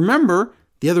recently, if you remember,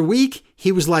 the other week,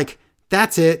 he was like,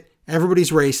 that's it.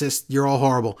 Everybody's racist. You're all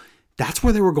horrible. That's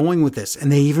where they were going with this.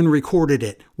 And they even recorded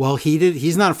it. Well,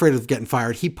 he's not afraid of getting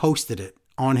fired. He posted it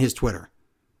on his Twitter.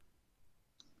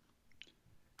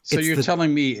 So you're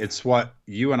telling me it's what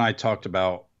you and I talked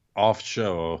about off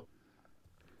show.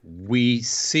 We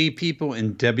see people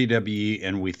in WWE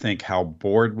and we think how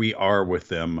bored we are with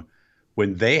them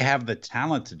when they have the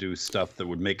talent to do stuff that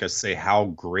would make us say how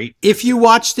great. If you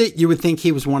watched it, you would think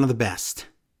he was one of the best.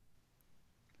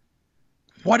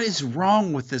 What is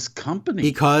wrong with this company?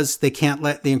 Because they can't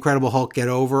let the Incredible Hulk get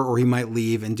over, or he might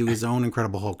leave and do his own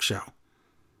Incredible Hulk show.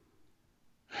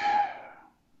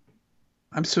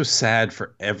 I'm so sad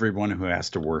for everyone who has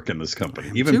to work in this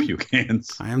company, even Puke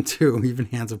Hands. I am too, even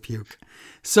Hands of Puke.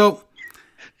 So,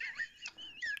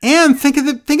 and think of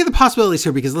the possibilities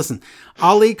here, because listen,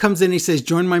 Ali comes in, he says,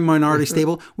 "Join my minority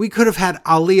stable." We could have had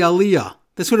Ali Aliyah.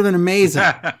 This would have been amazing.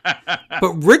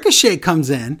 But Ricochet comes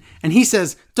in and he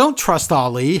says, "Don't trust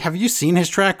Ali. Have you seen his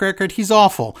track record? He's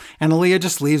awful." And Aliyah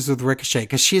just leaves with Ricochet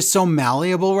because she is so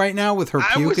malleable right now with her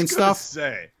puke and stuff.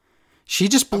 She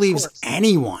just believes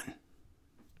anyone.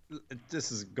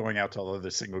 This is going out to all other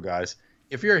single guys.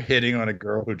 If you're hitting on a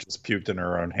girl who just puked in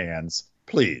her own hands,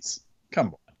 please, come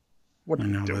on. What are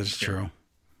you doing? That's true.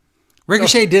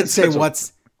 Ricochet did say,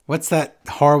 what's that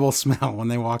horrible smell when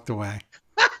they walked away?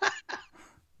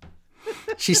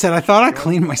 She said, "I thought I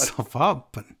cleaned myself up."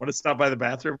 But want to stop by the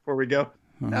bathroom before we go?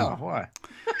 No, why?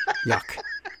 Yuck.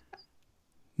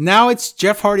 Now it's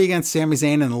Jeff Hardy against Sami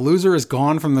Zayn, and the loser is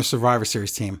gone from the Survivor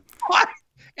Series team. What?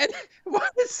 And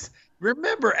what is...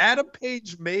 Remember, Adam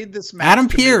Page made this match. Adam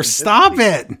Pearce, stop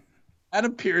it.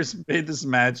 Adam Pearce made this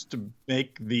match to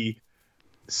make the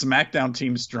SmackDown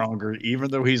team stronger, even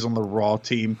though he's on the Raw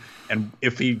team. And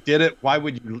if he did it, why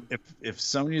would you? If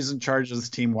Sonya's in charge of this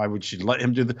team, why would she let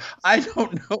him do that? I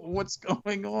don't know what's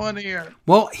going on here.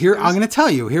 Well, I'm going to tell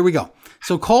you. Here we go.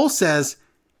 So Cole says,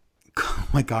 oh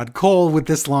my God, Cole with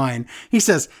this line. He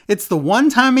says, "It's the one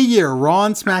time a year Raw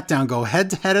and SmackDown go head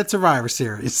to head at Survivor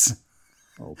Series."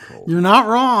 Oh, Cole. You're not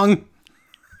wrong.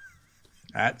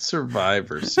 At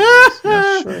Survivor Series.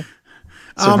 Yeah, sure.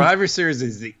 Survivor Series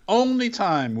is the only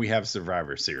time we have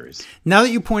Survivor Series. Now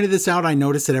that you pointed this out, I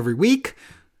notice it every week.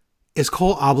 Is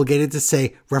Cole obligated to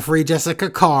say referee Jessica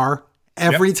Carr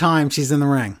every time she's in the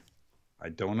ring? I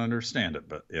don't understand it,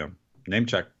 but yeah. Name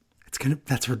check.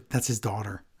 That's his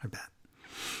daughter, I bet.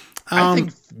 I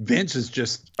think Vince is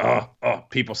just,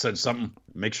 people said something.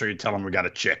 Make sure you tell them we got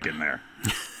a chick in there.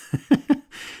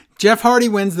 Jeff Hardy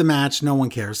wins the match. No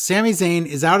one cares. Sami Zayn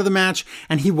is out of the match,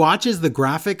 and he watches the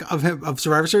graphic of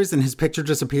Survivor Series, and his picture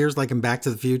just appears like in Back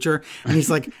to the Future. And he's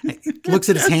like, looks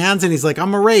at his hands, and he's like,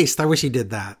 "I'm erased. I wish he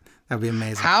did that. That'd be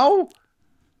amazing." How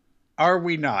are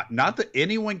we not? Not that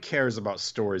anyone cares about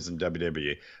stories in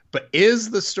WWE, but is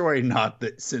the story not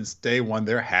that since day one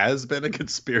there has been a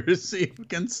conspiracy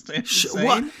against Sami Zayn?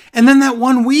 What? And then that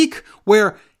one week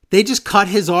where they just cut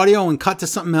his audio and cut to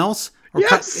something else.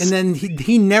 Yes. And then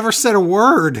he never said a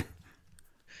word.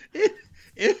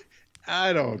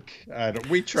 I don't.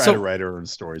 We try to write our own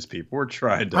stories, people. We're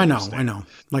trying to. I know.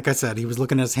 Like I said, he was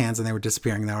looking at his hands and they were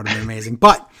disappearing. That would have been amazing.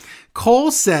 But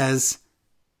Cole says,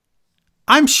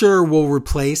 "I'm sure we'll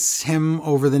replace him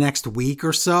over the next week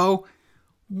or so."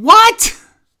 What?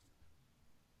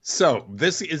 So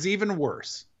this is even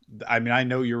worse. I mean, I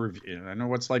know I know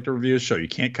what it's like to review a show. You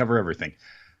can't cover everything.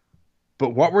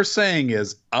 But what we're saying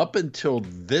is, up until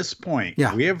this point,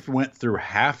 we have went through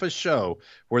half a show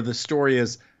where the story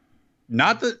is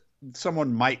not that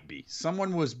someone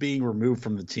was being removed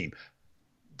from the team.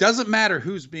 Doesn't matter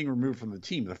who's being removed from the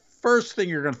team. The first thing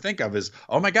you're going to think of is,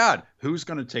 oh my God, who's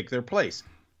going to take their place?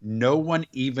 No one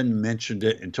even mentioned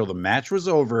it until the match was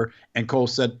over. And Cole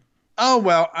said, "Oh,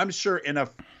 well, I'm sure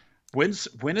enough." When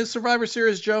is Survivor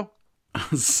Series, Joe?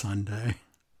 Sunday.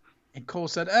 And Cole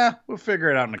said, "We'll figure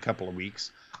it out in a couple of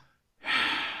weeks."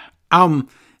 And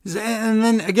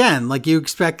then again, like you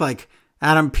expect, like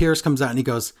Adam Pearce comes out and he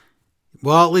goes,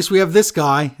 "Well, at least we have this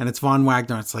guy," and it's Von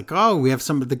Wagner. It's like, oh, we have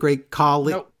some of the great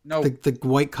Khali, the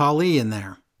white Khali in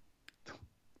there.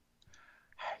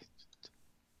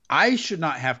 I should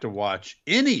not have to watch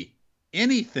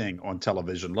anything on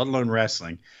television, let alone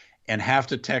wrestling, and have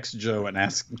to text Joe and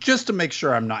ask just to make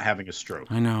sure I'm not having a stroke.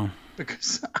 I know.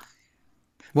 Because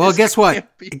well, guess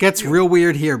what? It gets real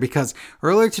weird here because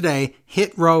earlier today,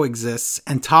 Hit Row exists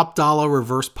and Top Dollar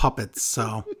reverse puppets.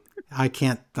 So I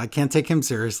can't take him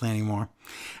seriously anymore.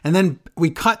 And then we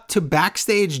cut to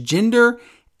backstage Jinder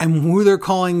and who they're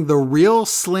calling the real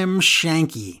Slim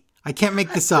Shanky. I can't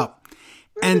make this up.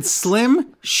 And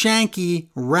Slim Shanky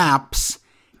raps,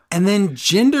 and then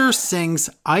Jinder sings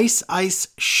Ice Ice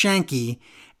Shanky,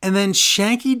 and then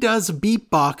Shanky does a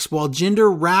beatbox while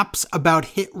Jinder raps about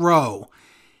Hit Row.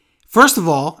 First of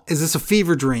all, is this a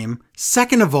fever dream?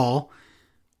 Second of all,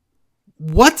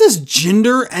 what does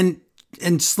Jinder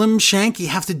and Slim Shanky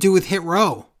have to do with Hit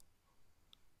Row?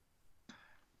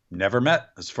 Never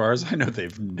met. As far as I know,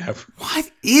 they've never.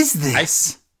 What is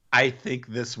this? I think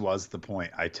this was the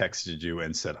point. I texted you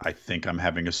and said, "I think I'm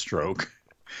having a stroke.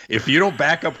 If you don't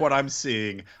back up what I'm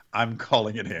seeing, I'm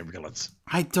calling an ambulance."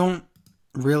 I don't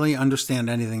really understand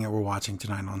anything that we're watching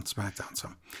tonight on SmackDown. So,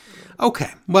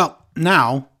 okay. Well,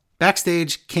 now,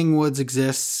 backstage, King Woods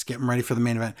exists, getting ready for the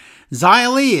main event.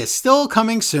 Xia Li is still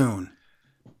coming soon.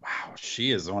 Wow,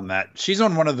 she is on that. She's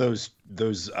on one of those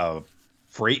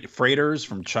freighters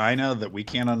from China that we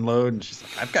can't unload, and she's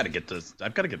like, I've got to get to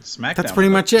SmackDown. That's pretty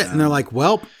much it. And they're like,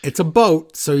 well, it's a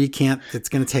boat, so you can't. It's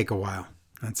going to take a while.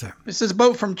 That's it. This is a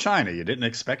boat from China. You didn't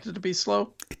expect it to be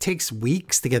slow? It takes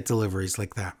weeks to get deliveries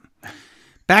like that.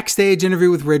 Backstage interview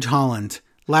with Ridge Holland.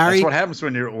 Larry. That's what happens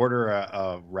when you order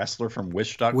a wrestler from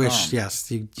Wish.com. Wish, yes.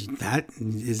 That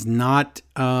is not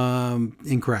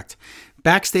incorrect.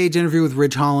 Backstage interview with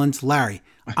Ridge Holland. Larry,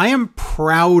 I am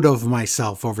proud of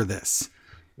myself over this.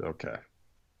 Okay.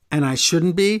 And I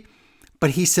shouldn't be,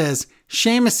 but he says,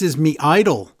 Sheamus is me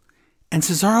idol. And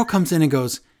Cesaro comes in and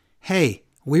goes, hey,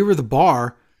 we were the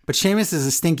bar, but Sheamus is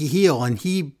a stinky heel and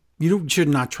you should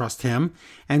not trust him.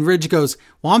 And Ridge goes,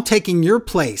 well, I'm taking your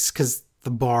place because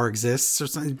the bar exists or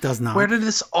something. It does not. Where did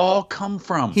this all come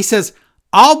from? He says,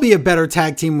 I'll be a better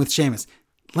tag team with Sheamus.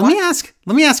 Let me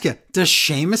ask you, does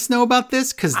Sheamus know about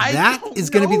this? Because that is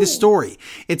going to be the story.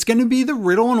 It's going to be the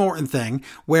Riddle and Orton thing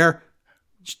where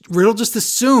Riddle just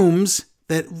assumes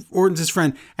that Orton's his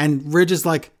friend. And Ridge is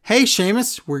like, hey,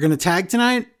 Sheamus, we're going to tag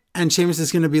tonight. And Sheamus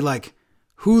is going to be like,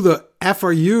 who the F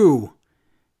are you?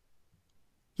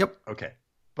 Yep. Okay.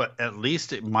 But at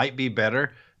least it might be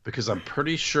better because I'm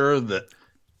pretty sure that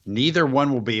neither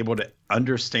one will be able to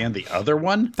understand the other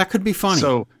one. That could be funny.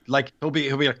 So, like, he'll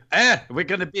be like, we're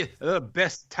gonna be the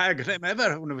best tag team ever.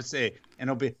 I'm gonna say,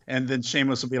 and then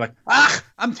Sheamus will be like,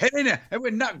 I'm telling you,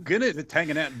 we're not good at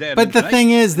tagging out dead. But the thing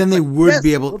is, then they would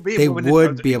be able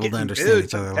to understand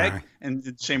each other. Larry.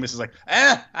 And Sheamus is like,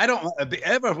 I don't want to be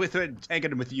ever with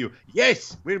tagging with you.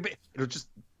 Yes, we'll be. It'll just.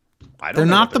 They're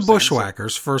not the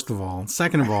Bushwhackers, first of all.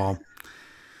 Second of all.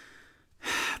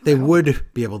 They would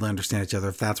be able to understand each other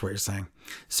if that's what you're saying.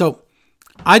 So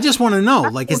I just want to know,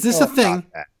 like, is this a thing?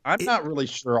 I'm not really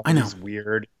sure all these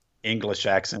weird English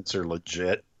accents are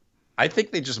legit. I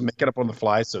think they just make it up on the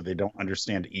fly so they don't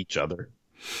understand each other.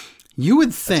 You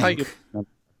would think.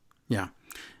 Yeah.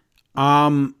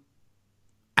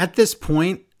 At this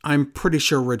point, I'm pretty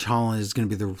sure Ridge Holland is going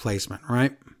to be the replacement,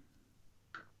 right?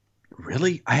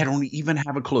 Really? I don't even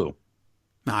have a clue.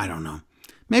 I don't know.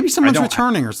 Maybe someone's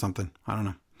returning or something. I don't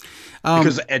know.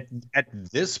 Because at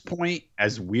this point,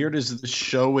 as weird as the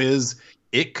show is,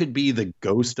 it could be the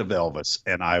ghost of Elvis,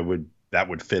 and that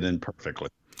would fit in perfectly.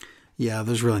 Yeah,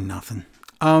 there's really nothing.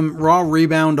 Raw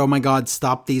Rebound. Oh my God!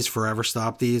 Stop these forever.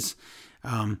 Stop these.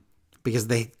 Because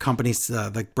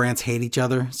the brands hate each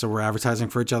other, so we're advertising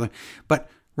for each other. But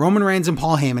Roman Reigns and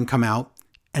Paul Heyman come out,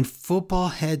 and Football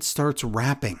Head starts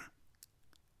rapping.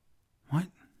 What?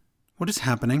 What is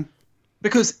happening?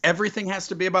 Because everything has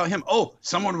to be about him. Oh,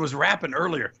 someone was rapping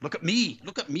earlier. Look at me.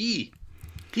 Look at me.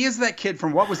 He is that kid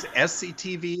from what was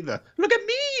SCTV? Look at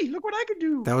me. Look what I can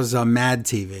do. That was Mad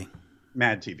TV.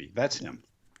 Mad TV. That's him.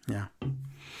 Yeah.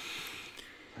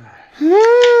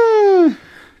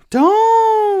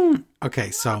 Don't. Okay,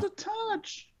 so.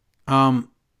 Touch. Wow.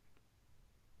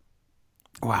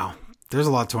 There's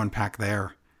a lot to unpack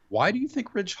there. Why do you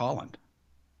think Ridge Holland?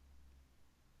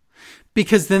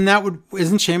 Because then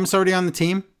isn't Sheamus already on the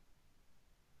team?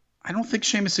 I don't think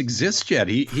Sheamus exists yet.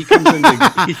 He comes in.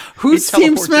 Who's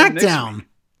Team SmackDown?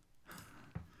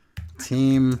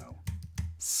 Team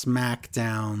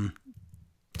SmackDown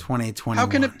 2021. How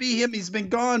can it be him? He's been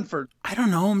gone for. I don't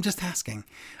know. I'm just asking.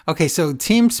 Okay, so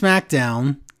Team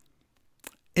SmackDown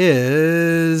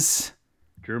is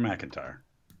Drew McIntyre.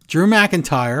 Drew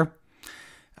McIntyre.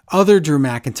 Other Drew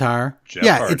McIntyre. Jeff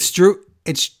Hardy. It's Drew.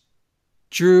 It's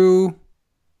Drew.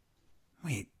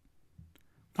 Wait.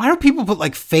 Why don't people put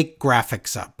like fake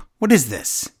graphics up? What is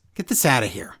this? Get this out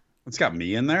of here. It's got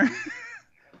me in there.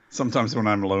 Sometimes when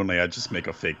I'm lonely, I just make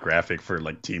a fake graphic for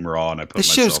like Team Raw and I put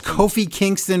this show's Kofi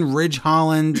Kingston, Ridge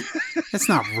Holland. That's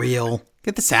not real.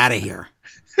 Get this out of here.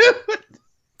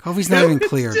 Kofi's not even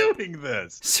clear. Doing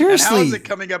this? Seriously. And how is it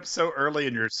coming up so early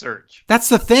in your search? That's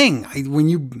the thing.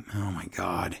 Oh my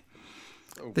God.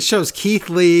 The show's Keith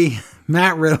Lee,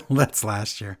 Matt Riddle. That's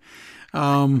last year.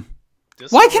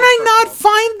 Why can I not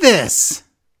find this?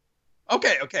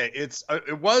 Okay.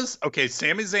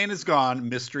 Sami Zayn is gone.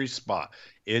 Mystery spot.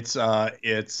 It's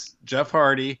Jeff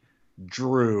Hardy,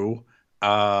 Drew.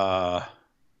 Wow.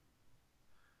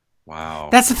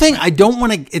 That's the thing. I don't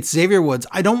want to. It's Xavier Woods.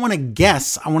 I don't want to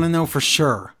guess. I want to know for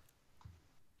sure.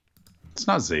 It's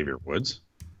not Xavier Woods.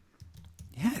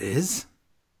 Yeah, it is.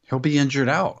 He'll be injured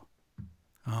out.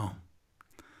 Oh.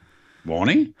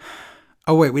 Won't he?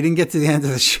 Oh, wait. We didn't get to the end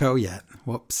of the show yet.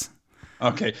 Whoops.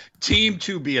 Okay, team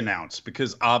to be announced,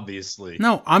 because obviously...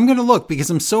 No, I'm going to look because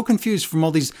I'm so confused from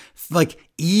all these, like,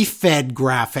 E-Fed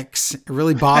graphics. It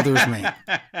really bothers me.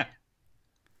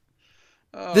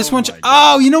 This one...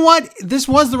 Oh, you know what? This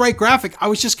was the right graphic. I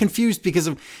was just confused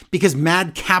because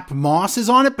Madcap Moss is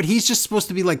on it, but he's just supposed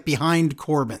to be, like, behind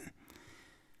Corbin.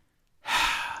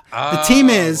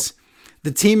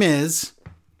 The team is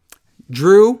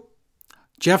Drew,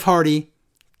 Jeff Hardy,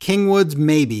 King Woods,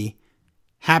 maybe,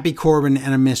 Happy Corbin,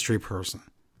 and a mystery person.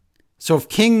 So if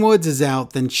King Woods is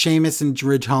out, then Sheamus and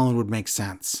Ridge Holland would make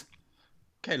sense.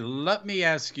 Okay, let me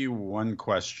ask you one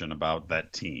question about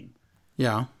that team.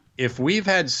 Yeah. If we've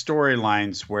had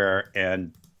storylines where,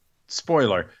 and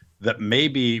spoiler, that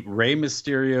maybe Rey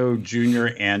Mysterio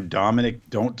Jr. and Dominic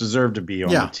don't deserve to be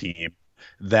on the team,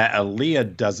 that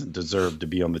Aaliyah doesn't deserve to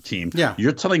be on the team. Yeah.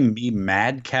 You're telling me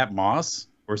Madcap Moss?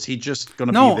 Or is he just going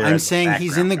to be there? No, I'm saying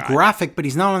he's in the graphic, but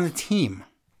he's not on the team.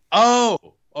 Oh,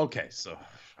 okay. So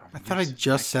I thought I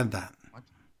just said that.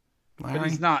 But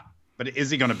he's not. But is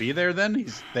he going to be there then?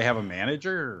 They have a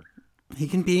manager? Or? He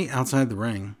can be outside the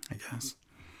ring, I guess.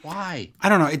 Why? I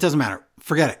don't know. It doesn't matter.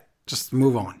 Forget it. Just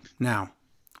move on. Now,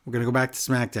 we're going to go back to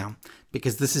SmackDown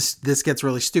because this gets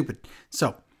really stupid.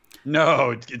 So,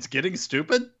 no, it's getting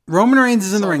stupid. Roman Reigns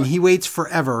is in the ring. He waits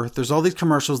forever. There's all these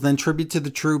commercials, then Tribute to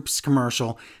the Troops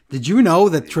commercial. Did you know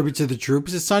that Tribute to the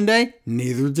Troops is Sunday?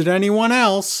 Neither did anyone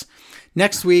else.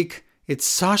 Next week, it's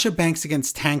Sasha Banks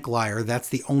against Tank Liar. That's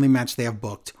the only match they have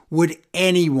booked. Would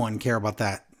anyone care about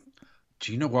that?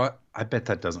 Do you know what? I bet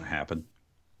that doesn't happen.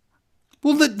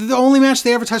 Well, the only match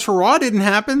they advertised for Raw didn't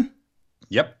happen.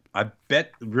 Yep. I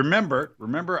bet. Remember,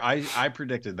 I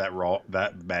predicted that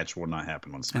match will not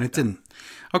happen on SmackDown. And it didn't.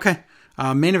 Okay.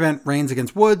 Main event, Reigns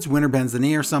against Woods. Winner bends the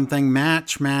knee or something.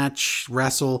 Match,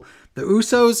 wrestle. The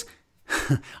Usos.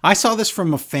 I saw this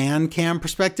from a fan cam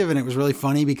perspective, and it was really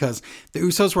funny because the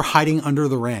Usos were hiding under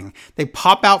the ring. They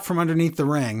pop out from underneath the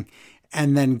ring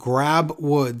and then grab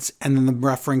Woods, and then the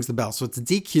ref rings the bell. So it's a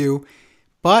DQ.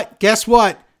 But guess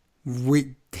what?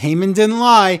 Heyman didn't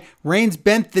lie. Reigns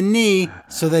bent the knee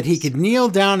so that he could kneel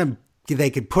down and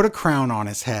they could put a crown on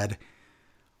his head.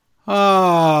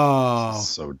 Oh.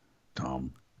 So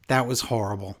dumb. That was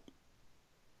horrible.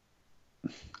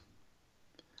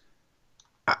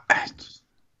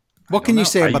 What can you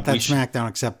say about that SmackDown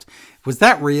except, was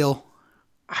that real?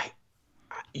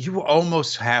 You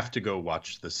almost have to go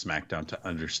watch the SmackDown to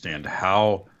understand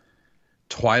how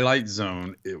Twilight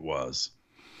Zone it was.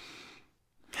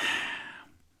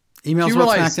 Emails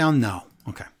about SmackDown? No.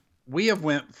 Okay. We have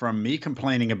went from me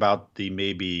complaining about the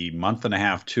maybe month and a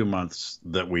half, 2 months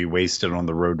that we wasted on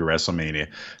the road to WrestleMania.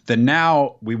 Then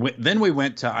now we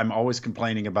went to, I'm always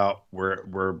complaining about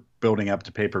we're building up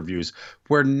to pay-per-views,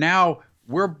 where now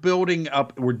we're building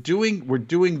up, we're doing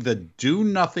the do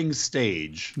nothing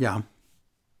stage. Yeah.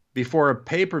 Before a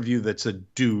pay-per-view that's a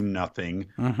do nothing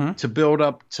to build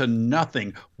up to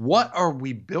nothing. What are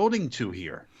we building to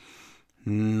here?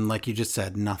 Like you just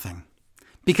said, nothing.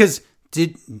 Because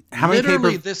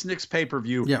literally this next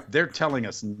pay-per-view, they're telling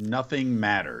us nothing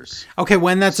matters. Okay,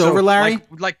 when that's over, Larry?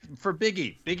 Like for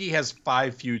Biggie has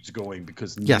 5 feuds going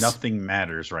because nothing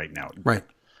matters right now. Right.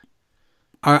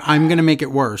 I'm going to make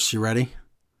it worse. You ready?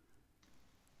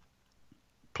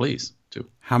 Please, do.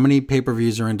 How many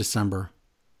pay-per-views are in December?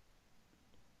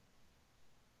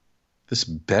 This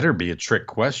better be a trick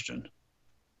question.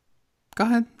 Go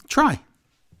ahead. Try.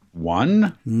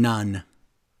 1? None.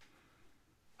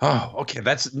 Oh, okay.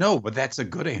 But that's a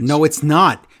good answer. No, it's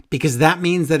not, because that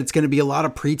means that it's going to be a lot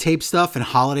of pre-tape stuff and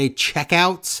holiday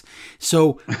checkouts.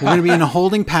 So we're going to be in a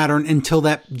holding pattern until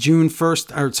that January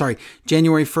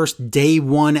 1st, day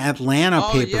 1 Atlanta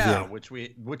pay-per-view. Yeah,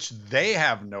 which they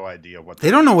have no idea what.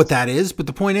 They don't know what that is, but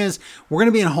the point is, we're going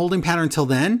to be in a holding pattern until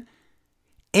then,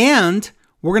 and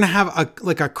we're going to have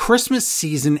a Christmas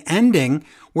season ending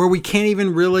where we can't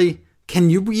even really. Can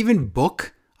you even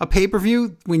book a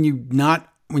pay-per-view when you're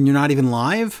not even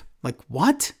live? Like,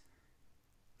 what?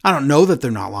 I don't know that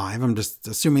they're not live. I'm just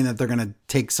assuming that they're going to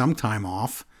take some time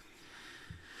off.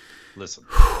 Listen,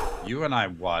 you and I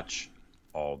watch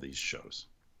all these shows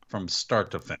from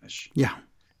start to finish. Yeah.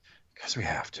 Because we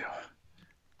have to.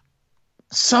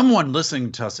 Someone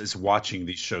listening to us is watching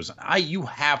these shows. You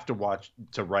have to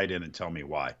write in and tell me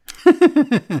why.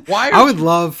 Why? I would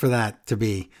love for that to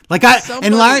be like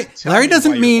Larry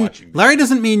doesn't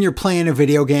mean you're playing a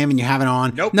video game and you have it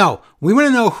on. Nope. No, we want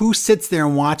to know who sits there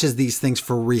and watches these things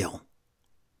for real.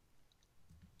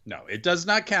 No, it does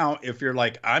not count if you're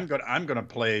like, I'm gonna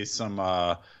play some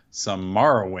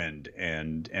Morrowind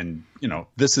and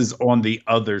this is on the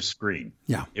other screen.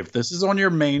 Yeah. If this is on your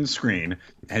main screen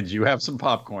and you have some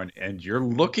popcorn and you're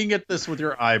looking at this with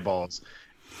your eyeballs,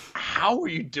 how are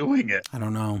you doing it? I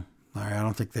don't know. Larry, I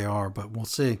don't think they are, but we'll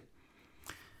see.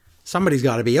 Somebody's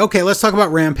got to be. Okay, let's talk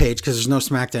about Rampage because there's no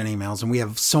SmackDown emails and we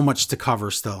have so much to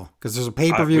cover still because there's a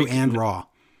pay-per-view and Raw.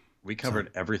 We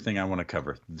covered everything I want to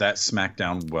cover. That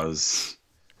SmackDown was...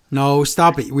 No,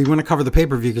 stop it. We want to cover the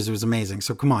pay-per-view because it was amazing.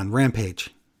 So come on,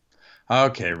 Rampage.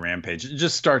 Okay, Rampage. It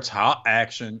just starts hot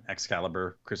action.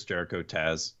 Excalibur, Chris Jericho,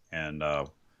 Taz, and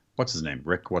what's his name?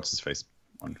 Rick, what's his face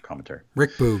on commentary?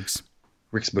 Rick Boogs.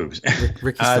 Rick's Boogs.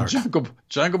 Ricky Starks.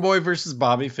 Jungle Boy versus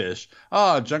Bobby Fish.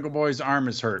 Oh, Jungle Boy's arm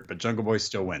is hurt, but Jungle Boy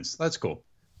still wins. That's cool.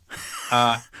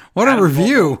 What a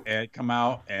review. And come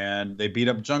out and they beat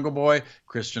up Jungle Boy.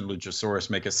 Christian Luchasaurus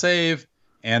make a save,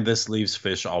 and this leaves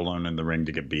Fish all alone in the ring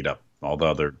to get beat up. All the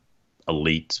other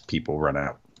elite people run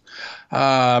out.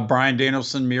 Bryan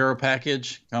Danielson Miro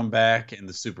package come back in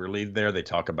the super lead there. They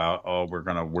talk about, we're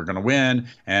gonna win,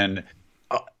 and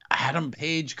Adam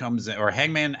Page comes in, or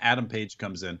Hangman Adam Page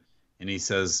comes in, and he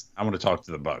says, I want to talk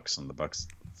to the Bucks. And the Bucks,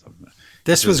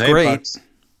 this was great. Bucks,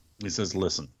 he says,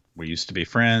 listen, we used to be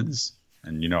friends,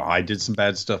 and I did some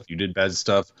bad stuff, you did bad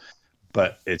stuff,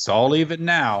 but it's all even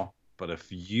now. But if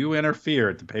you interfere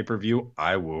at the pay-per-view,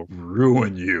 I will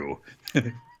ruin you.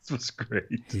 This was great.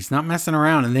 He's not messing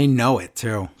around, and they know it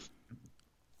too.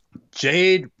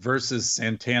 Jade versus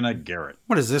Santana Garrett.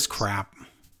 What is this crap?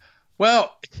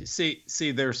 Well, see,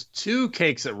 there's two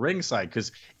cakes at ringside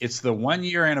because it's the 1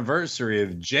 year anniversary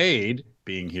of Jade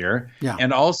being here,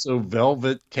 and also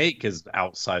Velvet Cake is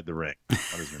outside the ring.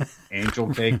 What is it?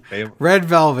 Angel Cake, Red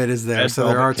Velvet is there, so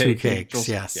there are two cakes. Angels.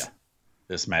 Yes. Yeah.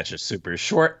 This match is super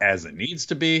short as it needs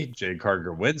to be. Jade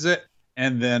Cargill wins it,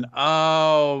 and then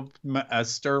Mark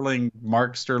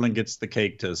Sterling gets the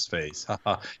cake to his face,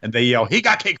 and they yell, "He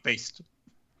got cake faced."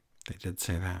 They did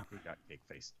say that. He got cake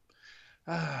faced.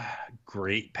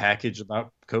 Great package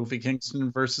about Kofi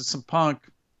Kingston versus some Punk.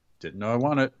 Didn't know I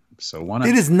want it, so want it.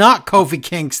 It is not Kofi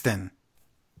Kingston.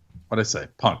 What'd I say?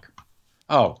 Punk.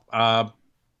 Oh,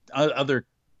 other.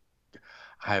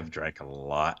 I have drank a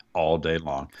lot all day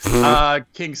long.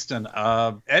 Kingston.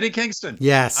 Eddie Kingston.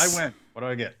 Yes. I win. What do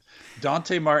I get?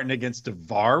 Dante Martin against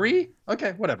Daivari?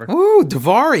 Okay, whatever. Ooh,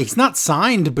 Daivari. He's not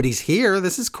signed, but he's here.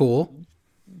 This is cool.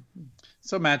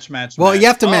 So match. Well, you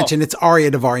have to mention it's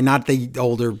Arya Daivari, not the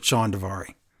older Sean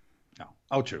Daivari. No.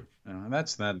 Oh, true.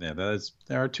 That's that. Yeah,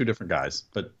 there are two different guys,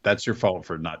 but that's your fault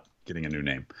for not getting a new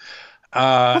name.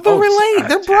 Well, they're related.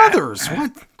 They're brothers.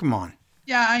 What? Come on.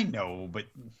 Yeah, I know, but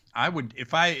I would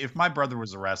if my brother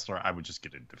was a wrestler, I would just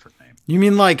get a different name. You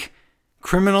mean like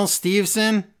Criminal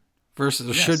Stevenson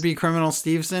versus should be Criminal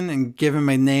Stevenson, and give him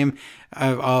a name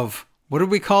of what did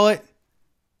we call it?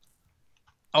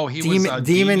 Oh, he was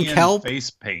Demon Kelp face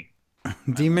paint.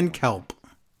 Demon Kelp.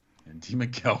 And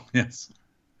Demon Kelp, yes.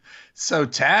 So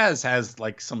Taz has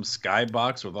like some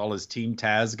skybox with all his Team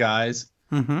Taz guys.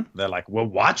 Mm-hmm. They're like, we're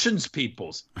watching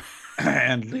people's.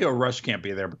 And Leo Rush can't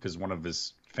be there because one of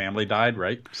his family died,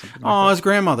 right? His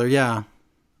grandmother, yeah.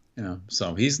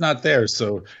 So he's not there.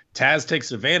 So Taz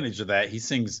takes advantage of that. He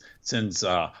sends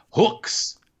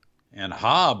Hooks and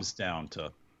Hobbs down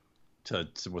to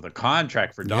with a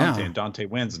contract for Dante, and Dante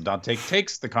wins, and Dante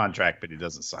takes the contract, but he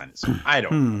doesn't sign it. So I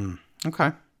don't know.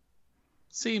 Okay.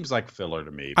 Seems like filler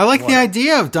to me. I like the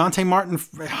idea of Dante Martin,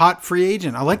 hot free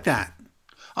agent. I like that.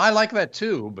 I like that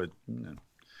too, but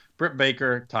Britt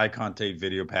Baker, Ty Conte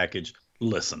video package.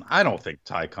 Listen, I don't think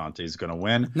Ty Conte is going to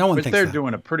win. No one but thinks they're that.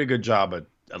 Doing a pretty good job at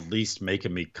least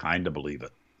making me kind of believe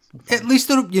it. At least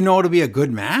it'll be a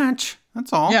good match.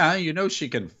 That's all. Yeah, she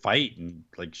can fight, and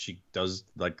like she does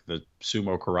like the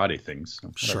sumo karate things.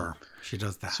 So sure, she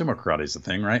does that. Sumo karate is the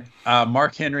thing, right?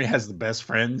 Mark Henry has the best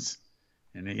friends,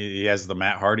 and he has the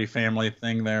Matt Hardy family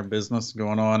thing there, business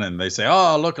going on, and they say,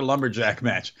 "Oh, look, a lumberjack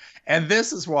match." And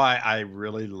this is why I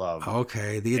really love.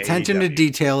 Okay, the attention to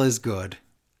detail is good.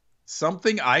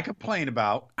 Something I complain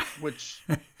about, which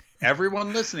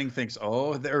everyone listening thinks,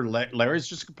 "Oh, Larry's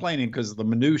just complaining because of the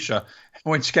minutia."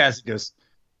 When Cassidy goes,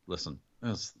 "Listen,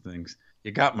 those things.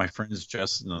 You got my friends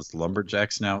Justin as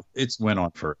lumberjacks now. It's went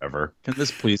on forever. Can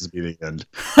this please be the end?"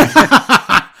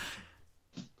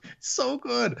 So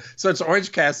good. So it's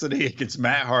Orange Cassidy against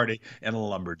Matt Hardy in a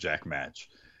lumberjack match.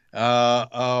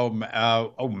 Matt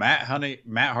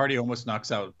Hardy almost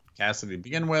knocks out Cassidy to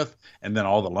begin with, and then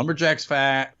all the lumberjacks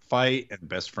fight, and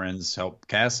best friends help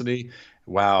Cassidy.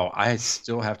 Wow, I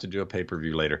still have to do a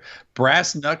pay-per-view later.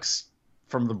 Brass knucks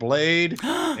from the Blade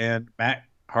and Matt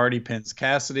Hardy pins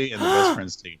Cassidy, and the best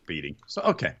friends take beating. So,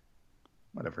 okay.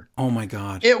 Whatever. Oh, my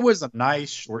God. It was a nice,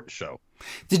 short show.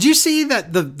 Did you see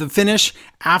that the finish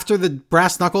after the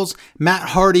brass knuckles, Matt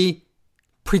Hardy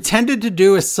pretended to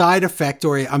do a side effect,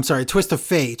 or a twist of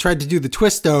fate, tried to do the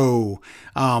twisto,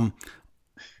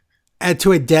 and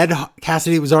to a dead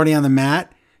Cassidy that was already on the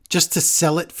mat just to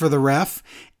sell it for the ref.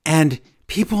 And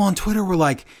people on Twitter were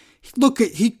like, look,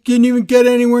 he didn't even get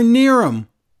anywhere near him.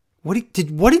 What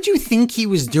did you think he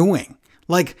was doing?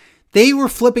 Like, they were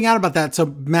flipping out about that. So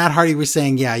Matt Hardy was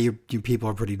saying, yeah, you people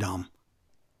are pretty dumb.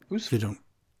 Who's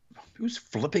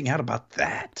flipping out about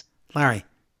that? Larry,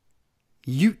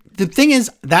 the thing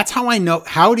is, that's how I know.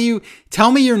 How do you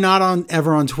tell me you're not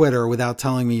ever on Twitter without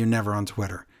telling me you're never on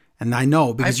Twitter? And I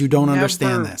know because you don't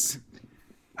understand this.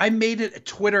 I made it a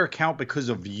Twitter account because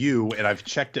of you, and I've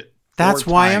checked it. That's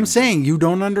why I'm saying you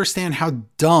don't understand how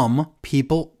dumb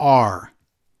people are.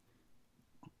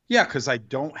 Yeah, because I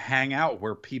don't hang out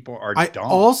where people are dumb. I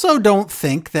also don't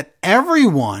think that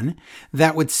everyone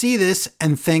that would see this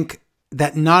and think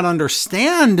that not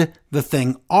understand the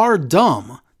thing are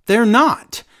dumb. They're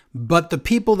not. But the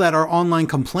people that are online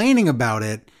complaining about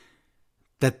it,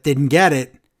 that didn't get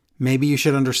it, maybe you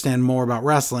should understand more about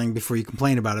wrestling before you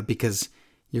complain about it, because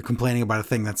you're complaining about a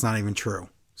thing that's not even true.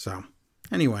 So,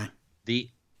 anyway. The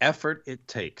effort it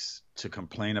takes to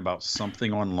complain about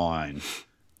something online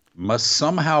must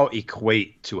somehow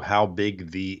equate to how big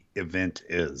the event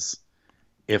is.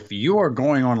 If you are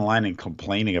going online and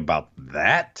complaining about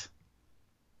that...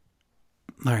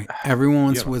 All right, everyone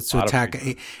wants to attack.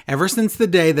 Ever since the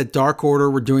day that Dark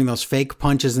Order were doing those fake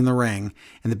punches in the ring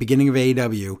in the beginning of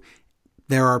AEW,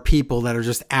 there are people that are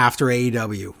just after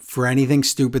AEW for anything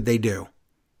stupid they do.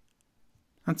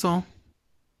 That's all.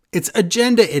 It's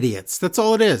agenda idiots. That's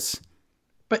all it is.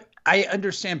 But I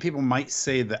understand people might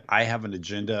say that I have an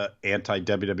agenda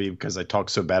anti-WWE because I talk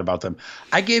so bad about them.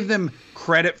 I gave them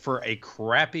credit for a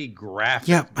crappy graphic.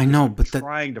 Yeah, I know, but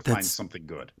trying to find something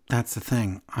good. That's the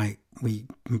thing.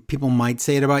 People might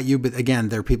say it about you, but again,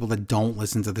 there are people that don't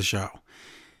listen to the show.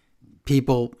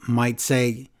 People might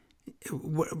say,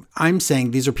 I'm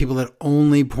saying these are people that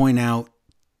only point out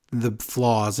the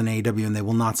flaws in AEW and they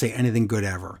will not say anything good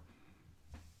ever.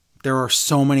 There are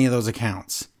so many of those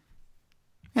accounts.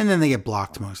 And then they get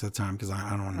blocked most of the time because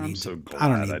I don't need that. I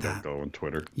don't go on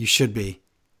Twitter. You should be.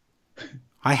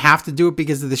 I have to do it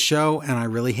because of the show, and I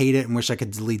really hate it and wish I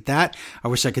could delete that. I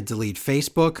wish I could delete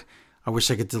Facebook. I wish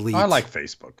I could delete... I like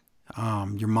Facebook.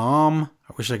 Your mom.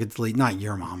 I wish I could delete... Not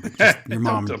your mom, but just your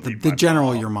mom. The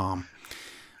general mom. Your mom.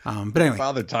 But anyway.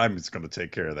 Father Time is going to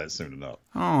take care of that soon enough.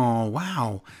 Oh,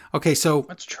 wow. Okay, so...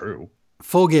 That's true.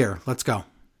 Full Gear. Let's go.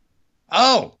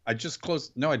 Oh, I just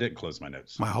closed... No, I didn't close my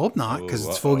notes. I hope not, because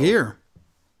it's Full Gear.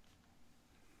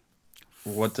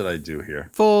 What did I do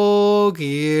here? Full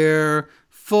Gear.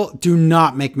 Do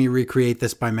not make me recreate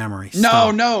this by memory.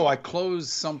 Stop. No, I closed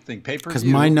something. Pay-per-view. Because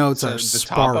my notes are sparse. The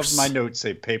top of my notes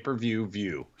say pay-per-view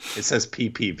view. It says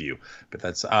PP view, but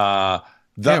that's oh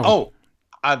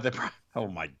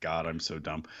my God, I'm so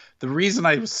dumb. The reason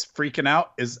I was freaking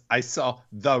out is I saw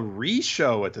the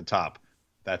re-show at the top.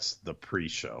 That's the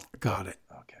pre-show. Got it.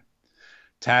 Okay.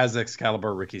 Taz,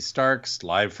 Excalibur, Ricky Starks,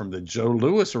 live from the Joe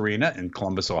Louis Arena in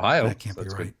Columbus, Ohio. That can't be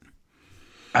right. Good.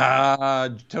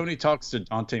 Tony talks to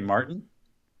Dante Martin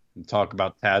and talk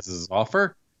about Taz's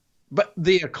offer, but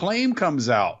the Acclaim comes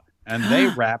out and they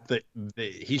rap that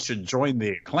he should join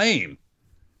the Acclaim,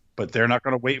 but they're not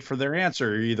going to wait for their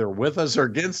answer, either with us or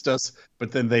against us.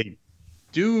 But then they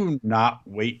do not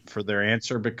wait for their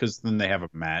answer because then they have a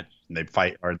match and they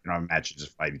fight, or they don't have a match and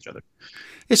just fight each other.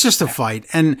 It's just a fight,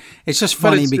 and it's just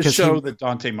funny because to show that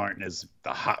Dante Martin is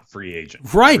the hot free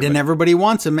agent, right? And everybody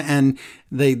wants him, and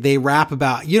they rap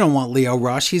about, you don't want Leo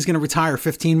Rush, he's going to retire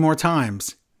 15 more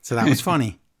times. So that was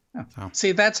funny. So.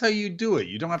 See, that's how you do it.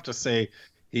 You don't have to say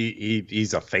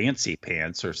he's a fancy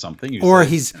pants or something,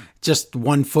 he's just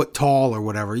 1 foot tall or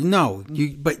whatever. No,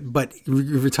 but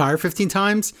you retire 15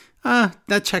 times.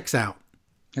 That checks out.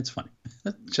 It's funny.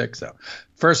 That checks out.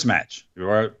 First match,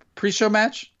 your pre-show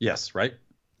match, yes, right?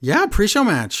 Yeah, pre-show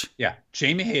match. Yeah,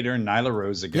 Jamie Hayter and Nyla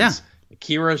Rose against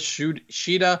Akira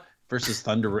Shida versus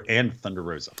Thunder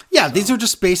Rosa. Yeah, so. These are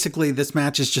just basically, this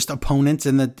match is just opponents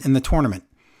in the tournament,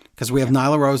 because we have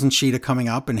Nyla Rose and Shida coming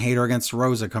up and Hayter against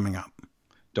Rosa coming up.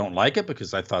 Don't like it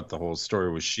because I thought the whole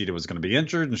story was Shida was going to be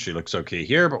injured and she looks okay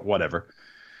here, but whatever.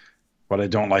 What I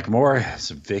don't like more is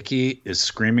Vicky is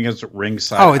screaming at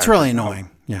ringside. Oh, it's really annoying.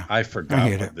 Yeah, I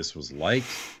forgot what this was like.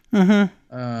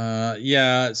 Mm-hmm.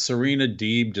 Yeah, Serena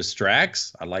Deeb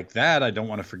distracts. I like that. I don't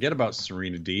want to forget about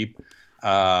Serena Deeb.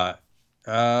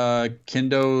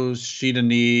 Kendo, Sheeta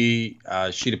knee,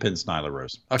 Sheeta pins, Nyla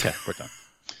Rose. Okay, we're done.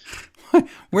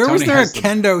 Where Tony was there a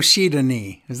Kendo Sheeta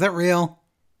knee? Is that real?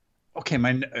 Okay,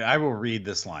 I will read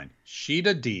this line.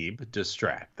 Sheeta Deeb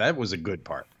distract. That was a good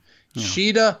part. Yeah.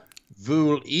 Sheeta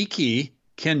Vul Iki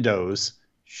Kendos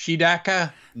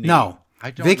Shidaka knee. No.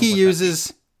 Vicky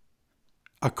uses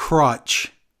a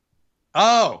crutch.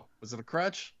 Oh, was it a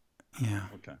crutch? Yeah.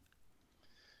 Okay.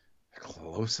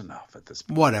 Close enough at this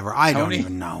point. Whatever. I don't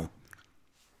even know.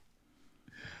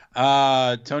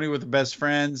 Tony with the best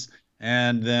friends,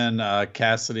 and then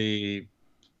Cassidy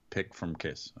pick from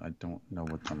Kiss. I don't know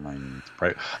what the line means.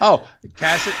 Right. Oh,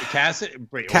 Cassidy.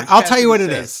 I'll tell you what it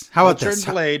is. How about this?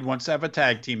 Blade wants to have a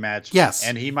tag team match. Yes.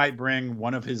 And he might bring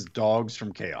one of his dogs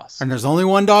from Chaos. And there's only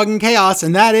one dog in Chaos,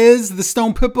 and that is the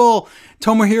Stone Pitbull,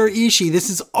 Tomohiro Ishii. This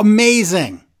is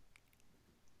amazing.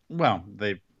 Well,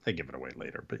 they give it away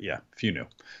later, but yeah, if you knew.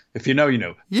 If you know, you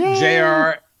know.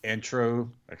 Yeah. JR,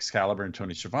 Intro, Excalibur, and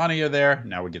Tony Schiavone are there.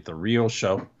 Now we get the real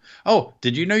show. Oh,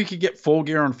 did you know you could get Full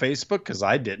Gear on Facebook? Because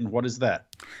I didn't. What is that?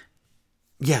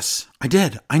 Yes, I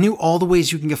did. I knew all the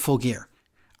ways you can get Full Gear.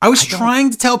 I was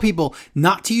trying to tell people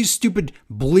not to use stupid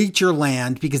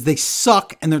Bleacherland because they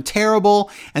suck and they're terrible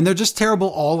and they're just terrible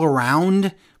all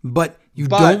around. But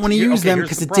don't want to use them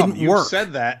because it didn't work. You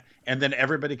said that, and then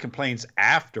everybody complains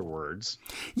afterwards.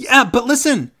 Yeah, but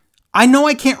listen, I know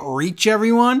I can't reach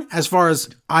everyone as far as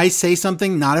I say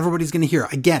something, not everybody's going to hear.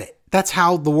 I get it. That's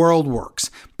how the world works.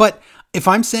 But if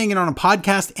I'm saying it on a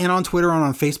podcast and on Twitter and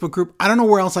on a Facebook group, I don't know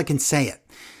where else I can say it.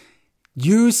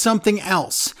 Use something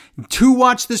else. To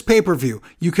watch this pay-per-view,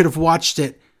 you could have watched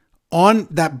it on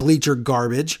that Bleacher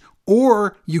garbage,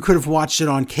 or you could have watched it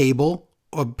on cable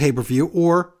pay-per-view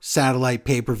or satellite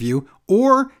pay-per-view,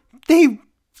 or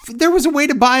there was a way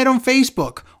to buy it on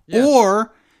Facebook,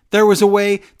 or there was a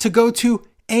way to go to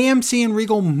AMC and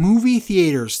Regal movie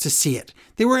theaters to see it.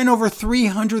 They were in over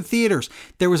 300 theaters.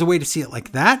 There was a way to see it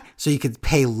like that, so you could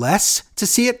pay less to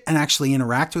see it and actually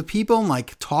interact with people and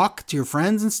like talk to your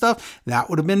friends and stuff. That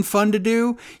would have been fun to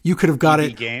do. You could have got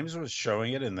it. Games was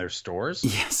showing it in their stores.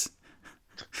 Yes.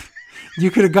 You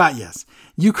could have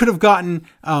gotten,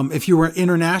 if you were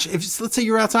international, let's say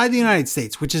you're outside the United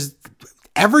States, which is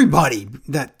everybody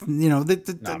that,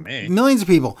 Not me. Millions of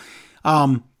people.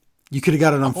 You could have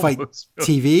got it on Fight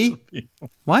TV.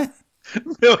 What?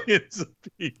 Millions of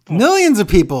people. Millions of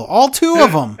people. All two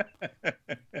of them.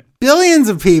 Billions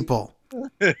of people.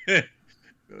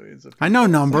 Billions of people. I know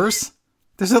numbers.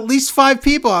 There's at least 5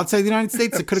 people outside the United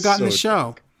States that could have gotten the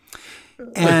show.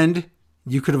 And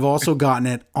you could have also gotten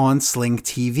it on Sling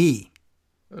TV.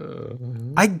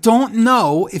 I don't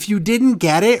know if you didn't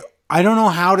get it. I don't know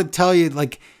how to tell you.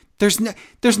 Like, there's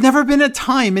never been a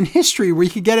time in history where you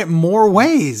could get it more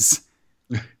ways.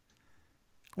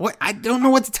 What? I don't know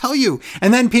what to tell you.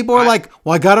 And then people are like,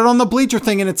 well, I got it on the Bleacher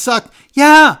thing and it sucked.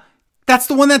 Yeah, that's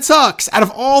the one that sucks out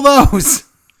of all those.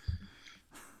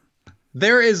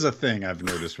 There is a thing I've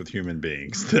noticed with human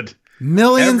beings that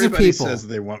millions of people everybody says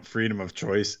they want freedom of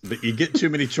choice, but you get too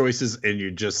many choices and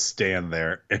you just stand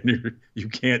there and you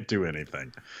can't do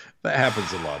anything. That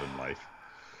happens a lot in life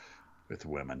with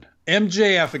women.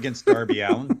 MJF against Darby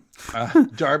Allin.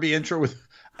 Darby intro with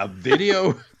a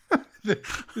video.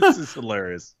 This is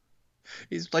hilarious.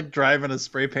 He's like driving a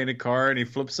spray painted car and he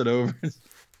flips it over.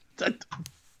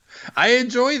 I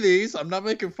enjoy these. I'm not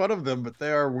making fun of them, but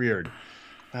they are weird.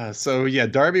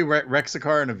 Darby wrecks a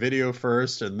car in a video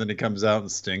first, and then he comes out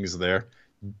and Sting's there.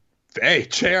 Hey,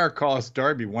 JR calls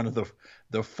Darby one of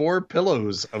the 4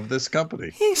 pillows of this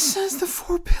company. He says the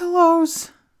 4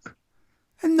 pillows,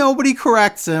 and nobody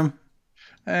corrects him.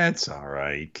 That's all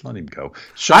right. Let him go.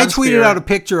 I tweeted out a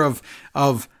picture of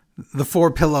the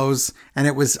 4 pillows, and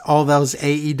it was all those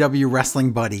AEW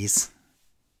wrestling buddies.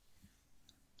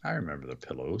 I remember the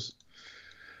pillows.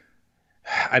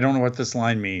 I don't know what this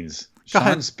line means.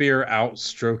 Sean Spear out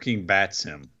stroking bats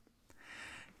him.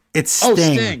 It's Sting. Oh,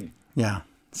 Sting. Yeah,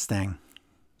 Sting.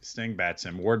 Sting bats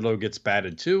him. Wardlow gets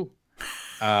batted too.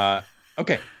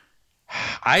 Okay.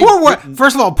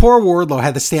 First of all, poor Wardlow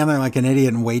had to stand there like an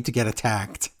idiot and wait to get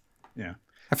attacked. Yeah.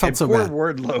 I felt so bad.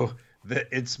 Poor Wardlow.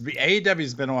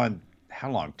 AEW's been on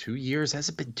how long? 2 years? Has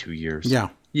it been 2 years? Yeah.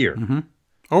 Year. Mm-hmm.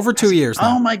 Over 2 years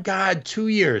now. Oh my God, 2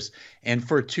 years. And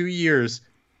for 2 years,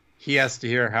 he has to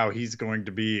hear how he's going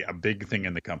to be a big thing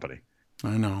in the company.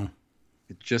 I know.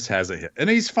 It just has a hit. And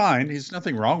he's fine. There's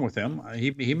nothing wrong with him.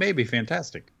 He may be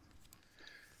fantastic.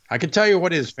 I can tell you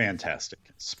what is fantastic.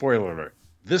 Spoiler alert.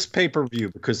 This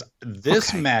pay-per-view, because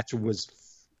this match was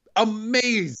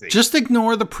amazing. Just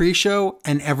ignore the pre-show,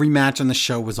 and every match on the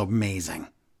show was amazing.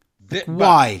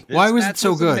 Why? Why was it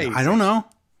so good? Amazing. I don't know.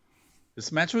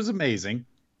 This match was amazing.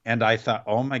 And I thought,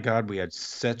 oh my God, we had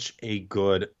such a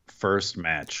good first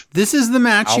match. This is the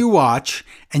match you watch,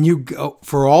 and you go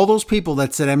for all those people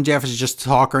that said MJF is just a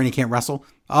talker and he can't wrestle.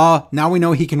 Now we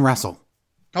know he can wrestle.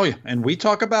 Oh yeah, and we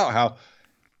talk about how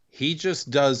he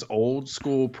just does old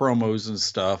school promos and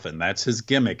stuff, and that's his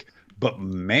gimmick. But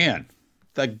man,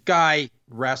 the guy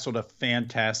wrestled a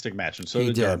fantastic match, and so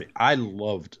did Darby. I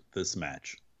loved this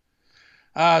match.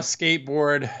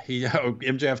 Skateboard.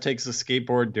 MJF takes the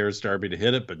skateboard, dares Darby to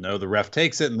hit it, but no, the ref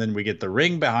takes it, and then we get the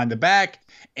ring behind the back,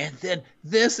 and then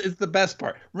this is the best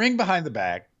part. Ring behind the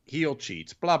back, heel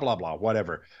cheats, blah, blah, blah,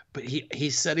 whatever. But he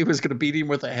said he was going to beat him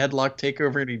with a headlock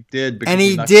takeover, and he did. And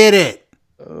he did it.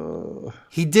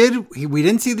 He did. We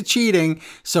didn't see the cheating,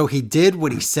 so he did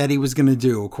what he said he was going to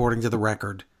do, according to the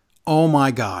record. Oh,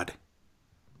 my God.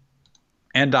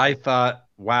 And I thought,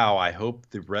 wow, I hope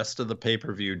the rest of the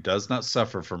pay-per-view does not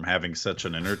suffer from having such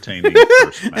an entertaining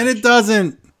first match. And it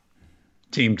doesn't.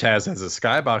 Team Taz has a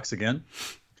skybox again.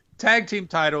 Tag team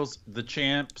titles, the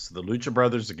champs, the Lucha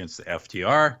Brothers against the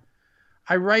FTR.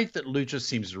 I write that Lucha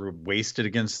seems wasted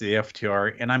against the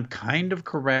FTR, and I'm kind of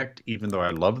correct, even though I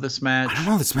love this match. I don't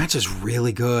know, this match is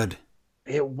really good.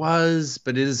 It was,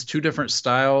 but it is two different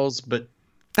styles, but...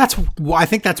 I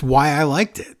think that's why I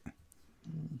liked it.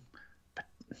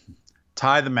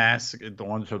 Tie the mask, the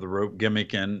one to the rope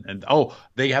gimmick, and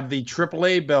they have the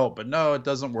AAA belt, but no, it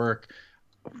doesn't work.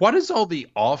 What is all the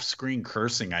off-screen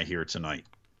cursing I hear tonight?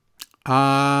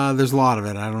 There's a lot of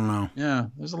it. I don't know. Yeah,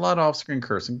 there's a lot of off-screen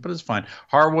cursing, but it's fine.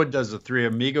 Harwood does the Three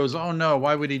Amigos. Oh no,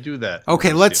 why would he do that?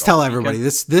 Okay, let's tell everybody.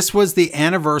 This was the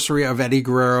anniversary of Eddie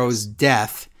Guerrero's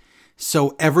death.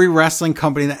 So every wrestling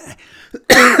company that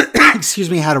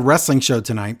had a wrestling show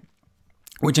tonight,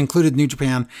 which included New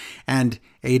Japan and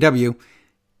AEW,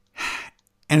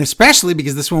 and especially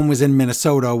because this one was in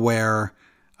Minnesota where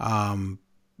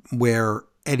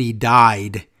Eddie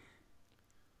died.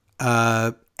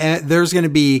 There's going to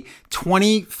be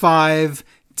 25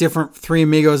 different Three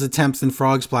Amigos attempts and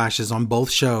frog splashes on both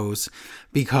shows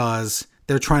because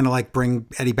they're trying to bring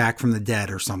Eddie back from the dead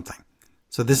or something.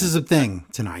 So this is a thing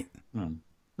tonight.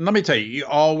 Let me tell you, you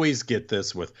always get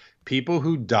this with people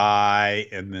who die,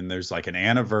 and then there's an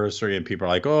anniversary, and people are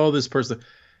like, "Oh, this person."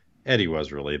 Eddie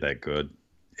was really that good.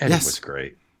 Eddie was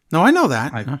great. No, I know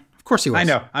that. Of course he was. I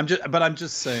know. I'm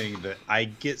just saying that I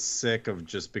get sick of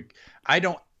I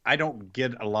don't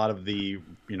get a lot of the,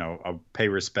 pay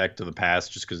respect to the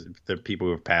past just because the people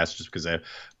who have passed just because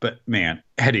but man,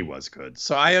 Eddie was good.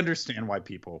 So I understand why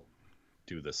people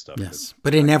do this stuff. Yes.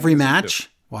 But in every match,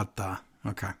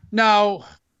 okay. No,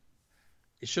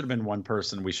 it should have been one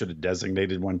person. We should have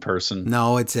designated one person.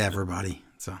 No, it's everybody.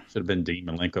 So should have been Dean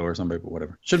Malenko or somebody, but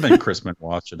whatever. Should have been Chris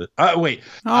Benoit. Wait.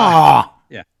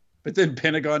 Yeah. But then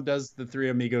Pentagon does the Three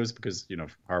Amigos because,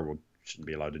 Harwood shouldn't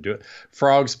be allowed to do it.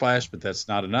 Frog splash, but that's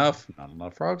not enough. Not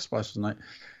enough frog splashes tonight.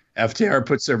 FTR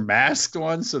puts their mask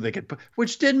on so they could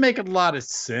which did make a lot of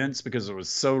sense because it was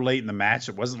so late in the match.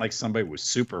 It wasn't like somebody was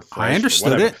super fresh. I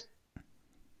understood it.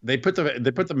 They put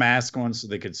the mask on so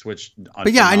they could switch.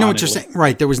 But yeah, I know what you're saying.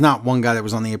 Right. There was not one guy that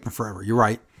was on the apron forever. You're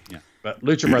right. Yeah. But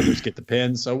Lucha Brothers get the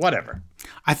pin, so whatever.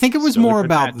 I think it was more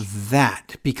about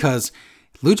that because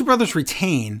Lucha Brothers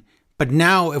retain, but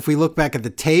now if we look back at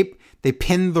the tape, they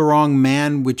pinned the wrong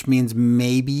man, which means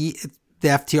maybe the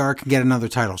FTR can get another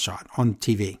title shot on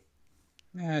TV.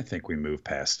 Yeah, I think we moved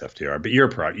past FTR, but you're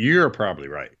probably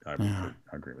right. I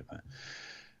agree with that.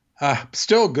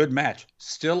 Still a good match.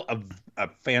 Still a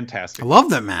fantastic. I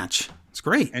love that match. It's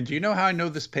great. And do you know how I know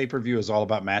this pay-per-view is all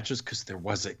about matches? Because there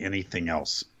wasn't anything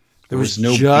else. There was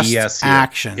no just BS here.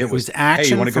 Action. It was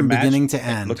action from beginning to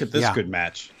end. Look at this good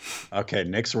match. Okay,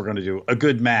 next we're going to do a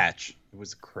good match. It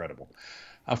was incredible.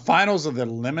 Finals of the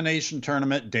Elimination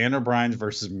Tournament, Dan O'Brien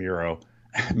versus Miro.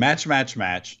 Match. JR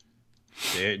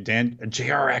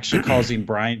actually calls him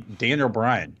Daniel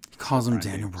Bryan. He calls him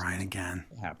Daniel Bryan again.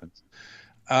 It happens.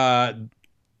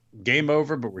 Game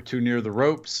over, but we're too near the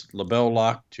ropes. LaBelle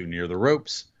lock, too near the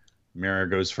ropes. Miro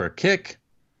goes for a kick.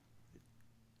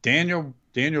 Daniel,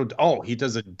 he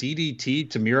does a DDT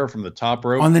to Miro from the top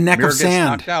rope. On the neck of sand.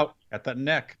 Knocked out. Got that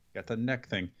neck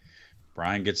thing.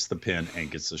 Brian gets the pin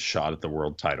and gets a shot at the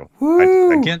world title.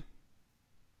 Again,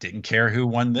 didn't care who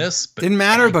won this. But didn't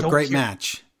matter, but great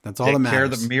match. That's all that matters. Didn't care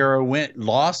that Miro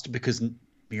lost because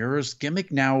Miro's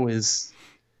gimmick now is,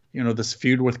 this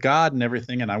feud with God and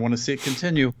everything, and I want to see it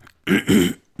continue.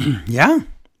 Yeah.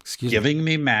 Giving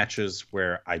me matches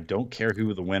where I don't care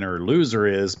who the winner or loser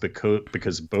is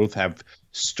because both have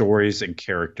stories and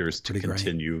characters to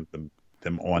continue them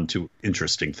on to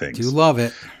interesting things. Do love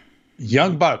it.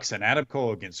 Young Bucks and Adam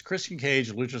Cole against Christian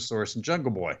Cage, Luchasaurus, and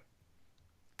Jungle Boy.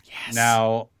 Yes.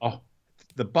 Now,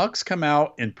 the Bucks come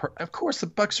out of course, the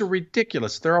Bucks are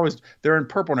ridiculous. They're in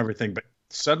purple and everything, but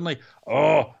suddenly,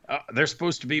 they're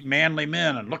supposed to be manly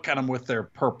men, and look at them with their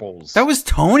purples. That was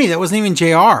Tony. That wasn't even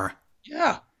JR.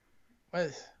 Yeah.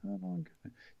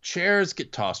 Chairs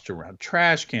get tossed around.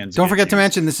 Trash cans. Don't forget to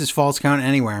mention this is Falls Count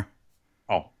Anywhere.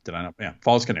 Oh, did I know? Yeah,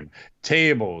 Falls Count Anywhere.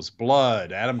 Tables,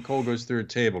 blood. Adam Cole goes through a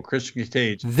table. Christian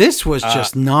Cage. This was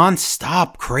just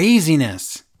nonstop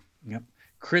craziness. Yep.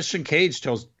 Christian Cage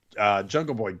tells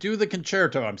Jungle Boy, do the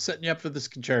concerto. I'm setting you up for this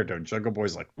concerto. And Jungle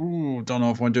Boy's like, ooh, don't know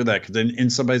if I want to do that, because in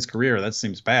somebody's career, that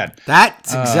seems bad.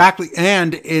 That's exactly,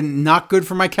 and not good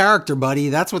for my character, buddy.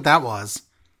 That's what that was.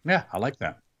 Yeah, I like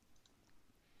that.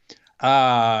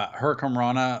 Hurricane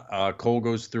Rana, Cole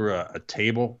goes through a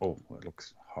table. Oh, it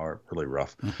looks hard, really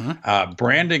rough. Mm-hmm.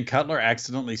 Brandon Cutler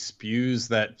accidentally spews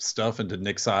that stuff into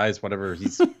Nick's eyes, whatever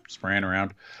he's spraying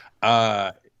around.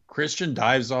 Christian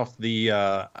dives off the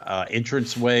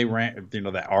entranceway,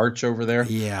 that arch over there.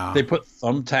 Yeah. They put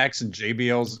thumbtacks in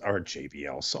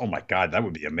JBLs. Oh my God, that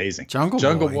would be amazing.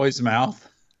 Jungle Boy's mouth.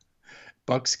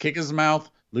 Bucks kick his mouth.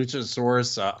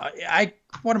 Luchasaurus.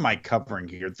 What am I covering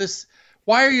here?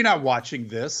 Why are you not watching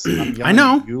this? I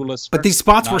know, but these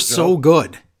spots were so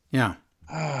good. Yeah.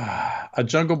 A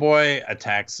Jungle Boy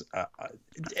attacks.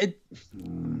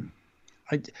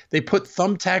 They put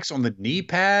thumbtacks on the knee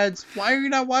pads. Why are you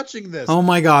not watching this? Oh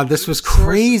my God, this was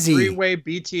crazy. Three-way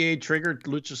BTA trigger.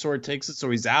 Luchasaurus takes it, so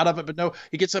he's out of it. But no,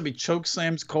 he gets up. He choke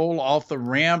slams Cole off the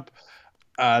ramp.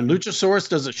 Luchasaurus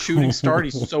does a shooting start.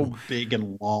 He's so big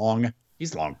and long.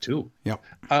 He's long too.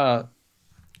 Yep.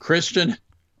 Christian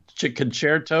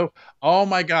Concerto. Oh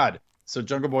my God. So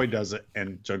Jungle Boy does it,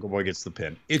 and Jungle Boy gets the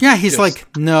pin. He's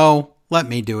like, no, let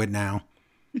me do it now.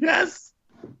 Yes.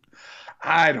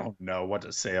 I don't know what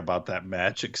to say about that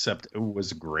match, except it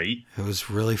was great. It was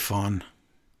really fun.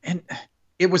 And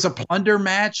it was a plunder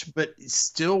match, but it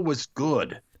still was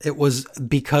good. It was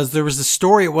because there was a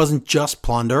story. It wasn't just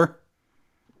plunder.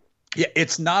 Yeah,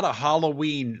 it's not a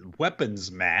Halloween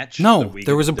weapons match. No,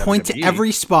 there was a point to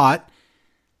every spot.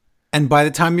 And by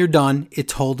the time you're done, it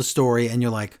told the story, and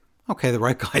you're like, okay, the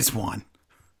right guys won.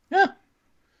 Yeah.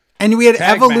 And we had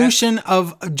evolution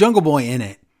of Jungle Boy in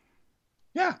it.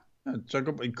 Yeah.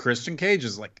 Jungle Boy. Christian Cage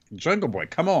is like, Jungle Boy,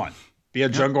 come on. Be a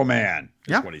jungle man.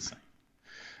 That's what he's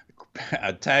saying.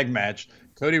 A tag match.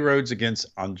 Cody Rhodes against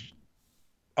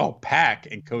Pac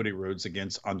and Cody Rhodes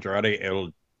against Andrade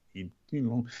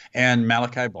and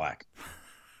Malachi Black.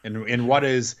 And what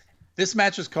is this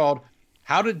match is called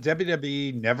How Did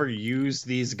WWE Never Use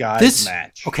These Guys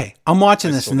match? Okay, I'm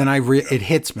watching this and then it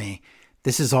hits me.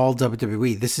 This is all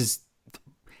WWE. This is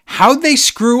how'd they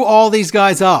screw all these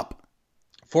guys up?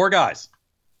 4 guys.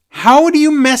 How do you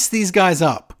mess these guys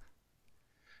up?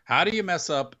 How do you mess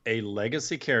up a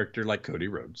legacy character like Cody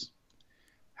Rhodes?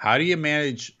 How do you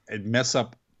mess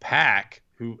up Pac,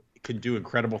 who can do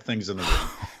incredible things in the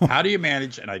ring? How do you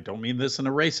manage, and I don't mean this in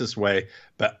a racist way,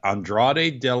 but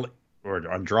Andrade,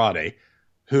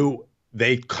 who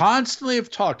they constantly have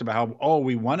talked about how,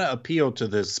 we want to appeal to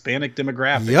the Hispanic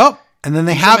demographic. Yep. And then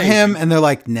they have him and they're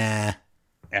like, nah.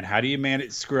 And how do you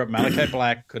screw up Malachi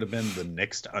Black? Could have been the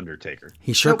next Undertaker.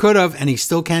 He sure could have, and he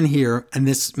still can here. And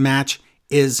this match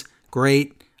is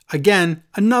great. Again,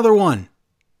 another one.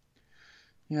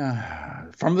 Yeah.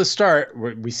 From the start,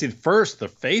 we see first the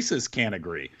faces can't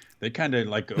agree. They kind of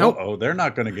like, they're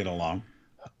not going to get along.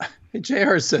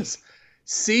 JR says,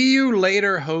 see you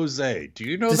later, Jose. Do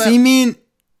you know that? Does he mean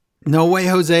no way,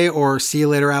 Jose, or see you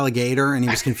later, alligator? And he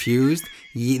was confused.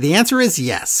 The answer is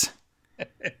yes.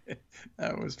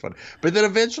 That was funny. But then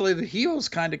eventually the heels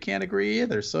kind of can't agree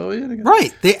either. So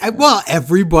right.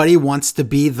 Everybody wants to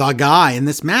be the guy in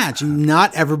this match.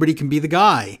 Not everybody can be the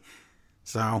guy.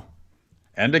 So.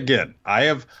 And again, I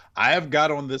have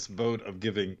got on this boat of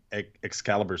giving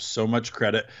Excalibur so much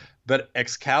credit, but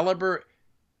Excalibur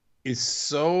is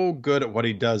so good at what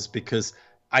he does because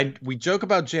we joke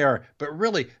about JR, but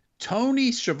really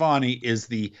Tony Schiavone is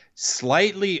the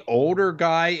slightly older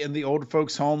guy in the old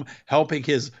folks' home, helping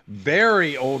his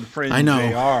very old friend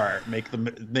JR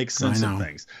make sense of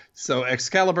things. So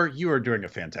Excalibur, you are doing a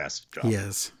fantastic job.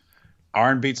 Yes.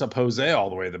 Arn beats up Jose all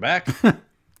the way to the back.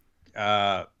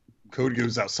 Cody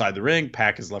goes outside the ring.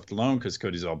 Pac is left alone because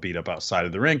Cody's all beat up outside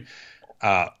of the ring.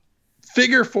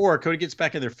 Figure 4. Cody gets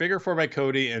back in there. Figure 4 by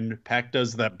Cody, and Pac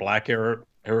does that black arrow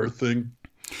thing.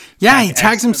 Yeah, Pac he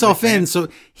tags himself in. So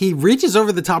he reaches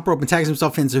over the top rope and tags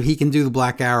himself in so he can do the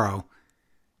black arrow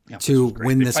to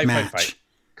win this match.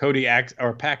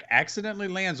 Pac accidentally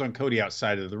lands on Cody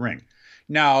outside of the ring.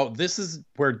 Now, this is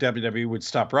where WWE would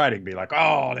stop writing, be like,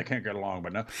 they can't get along.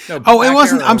 But no. It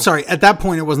wasn't. Arrow, I'm sorry. At that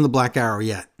point, it wasn't the black arrow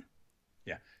yet.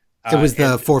 It was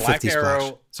the 450 Black Arrow,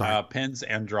 splash. Sorry. Pins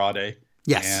Andrade.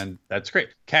 Yes. And that's great.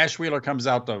 Cash Wheeler comes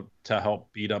out to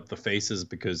help beat up the faces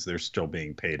because they're still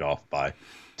being paid off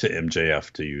to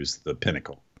MJF to use the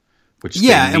Pinnacle. Which we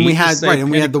had we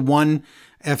had the one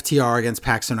FTR against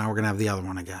PAC, so now we're gonna have the other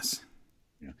one, I guess.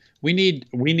 Yeah. We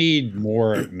need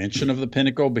more mention of the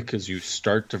Pinnacle because you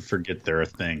start to forget they're a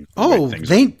thing.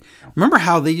 Remember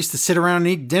how they used to sit around and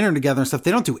eat dinner together and stuff?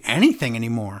 They don't do anything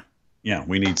anymore. Yeah,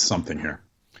 we need something here.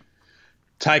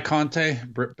 Ty Conte,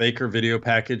 Britt Baker video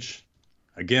package.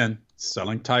 Again,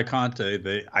 selling Ty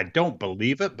Conte. I don't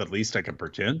believe it, but at least I can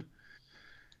pretend.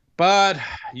 But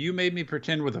you made me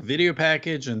pretend with a video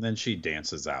package, and then she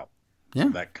dances out. Yeah.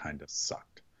 That kind of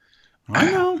sucked. I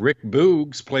know. Rick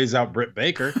Boogs plays out Britt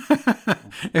Baker.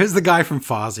 It was the guy from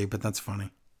Fozzy, but that's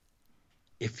funny.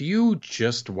 If you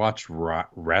just watch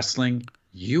wrestling,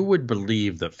 you would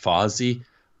believe that Fozzy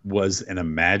was an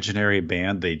imaginary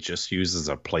band they just use as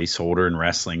a placeholder in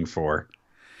wrestling for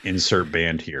insert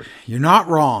band here. You're not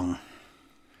wrong.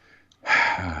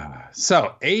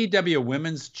 So, AEW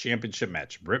Women's Championship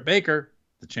match. Britt Baker,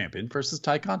 the champion, versus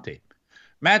Ty Conti.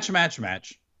 Match.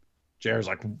 JR's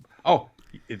like,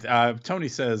 Tony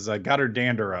says, got her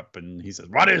dander up. And he says,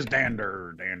 what is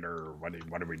dander? Dander, what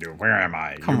do we do? Where am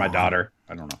I? You're my daughter.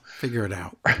 I don't know. Figure it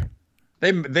out.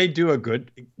 They do a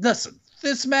good... Listen,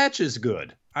 this match is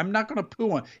good. I'm not going to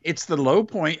poo on. It's the low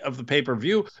point of the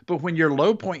pay-per-view, but when your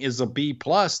low point is a B+,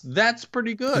 that's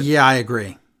pretty good. Yeah, I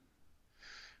agree.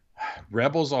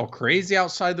 Rebel's all crazy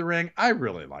outside the ring. I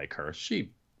really like her.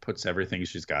 She puts everything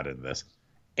she's got in this.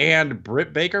 And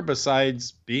Britt Baker,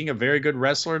 besides being a very good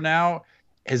wrestler now,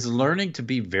 is learning to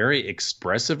be very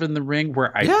expressive in the ring,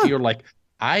 where I feel like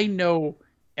I know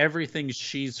everything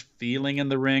she's feeling in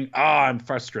the ring. Oh, I'm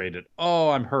frustrated. Oh,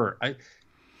 I'm hurt.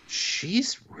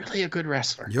 She's really a good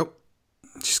wrestler. Yep.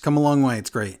 She's come a long way. It's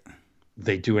great.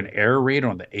 They do an air raid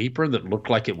on the apron that looked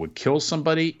like it would kill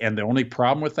somebody. And the only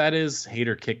problem with that is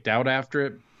Hayter kicked out after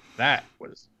it. That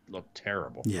looked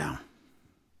terrible. Yeah.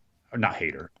 Or not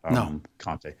Hayter. No.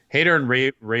 Conte. Hayter and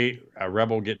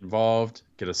Rebel get involved,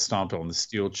 get a stomp on the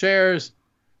steel chairs.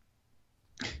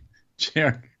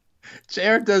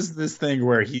 JR does this thing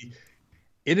where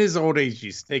in his old age,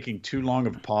 he's taking too long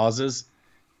of pauses.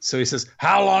 So he says,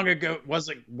 how long ago was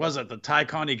it that Ty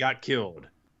Conti got killed?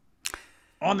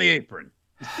 On the apron.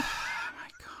 Oh my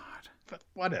God. But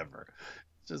whatever.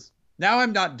 Just now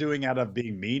I'm not doing out of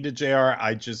being mean to JR.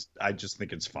 I just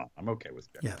think it's fun. I'm okay with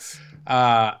it. Yes.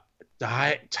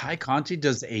 Ty Conti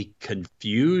does a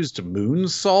confused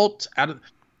moonsault out of...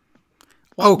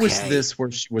 What was this where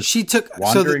she took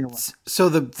wandering so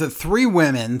the three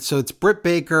women, so it's Britt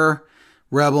Baker,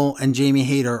 Rebel, and Jamie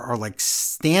Hayter are like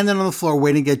standing on the floor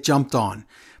waiting to get jumped on.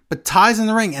 But Ty's in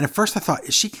the ring. And at first I thought,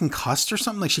 is she concussed or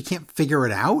something? Like she can't figure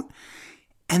it out?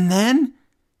 And then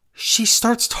she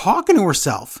starts talking to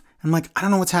herself. I'm like, I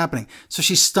don't know what's happening. So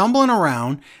she's stumbling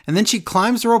around and then she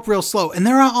climbs the rope real slow. And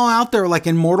they're all out there like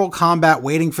in Mortal Kombat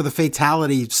waiting for the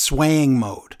fatality swaying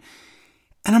mode.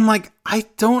 And I'm like, I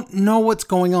don't know what's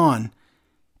going on.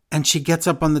 And she gets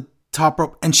up on the top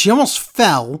rope and she almost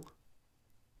fell.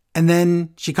 And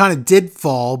then she kind of did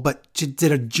fall, but she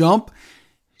did a jump.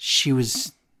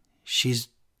 She's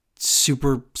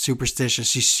super superstitious.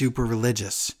 She's super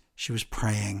religious. She was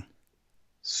praying.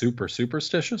 Super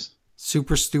superstitious?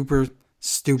 Super stupor.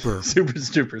 Super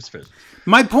superstitious.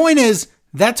 My point is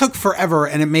that took forever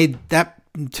and it made that,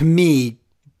 to me,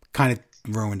 kind of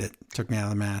ruined it. Took me out of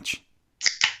the match.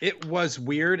 It was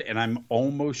weird, and I'm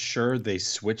almost sure they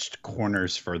switched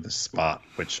corners for the spot,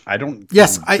 which I don't.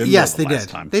 Yes, they did.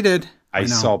 They did. I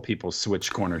saw people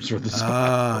switch corners for the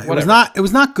spot. It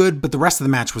was not good, but the rest of the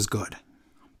match was good.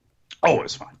 Oh, it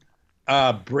was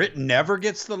fine. Britt never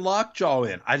gets the lockjaw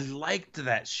in. I liked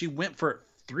that. She went for it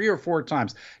 3 or 4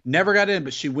 times, never got in,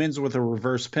 but she wins with a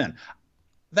reverse pin.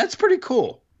 That's pretty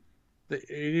cool.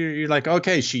 You're like,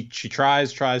 okay, she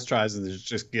tries, and it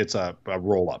just gets a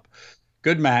roll up.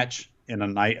 Good match in a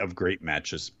night of great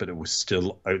matches, but it was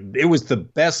still it was the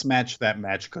best match that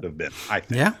match could have been, I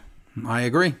think. Yeah, I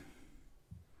agree.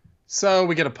 So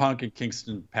we get a Punk and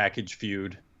Kingston package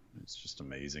feud. It's just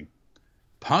amazing.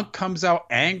 Punk comes out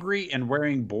angry and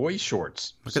wearing boy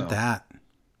shorts. Look at that.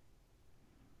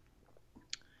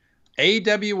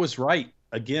 AEW was right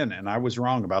again, and I was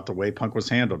wrong about the way Punk was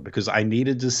handled because I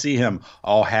needed to see him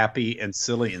all happy and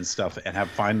silly and stuff and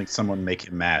have finally someone make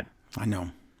him mad. I know.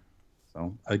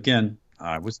 So, again,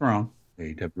 I was wrong.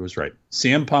 AEW was right.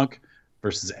 CM Punk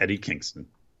versus Eddie Kingston.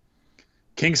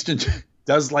 Kingston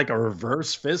does like a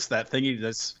reverse fist, that thing he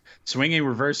does, swinging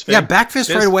reverse fist. Yeah, back fist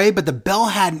right away, but the bell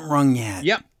hadn't rung yet.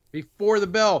 Yep, before the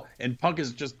bell. And Punk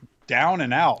is just down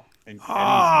and out.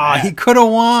 He could have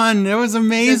won. It was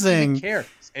amazing. He doesn't care.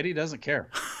 Eddie doesn't care.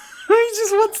 He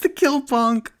just wants to kill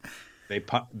Punk. They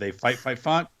fight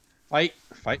Punk.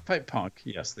 Fight Punk.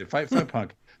 Yes, they fight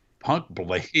Punk. Punk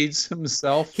blades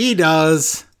himself. He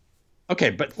does. Okay,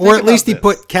 but or at least he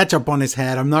put ketchup on his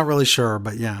head. I'm not really sure,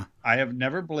 but yeah. I have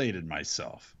never bladed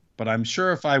myself, but I'm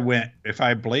sure if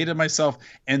I bladed myself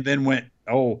and then went,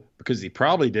 because he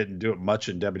probably didn't do it much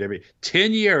in WWE,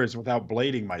 10 years without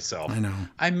blading myself. I know.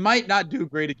 I might not do a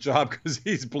great job because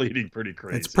he's bleeding pretty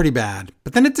crazy. It's pretty bad.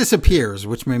 But then it disappears,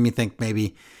 which made me think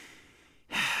maybe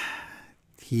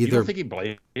he either... You don't think he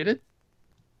bladed?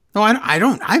 No, I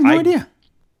don't. I have no idea.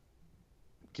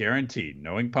 Guaranteed,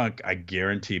 knowing Punk, I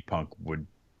guarantee Punk would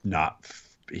not.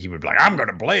 He would be like, I'm going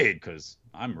to blade because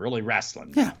I'm really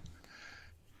wrestling. Yeah.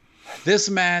 This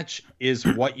match is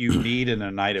what you need in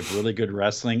a night of really good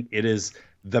wrestling. It is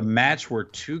the match where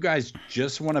two guys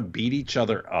just want to beat each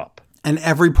other up. And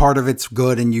every part of it's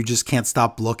good, and you just can't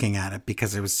stop looking at it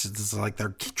because it was just like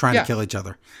they're trying to kill each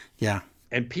other. Yeah.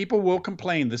 And people will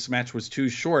complain this match was too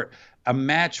short. A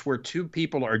match where two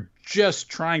people are just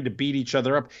trying to beat each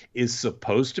other up is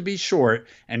supposed to be short,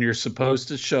 and you're supposed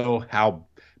to show how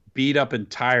beat up and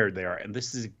tired they are. And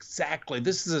this is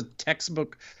a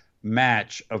textbook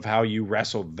match of how you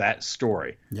wrestle that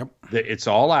story. Yep. It's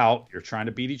all out. You're trying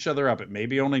to beat each other up. It may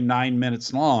be only 9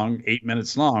 minutes long, 8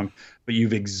 minutes long, but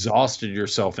you've exhausted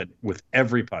yourself with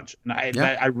every punch. And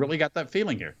I really got that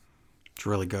feeling here. It's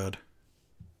really good.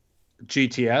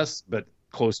 GTS, but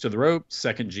close to the rope,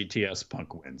 second GTS,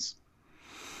 Punk wins.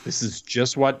 This is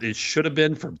just what it should have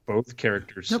been for both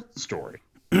characters' story.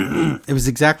 It was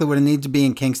exactly what it needed to be,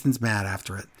 and Kingston's mad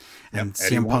after it. And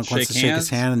CM Punk wants to shake his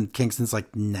hand, and Kingston's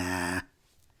like, nah.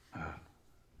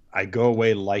 I go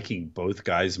away liking both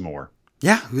guys more.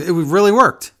 Yeah, it really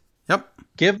worked. Yep.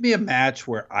 Give me a match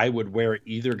where I would wear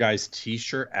either guy's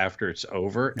T-shirt after it's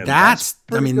over. And that's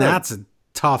a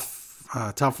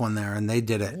tough one there, and they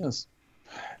did it. Yes.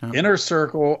 Yep. Inner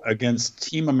Circle against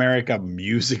Team America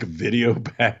music video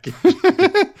package.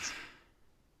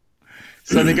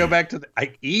 So they go back to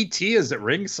E.T. is at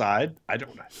ringside. I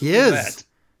don't know. He is.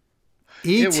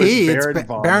 E.T. It's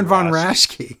Baron von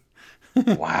Raschke.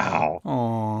 Wow.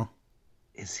 Oh.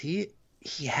 Is he?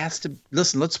 He has to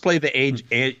listen. Let's play the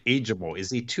ageable. Is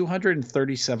he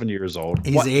 237 years old?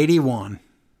 He's 81.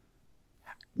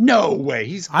 No way.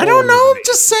 He's. I don't know. I'm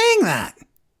just saying that.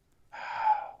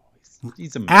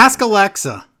 He's amazing. Ask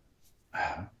Alexa.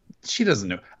 She doesn't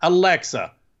know.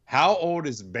 Alexa, how old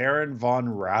is Baron von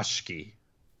Raschke?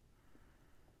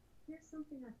 Here's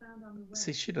something I found on the web.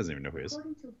 See, she doesn't even know who he is.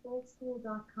 According to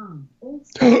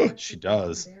oldschool.com, she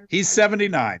does. He's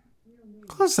 79.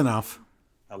 Close enough.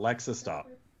 Alexa, stop.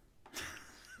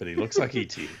 But he looks like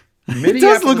E.T. He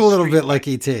does look a little bit like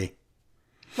E.T.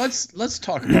 Let's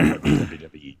talk about what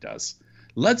WWE does.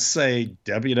 Let's say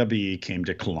WWE came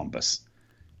to Columbus.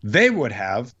 They would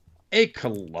have a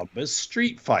Columbus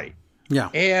street fight. Yeah.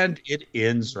 And it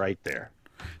ends right there.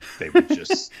 They would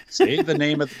just say the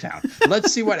name of the town.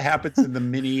 Let's see what happens in the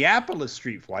Minneapolis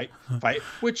street fight,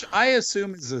 which I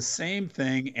assume is the same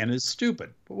thing and is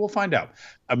stupid. But we'll find out.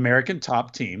 American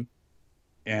Top Team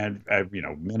and,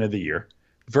 Men of the Year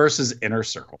versus Inner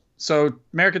Circle. So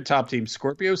American Top Team,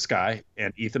 Scorpio Sky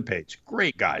and Ethan Page.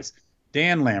 Great guys.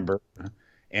 Dan Lambert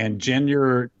and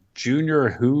Junior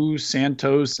Who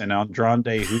Santos and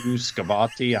Andrade Who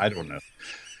Scavati. I don't know.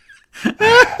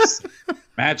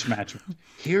 Match.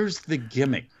 Here's the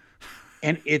gimmick.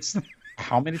 And it's,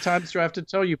 how many times do I have to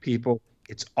tell you people?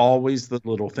 It's always the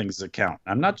little things that count.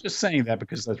 I'm not just saying that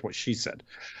because that's what she said.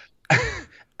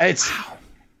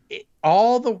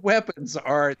 All the weapons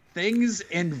are things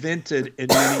invented in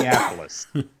Minneapolis.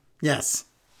 Yes.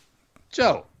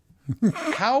 Joe,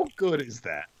 how good is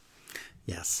that?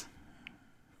 Yes.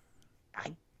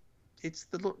 It's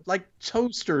like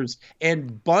toasters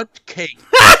and bundt cake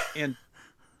and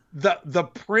the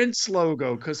Prince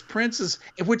logo, because Prince is,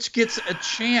 which gets a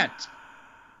chant.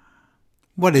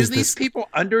 What is this? Do these people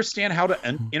understand how to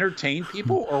entertain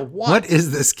people or what? What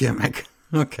is this gimmick?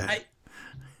 Okay.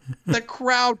 The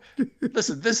crowd,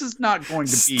 listen, this is not going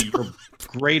to be your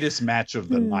greatest match of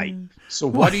the night. So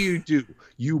what do?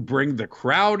 You bring the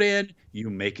crowd in, you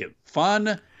make it fun.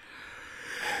 This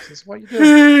is what you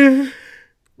do.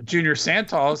 Junior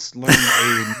Santos learned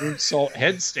a moonsault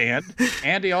headstand,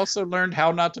 and he also learned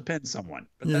how not to pin someone.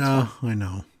 But yeah, I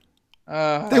know.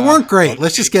 They weren't great.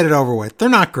 Let's just get it over with. They're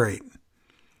not great.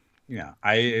 Yeah,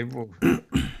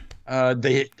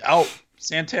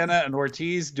 Santana and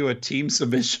Ortiz do a team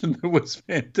submission that was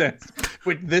fantastic.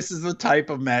 This is the type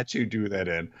of match you do that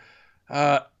in.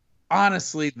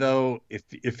 Honestly, though,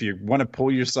 if you want to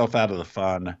pull yourself out of the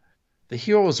fun, the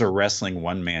heels are wrestling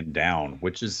one man down,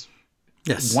 which is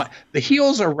Yes. the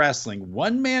heels are wrestling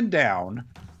one man down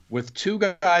with two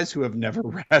guys who have never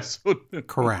wrestled.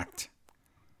 Correct.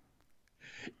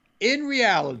 In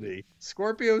reality,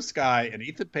 Scorpio Sky and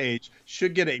Ethan Page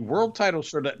should get a world title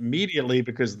shot immediately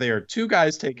because they are two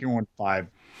guys taking on 5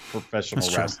 professional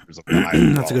wrestlers. Of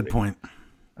That's a good point.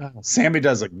 Sammy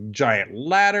does a giant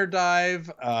ladder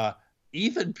dive.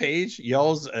 Ethan Page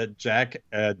yells at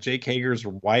Jake Hager's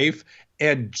wife,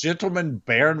 and Gentleman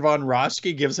Baron von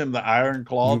Raschke gives him the Iron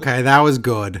Claw. Okay, that was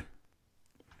good.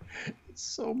 It's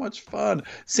so much fun.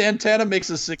 Santana makes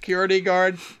a security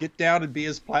guard get down and be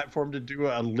his platform to do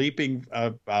a leaping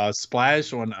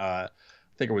splash on, I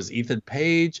think it was Ethan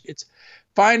Page. It's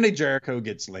finally Jericho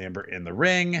gets Lambert in the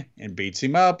ring and beats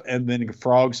him up, and then a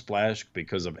frog splash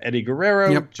because of Eddie Guerrero.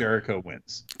 Yep. Jericho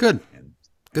wins. Good.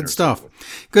 Good stuff.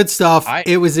 Good stuff.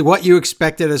 It was what you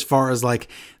expected as far as like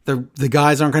the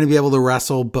guys aren't going to be able to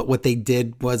wrestle, but what they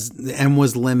did was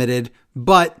limited.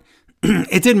 But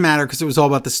it didn't matter because it was all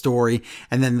about the story.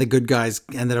 And then the good guys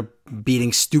ended up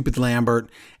beating stupid Lambert.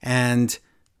 And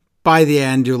by the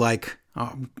end, you're like,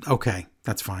 oh, okay,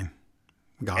 that's fine.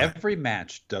 Every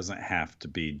match doesn't have to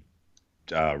be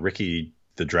Ricky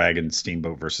the Dragon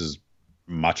Steamboat versus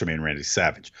Macho Man Randy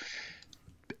Savage.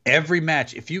 Every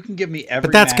match, if you can give me every match.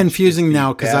 But that's confusing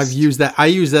now because I've used that. I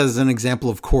used that as an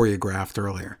example of choreographed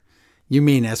earlier. You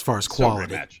mean as far as quality?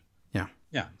 Great match. Yeah.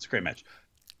 Yeah, it's a great match.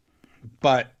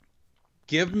 But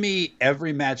give me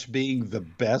every match being the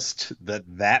best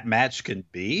that match can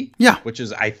be. Yeah. Which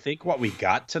is, I think, what we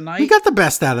got tonight. We got the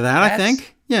best out of that, I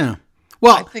think. Yeah.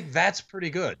 Well, I think that's pretty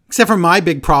good. Except for my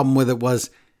big problem with it was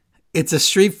it's a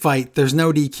street fight. There's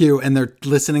no DQ, and they're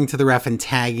listening to the ref and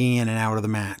tagging in and out of the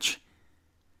match.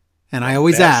 And I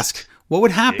always ask, what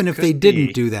would happen if they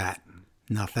didn't do that?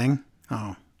 Nothing.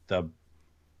 Oh.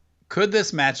 Could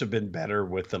this match have been better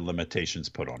with the limitations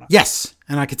put on it? Yes.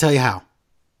 And I could tell you how.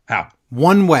 How?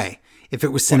 One way. If it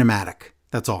was cinematic.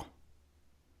 That's all.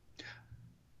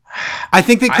 I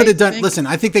think they could have done... Listen,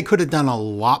 I think they could have done a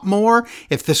lot more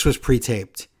if this was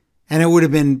pre-taped. And it would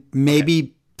have been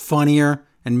maybe funnier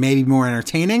and maybe more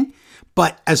entertaining.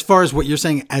 But as far as what you're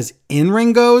saying as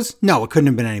in-ring goes, no, it couldn't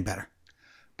have been any better.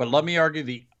 But let me argue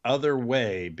the other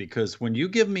way, because when you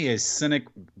give me a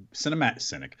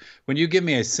when you give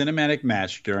me a cinematic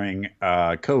match during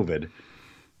COVID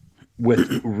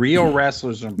with real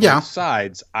wrestlers on both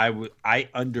sides, I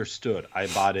understood. I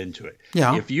bought into it.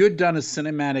 Yeah. If you had done a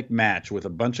cinematic match with a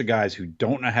bunch of guys who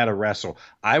don't know how to wrestle,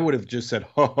 I would have just said,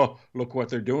 "Oh, look what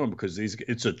they're doing," because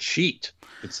it's a cheat.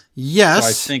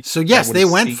 Yes. So yes, they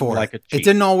went for it. It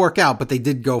didn't all work out, but they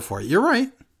did go for it. You're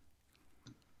right.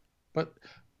 But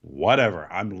whatever.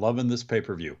 I'm loving this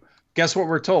pay-per-view. Guess what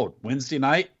we're told? Wednesday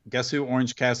night, guess who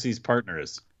Orange Cassidy's partner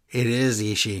is? It is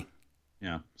Ishii.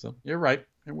 Yeah. So you're right.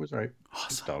 It was right.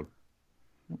 Awesome. Dog.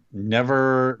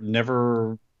 Never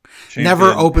champion. Never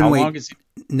open how weight. Long is he,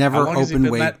 never how long open has he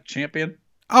been weight. That champion?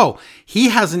 Oh, he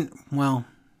hasn't. Well,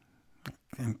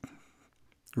 you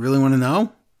really want to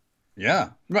know? Yeah.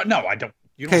 No, I don't.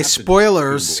 You don't okay, have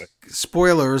spoilers. to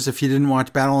Spoilers. If you didn't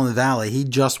watch Battle in the Valley, he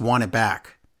just won it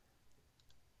back.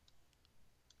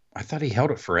 I thought he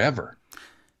held it forever.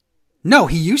 No,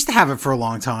 he used to have it for a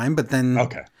long time, but then.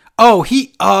 Okay.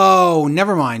 Oh,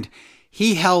 never mind.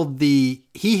 He held the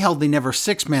Never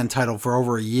Six-Man title for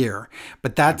over a year,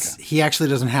 but he actually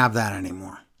doesn't have that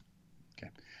anymore.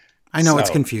 Okay. I know it's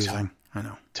confusing. I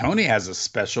know. Tony has a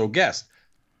special guest.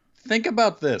 Think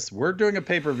about this. We're doing a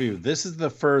pay-per-view. This is the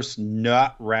first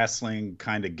not wrestling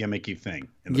kind of gimmicky thing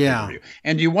in the pay-per-view.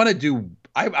 And you want to do,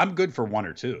 I'm good for one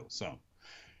or two. So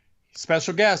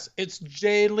special guest, it's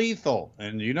Jay Lethal.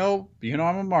 And you know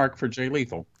I'm a mark for Jay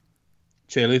Lethal.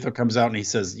 Jay Lethal comes out and he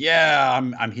says, "Yeah,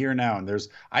 I'm here now, and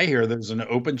I hear there's an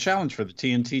open challenge for the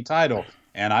TNT title,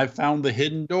 and I found the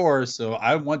hidden door, so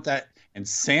I want that." And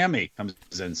Sammy comes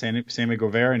in, Sammy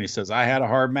Guevara, and he says, "I had a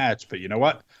hard match, but you know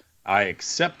what? I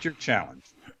accept your challenge."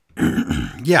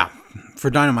 Yeah, for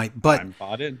Dynamite, but I'm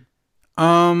bought in.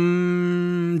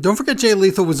 Don't forget Jay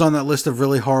Lethal was on that list of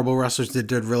really horrible wrestlers that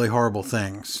did really horrible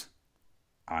things.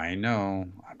 I know.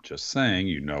 I'm just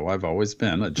saying. I've always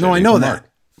been a Jay No, I know Lethal that. mark.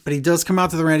 But he does come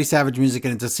out to the Randy Savage music,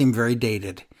 and it does seem very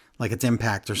dated, like it's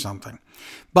Impact or something.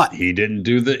 But he didn't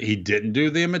do the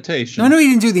imitation. No, he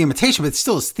didn't do the imitation, but it's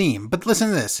still his theme. But listen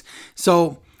to this.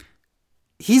 So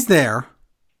he's there.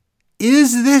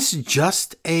 Is this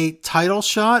just a title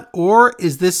shot, or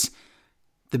is this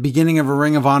the beginning of a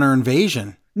Ring of Honor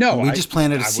invasion? No, we just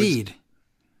planted a seed.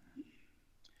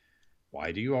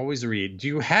 Why do you always read?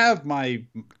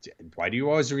 Why do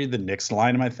you always read the next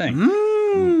line of my thing?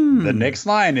 The next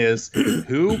line is,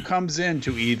 who comes in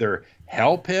to either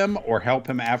help him or help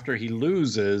him after he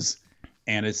loses,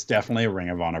 and it's definitely a Ring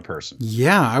of Honor person.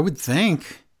 Yeah, I would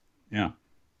think. Yeah.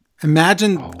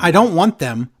 Imagine, I don't want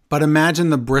them, but imagine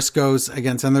the Briscoes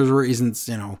against, and there's reasons,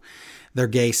 they're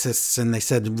gaysists and they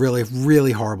said really,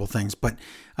 really horrible things, but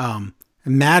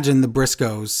imagine the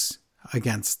Briscoes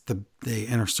against the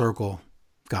Inner Circle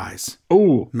guys.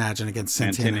 Oh, imagine against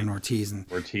Santana and Ortiz.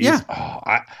 Yeah.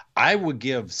 Oh, I would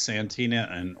give Santana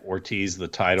and Ortiz the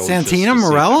title. Santana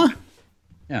Marella?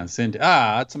 Yeah,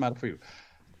 that's a matter for you.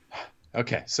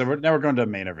 Okay, so now we're going to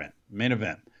main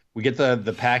event. We get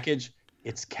the package.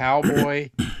 It's Cowboy.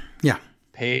 Yeah.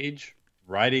 Page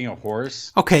riding a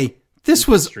horse. Okay, this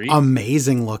was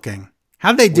amazing looking.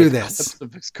 How'd they do this?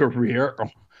 Of his career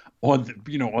on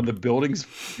the buildings,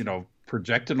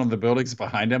 projected on the buildings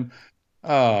behind him.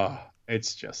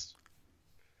 It's just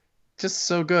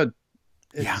so good.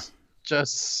 It's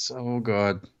just so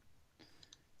good.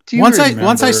 Once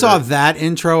I saw that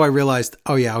intro, I realized,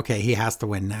 oh yeah, okay, he has to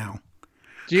win now.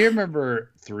 Do you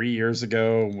remember 3 years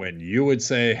ago when you would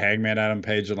say Hangman Adam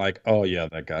Page and like, oh yeah,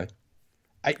 that guy?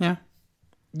 Yeah.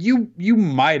 You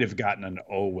might have gotten an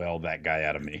oh well that guy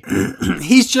out of me.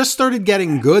 He's just started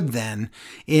getting good then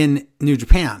in New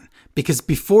Japan, because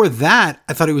before that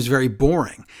I thought he was very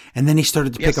boring, and then he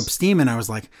started to pick up steam, and I was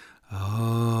like,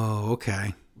 oh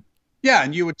okay. Yeah,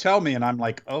 and you would tell me, and I'm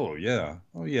like, oh yeah,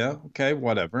 okay,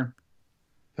 whatever.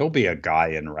 He'll be a guy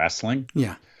in wrestling.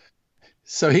 Yeah.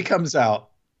 So he comes out,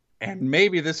 and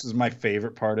maybe this was my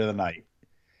favorite part of the night.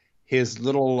 His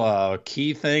little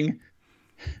key thing.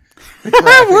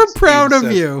 We're proud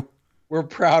of you. We're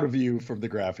proud of you from the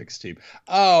graphics team.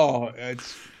 Oh,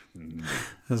 that's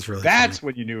really. That's funny.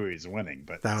 when you knew he was winning,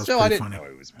 but that was still, I didn't funny. know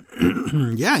he was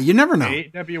winning. Yeah, you never know.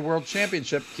 AEW World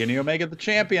Championship, Kenny Omega the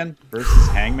champion versus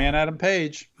Hangman Adam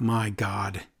Page. My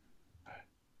God.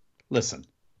 Listen,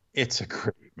 it's a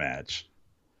great match.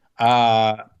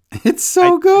 It's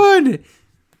so good.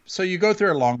 So you go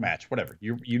through a long match, whatever.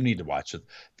 You need to watch it.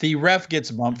 The ref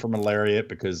gets bumped from a lariat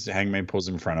because Hangman pulls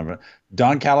in front of it.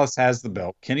 Don Callis has the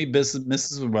belt. Kenny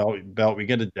misses the belt. We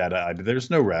get a dead eye. There's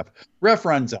no ref. Ref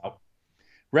runs out.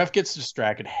 Ref gets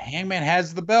distracted. Hangman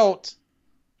has the belt,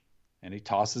 and he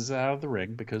tosses it out of the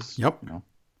ring because,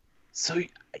 So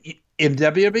in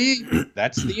WWE,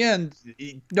 that's the end.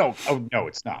 No,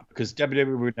 it's not, because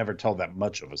WWE would never tell that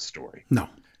much of a story. No.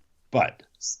 But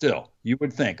still, you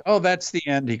would think, oh, that's the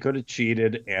end. He could have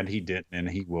cheated, and he didn't, and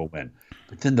he will win.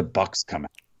 But then the Bucks come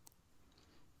out.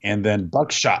 And then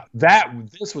Buckshot.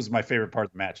 This was my favorite part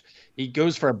of the match. He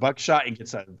goes for a Buckshot and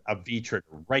gets a V-trigger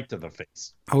right to the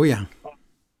face. Oh, yeah.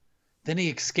 Then he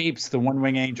escapes the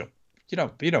One-Wing Angel.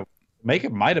 Omega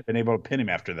might have been able to pin him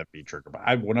after that V-trigger, but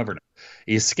I will never know.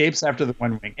 He escapes after the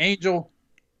One-Wing Angel.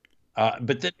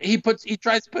 But then he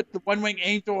tries to put the One-Wing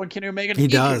Angel on Kenny Omega. He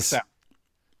does.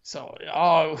 So,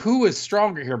 who is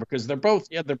stronger here? Because they're both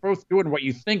doing what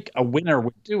you think a winner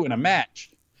would do in a match.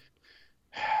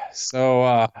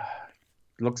 So,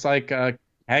 looks like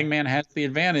Hangman has the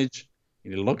advantage.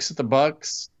 He looks at the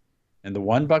Bucks, and the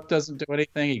one Buck doesn't do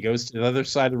anything. He goes to the other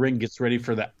side of the ring, gets ready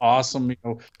for that awesome,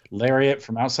 lariat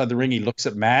from outside the ring. He looks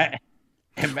at Matt.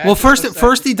 And Matt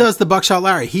first he does the Buckshot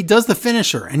lariat. He does the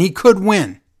finisher, and he could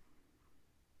win.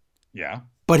 Yeah.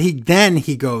 But he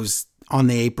goes on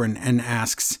the apron and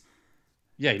asks,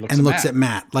 he looks at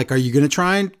Matt like, are you going to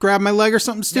try and grab my leg or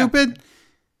something stupid?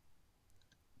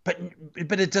 Yeah.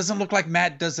 But it doesn't look like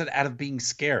Matt does it out of being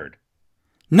scared.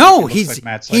 No, he's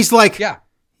like,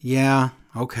 yeah,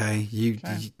 okay,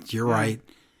 you're right.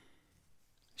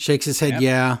 Shakes his head,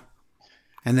 yeah.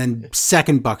 And then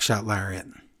second Buckshot lariat.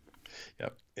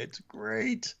 Yep, it's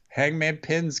great. Hangman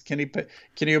pins Kenny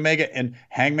Omega, and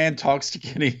Hangman talks to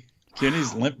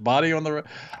Kenny's limp body on the.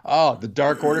 Oh, the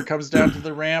Dark Order comes down to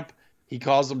the ramp. He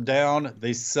calls them down.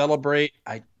 They celebrate.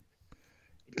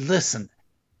 Listen.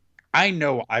 I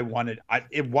know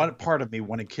one part of me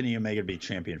wanted Kenny Omega to be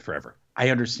champion forever. I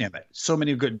understand that. So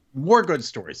many more good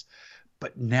stories.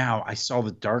 But now I saw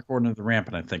the Dark Order of the ramp,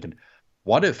 and I'm thinking,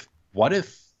 what if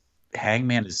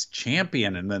Hangman is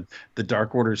champion, and then the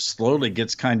Dark Order slowly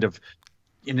gets kind of,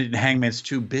 and Hangman's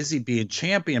too busy being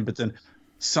champion, but then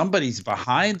somebody's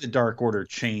behind the Dark Order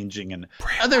changing, and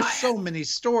there's so many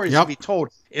stories to be told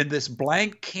in this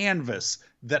blank canvas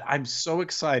that I'm so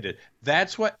excited.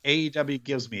 That's what AEW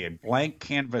gives me, a blank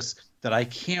canvas that I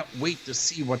can't wait to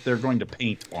see what they're going to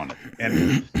paint on it.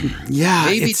 And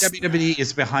maybe WWE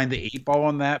is behind the 8 ball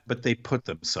on that, but they put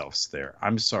themselves there.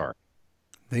 I'm sorry.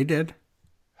 They did.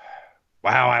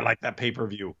 Wow, I like that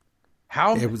pay-per-view.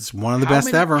 It was one of the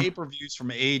best ever. How many pay-per-views from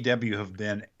AEW have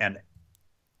been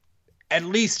at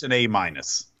least an A-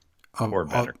 or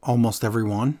better? Almost every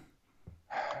one.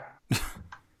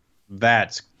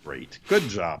 That's great. Good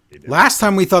job. Last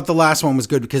time we thought the last one was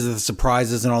good because of the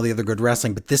surprises and all the other good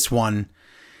wrestling, but this one,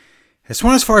 as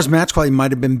far as match quality,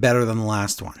 might have been better than the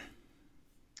last one.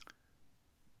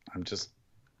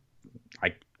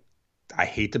 I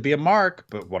hate to be a mark,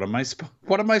 but what am I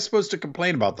supposed to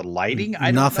complain about? The lighting?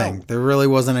 Nothing. Don't know. There really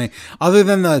wasn't any, other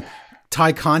than the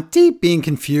Ty Conti being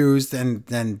confused and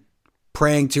then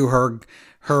praying to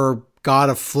her god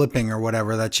of flipping or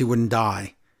whatever that she wouldn't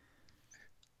die.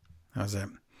 That was it.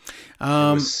 It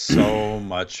was so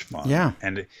much fun. Yeah.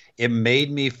 And it made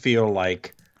me feel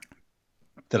like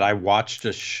that I watched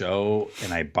a show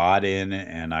and I bought in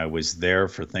and I was there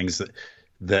for things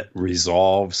that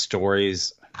resolve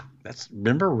stories.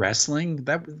 Remember wrestling?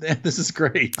 This is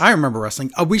great. I remember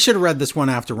wrestling. We should have read this one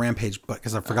after Rampage, but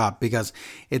because I forgot, because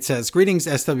it says, "Greetings,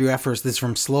 SWFers. This is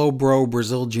from Slow Bro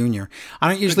Brazil Jr. I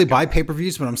don't usually buy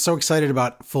pay-per-views, but I'm so excited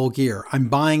about Full Gear. I'm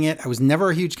buying it. I was never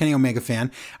a huge Kenny Omega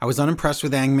fan. I was unimpressed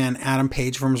with Hangman Adam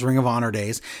Page from his Ring of Honor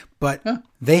days, but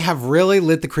they have really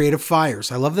lit the creative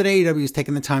fires. I love that AEW has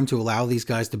taken the time to allow these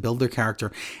guys to build their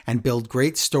character and build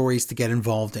great stories to get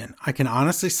involved in. I can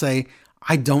honestly say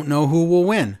I don't know who will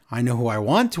win. I know who I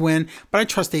want to win, but I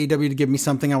trust AEW to give me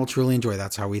something I will truly enjoy."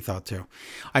 That's how we thought too.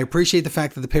 "I appreciate the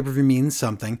fact that the pay-per-view means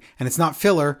something, and it's not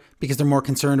filler because they're more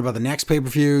concerned about the next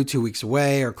pay-per-view 2 weeks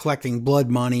away or collecting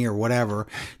blood money or whatever.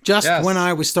 Just when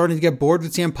I was starting to get bored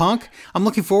with CM Punk, I'm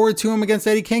looking forward to him against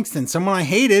Eddie Kingston, someone I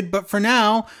hated, but for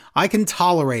now, I can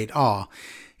tolerate.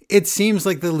 It seems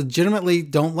like they legitimately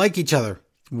don't like each other.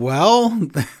 Well,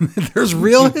 there's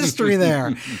real history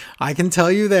there. I can tell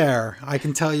you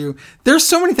there's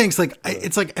so many things. Like,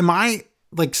 it's like, am I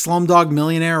like Slumdog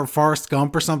Millionaire or Forrest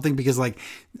Gump or something? Because like,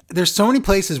 there's so many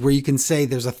places where you can say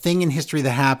there's a thing in history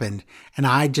that happened and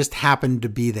I just happened to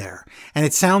be there. And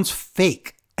it sounds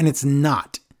fake and it's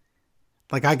not.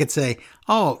 Like I could say,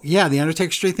 "Oh yeah, the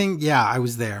Undertaker Street thing. Yeah, I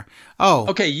was there." Oh,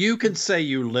 okay. You could say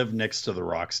you live next to The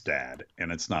Rock's dad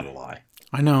and it's not a lie.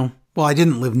 I know. Well, I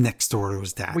didn't live next door to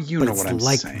his dad. Well, you know what I'm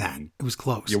like saying. That. It was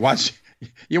close. You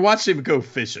watched him go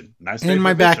fishing. Nice in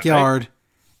my backyard, right?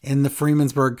 In the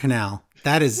Freemansburg Canal.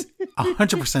 That is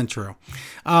 100% true.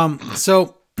 And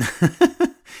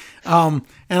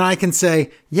I can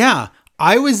say, yeah,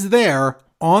 I was there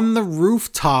on the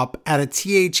rooftop at a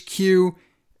THQ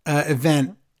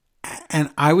event, and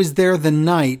I was there the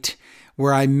night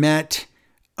where I met.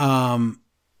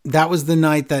 That was the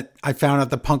night that I found out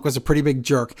that Punk was a pretty big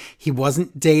jerk. He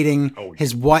wasn't dating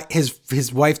his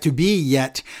wife to be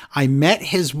yet. I met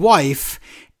his wife,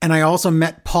 and I also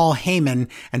met Paul Heyman,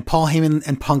 and Paul Heyman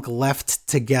and Punk left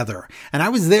together. And I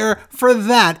was there for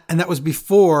that, and that was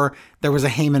before there was a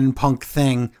Heyman and Punk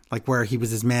thing, like where he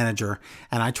was his manager.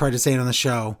 And I tried to say it on the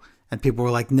show, and people were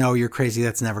like, "No, you're crazy.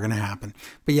 That's never going to happen."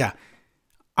 But yeah,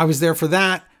 I was there for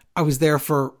that. I was there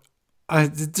for...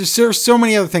 there's so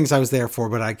many other things I was there for,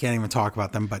 but I can't even talk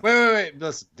about them. But wait.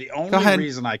 Listen, the only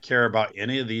reason I care about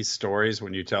any of these stories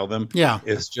when you tell them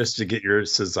is just to get your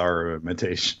Cesaro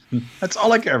imitation. That's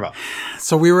all I care about.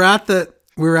 So we were at the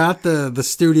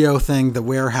studio thing, the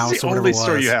warehouse. It's the only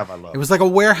story you have. I love. It was like a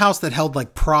warehouse that held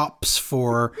like props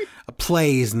for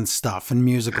plays and stuff and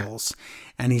musicals.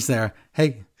 And he's there.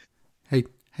 Hey,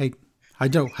 how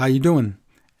you doing?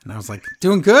 And I was like,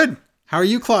 "Doing good. How are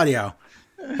you, Claudio?"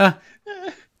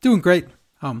 "Doing great.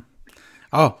 I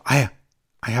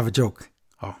have a joke.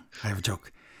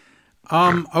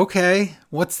 Okay.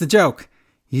 What's the joke?"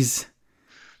 He's,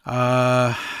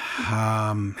 how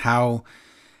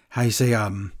you say,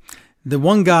 the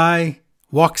one guy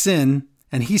walks in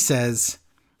and he says,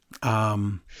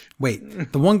 the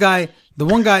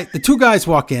two guys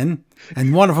walk in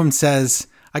and one of them says,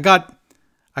 I got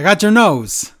your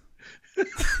nose."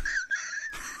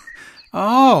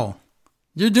 Oh,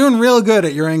 you're doing real good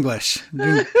at your English.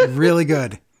 You're doing really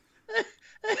good.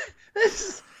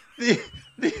 This is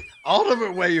the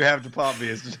ultimate way you have to pop me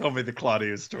is to tell me the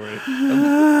Claudio story.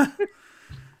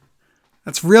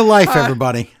 That's real life,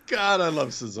 everybody. God, I love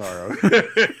Cesaro.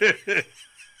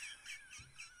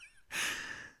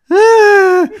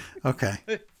 Okay.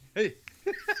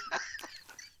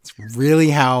 It's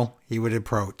really how he would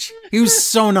approach. He was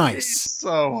so nice. He's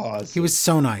so awesome. He was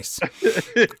so nice.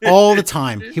 All the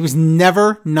time. He was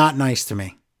never not nice to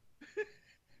me.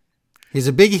 He's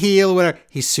a big heel, whatever.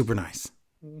 He's super nice.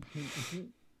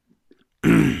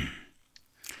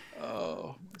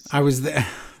 I was there.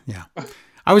 Yeah.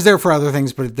 I was there for other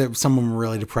things, but some of them were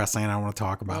really depressing and I don't want to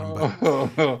talk about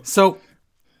them. But so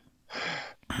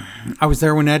I was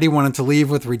there when Eddie wanted to leave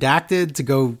with Redacted to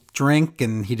go drink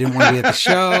and he didn't want to be at the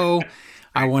show.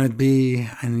 I want to be,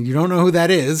 and you don't know who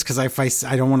that is because I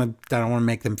don't want to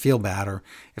make them feel bad, or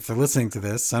if they're listening to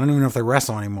this, I don't even know if they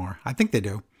wrestle anymore. I think they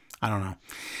do. I don't know.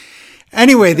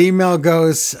 Anyway, the email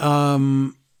goes,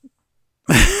 I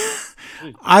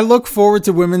look forward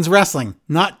to women's wrestling,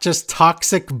 not just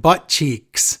toxic butt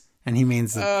cheeks. And he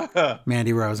means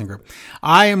Mandy Rose and group.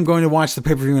 I am going to watch the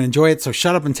pay-per-view and enjoy it, so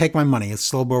shut up and take my money. It's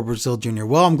Slowbo Brazil Jr.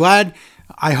 Well, I'm glad.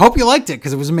 I hope you liked it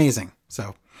because it was amazing.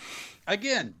 So,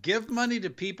 again, give money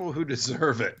to people who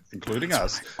deserve it, including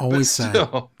us. Always say.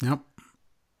 Yep.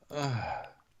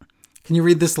 Can you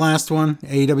read this last one?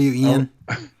 AEW Ian.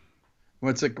 Oh.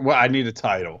 What's it? Well, I need a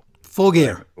title. Full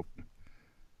Gear.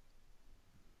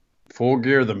 Full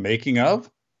Gear, the making of?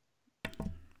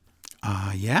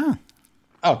 Yeah.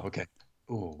 Oh, okay.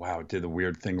 Oh, wow. It did the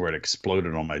weird thing where it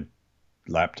exploded on my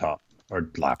laptop.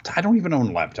 I don't even own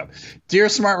a laptop. Dear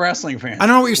Smart Wrestling fans. I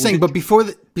don't know what you're saying, but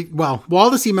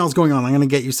while this email is going on, I'm going to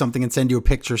get you something and send you a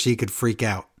picture so you could freak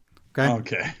out.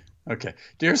 Okay.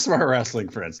 Dear Smart Wrestling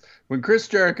friends, when Chris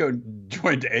Jericho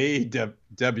joined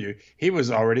AEW, he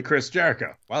was already Chris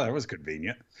Jericho. Wow, that was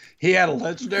convenient. He had a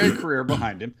legendary career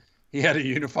behind him. He had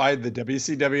unified the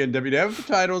WCW and WWF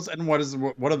titles and one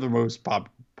of the most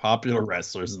popular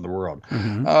wrestlers in the world.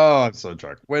 Mm-hmm. Oh, I'm so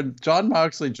drunk. When Jon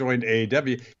Moxley joined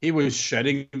AEW, he was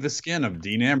shedding the skin of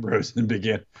Dean Ambrose and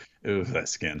began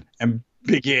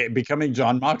becoming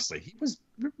Jon Moxley.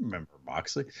 Remember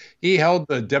Moxley? He held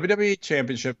the WWE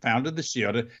Championship, founded the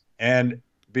Shield, and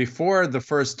before the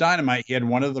first Dynamite, he had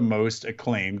one of the most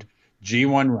acclaimed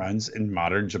G1 runs in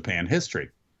modern Japan history.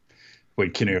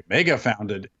 When Kenny Omega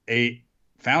founded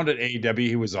AEW,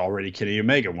 he was already Kenny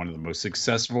Omega, one of the most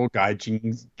successful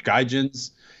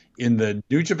gaijins in the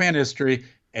New Japan history,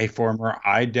 a former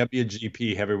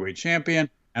IWGP heavyweight champion,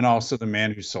 and also the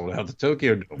man who sold out the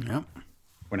Tokyo Dome. Yep.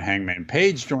 When Hangman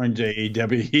Page joined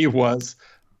AEW, he was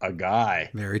a guy.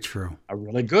 Very true. A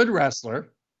really good wrestler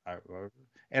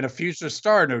and a future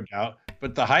star, no doubt.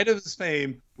 But the height of his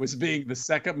fame was being the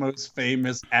second most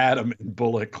famous Atom in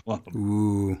Bullet Club.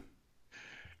 Ooh.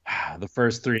 The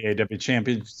first three AEW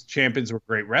champions were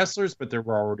great wrestlers, but they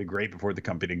were already great before the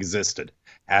company existed.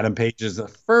 Adam Page is the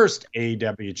first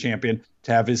AEW champion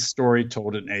to have his story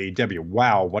told in AEW.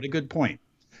 Wow, what a good point.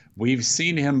 We've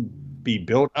seen him be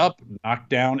built up, knocked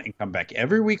down, and come back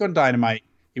every week on Dynamite.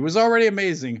 He was already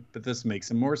amazing, but this makes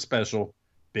him more special.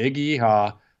 Big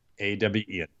yeehaw, AEW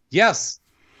Ian. Yes,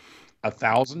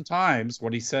 1,000 times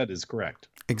what he said is correct.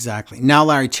 Exactly. Now,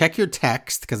 Larry, check your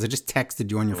text because I just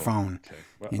texted you on your phone. Okay.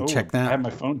 Well, you check that. I have my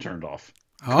phone turned off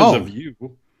because of you.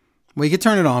 Well, you can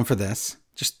turn it on for this.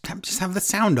 Just have the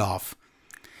sound off.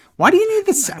 Why do you need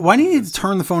this? Why do you need to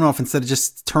turn the phone off instead of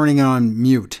just turning it on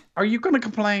mute? Are you going to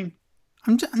complain?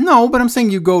 No, but I'm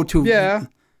saying you go to. Yeah.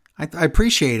 I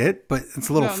appreciate it, but it's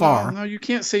a little far. No, you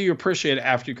can't say you appreciate it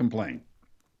after you complain.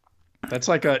 That's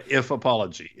like a if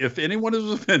apology. If anyone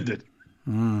is offended.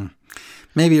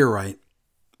 Maybe you're right.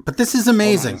 But this is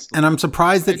amazing, and I'm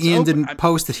surprised that Ian didn't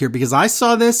post it here because I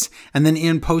saw this, and then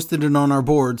Ian posted it on our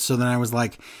board, so then I was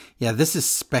like, yeah, this is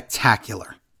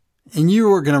spectacular. And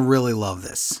you are going to really love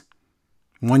this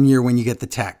 1 year when you get the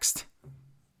text.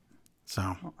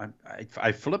 So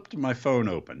I flipped my phone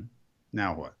open.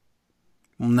 Now what?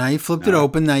 Well, now you flipped it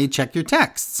open. Now you check your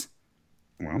texts.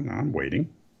 Well, now I'm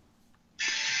waiting.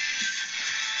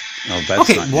 Oh, that's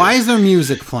okay, why is there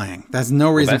music playing? That's no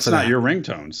reason for that. That's not your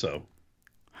ringtone, so.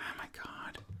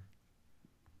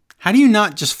 How do you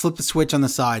not just flip the switch on the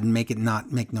side and make it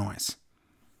not make noise?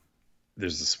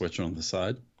 There's a switch on the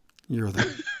side. You're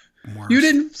the worst. You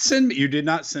did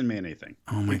not send me anything.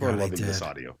 Oh my God, I did. This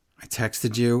audio. I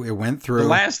texted you. It went through. The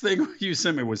last thing you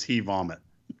sent me was he vomit.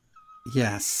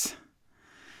 Yes.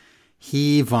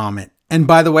 He vomit. And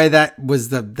by the way, that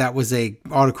was a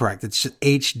autocorrect. It's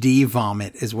HD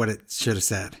vomit is what it should have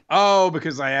said. Oh,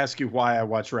 because I asked you why I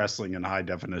watch wrestling in high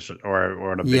definition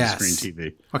or on a big screen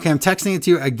TV. Okay, I'm texting it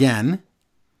to you again.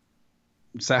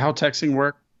 Is that how texting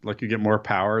work? Like you get more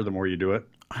power the more you do it?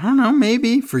 I don't know.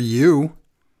 Maybe for you.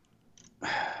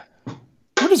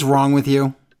 What is wrong with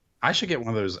you? I should get one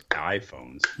of those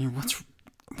iPhones.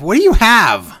 What do you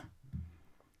have?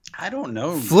 I don't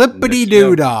know. Flippity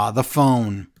doodah, the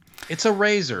phone. It's a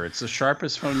Razor. It's the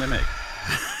sharpest phone they make.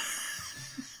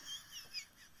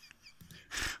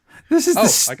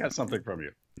 I got something from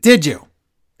you. Did you?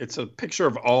 It's a picture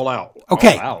of All Out.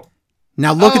 Okay. All Out.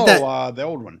 Now look at that. The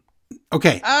old one.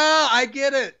 Okay. I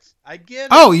get it.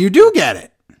 Oh, you do get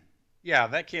it. Yeah,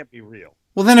 that can't be real.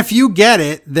 Well, then if you get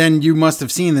it, then you must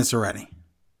have seen this already.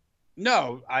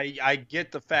 No, I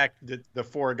get the fact that the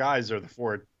four guys are the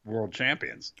four world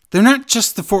champions. They're not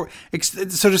just the four.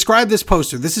 So describe this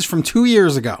poster. This is from 2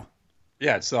 years ago.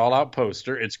 Yeah, it's the all-out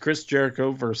poster. It's Chris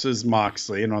Jericho versus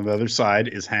Moxley, and on the other side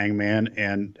is Hangman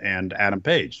and Adam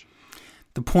Page.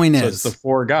 The point So is, it's the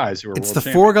four guys who are it's world the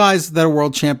champions. four guys that are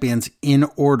world champions in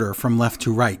order from left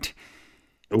to right.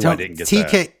 Ooh, I didn't get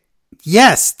TK, that.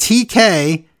 yes,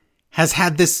 TK has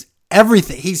had this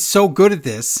everything. He's so good at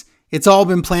this. It's all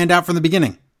been planned out from the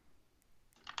beginning.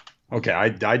 Okay, I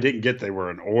didn't get they were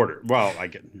in order. Well, I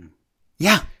get.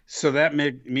 Yeah. So that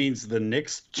means the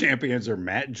Knicks champions are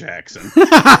Matt Jackson.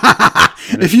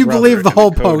 If you believe the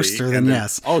whole Cody, poster, then and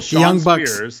yes. Oh, The Shawn Young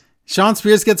Bucks. Spears. Sean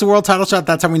Spears gets a world title shot.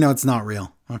 That's how we know it's not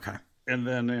real. Okay. And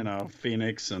then,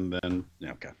 Phoenix, and then,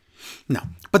 okay. No.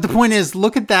 But the point is,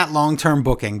 look at that long-term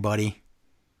booking, buddy.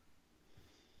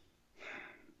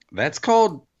 That's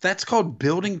called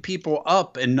building people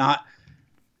up and not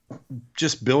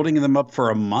just building them up for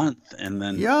a month and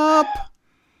then. Yup.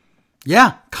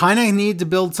 Yeah. Kind of need to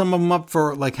build some of them up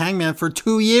for, like Hangman, for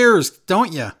 2 years,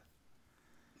 don't you?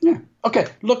 Yeah. Okay.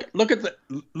 Look at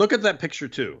that picture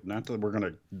too. Not that we're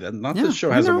gonna. Not that the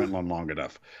show hasn't went on long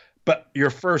enough, but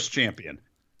your first champion,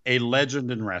 a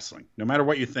legend in wrestling. No matter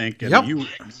what you think, and Yep.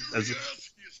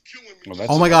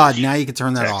 Oh my God! Now you can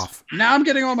turn that off. Now I'm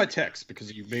getting all my texts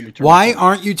because you made me turn. Why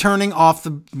aren't you turning off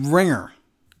the ringer?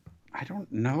 I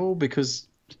don't know because.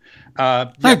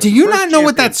 Do you not know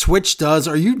what that switch does?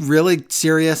 Are you really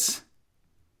serious?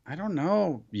 I don't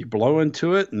know. You blow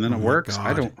into it and then it works. God.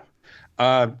 I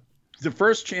don't. The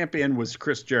first champion was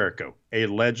Chris Jericho, a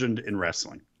legend in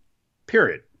wrestling.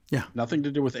 Period. Yeah. Nothing to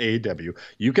do with AEW.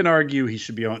 You can argue he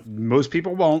should be on. Most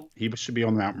people won't. He should be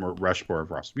on the Mount Rushmore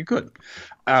of Ross. You could.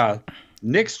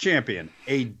 Knicks champion,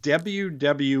 a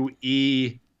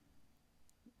WWE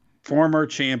former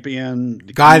champion,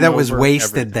 Guy that was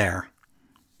wasted there.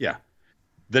 Yeah.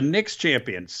 The Knicks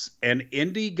champions, an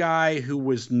indie guy who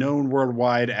was known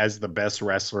worldwide as the best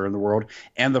wrestler in the world,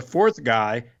 and the fourth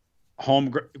guy,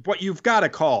 what you've got to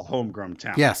call homegrown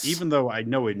talent. Yes. Even though I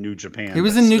know in New Japan. He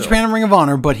was in New Japan and Ring of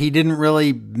Honor, but he didn't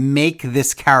really make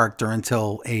this character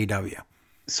until AEW.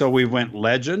 So we went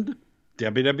legend,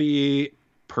 WWE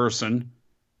person,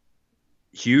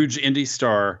 huge indie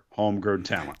star, homegrown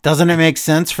talent. Doesn't it make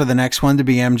sense for the next one to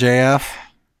be MJF?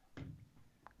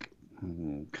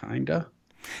 Kinda.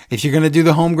 If you're going to do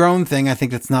the homegrown thing, I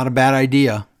think that's not a bad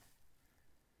idea.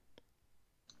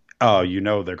 Oh,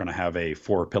 they're going to have a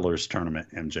 4 Pillars tournament.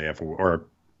 MJF or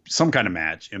some kind of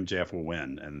match. MJF will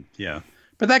win, and yeah,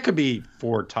 but that could be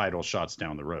 4 title shots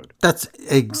down the road.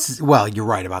 That's well, you're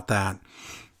right about that.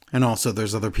 And also,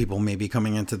 there's other people maybe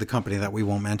coming into the company that we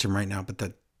won't mention right now, but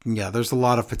there's a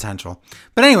lot of potential.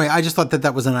 But anyway, I just thought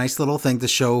that was a nice little thing to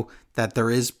show that there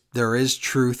is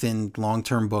truth in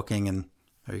long-term booking, and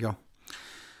there you go.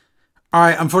 All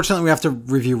right, unfortunately, we have to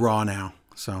review Raw now,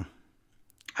 so.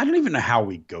 I don't even know how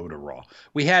we go to Raw.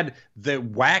 We had the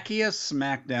wackiest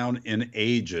SmackDown in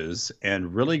ages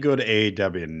and really good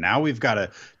AEW. And now we've got to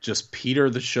just peter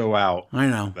the show out. I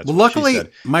know. Well, luckily,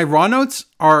 my Raw notes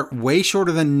are way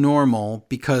shorter than normal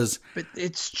because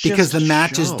the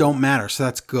matches don't matter. So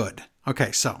that's good.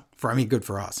 Okay, so good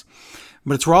for us.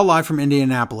 But it's Raw live from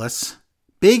Indianapolis.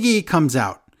 Big E comes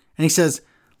out and he says,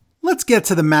 "Let's get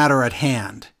to the matter at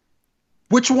hand."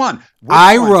 Which one?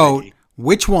 I wrote,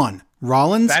 which one?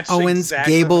 Rollins, Owens,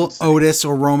 Gable, Otis,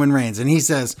 or Roman Reigns? And he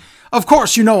says, "Of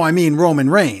course, I mean Roman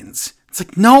Reigns." It's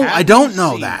like, no, I don't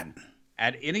know that.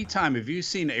 At any time, have you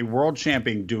seen a world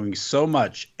champion doing so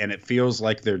much and it feels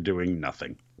like they're doing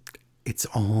nothing? It's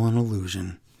all an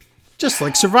illusion. Just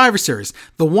like Survivor Series.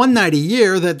 The one night a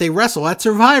year that they wrestle at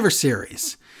Survivor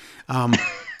Series.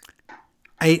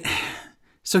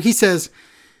 So he says,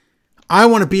 "I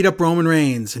want to beat up Roman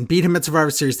Reigns and beat him at Survivor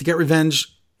Series to get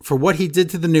revenge for what he did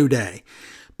to the New Day.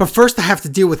 But first I have to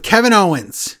deal with Kevin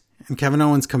Owens." And Kevin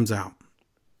Owens comes out.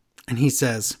 And he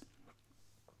says,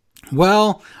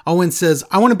 Owens says,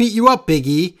 "I want to beat you up, Big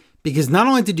E, because not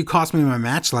only did you cost me my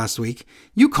match last week,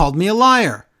 you called me a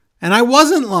liar. And I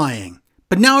wasn't lying.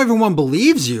 But now everyone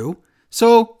believes you.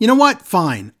 So, you know what?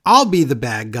 Fine. I'll be the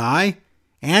bad guy.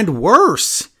 And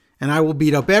worse. And I will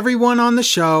beat up everyone on the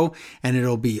show. And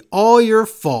it'll be all your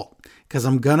fault. Because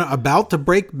I'm about to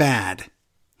break bad."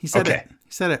 He said it.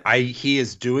 He said it. He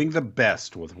is doing the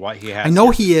best with what he has. I know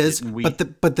he is, didn't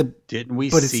we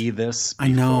but see this before?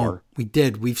 I know we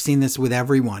did. We've seen this with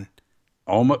everyone.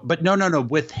 But no,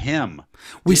 with him.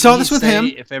 We saw this with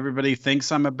him. If everybody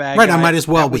thinks I'm a bad guy, right, I might as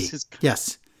well be.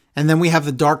 Yes. And then we have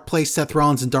the Dark Place Seth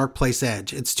Rollins and Dark Place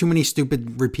Edge. It's too many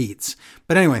stupid repeats.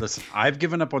 But anyway. Listen, I've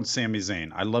given up on Sami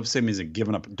Zayn. I love Sami Zayn.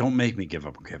 Given up. Don't make me give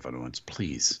up on Kevin Owens,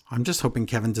 please. I'm just hoping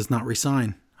Kevin does not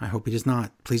resign. I hope he does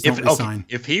not. Please don't resign.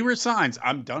 Okay, if he resigns,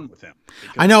 I'm done with him.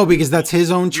 I know, because that's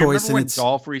his own choice. And when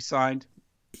Dolph resigned?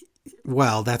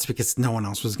 Well, that's because no one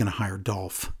else was going to hire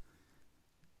Dolph.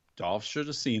 Dolph should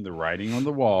have seen the writing on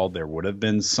the wall. There would have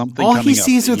been something. All coming he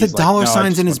sees up are the dollar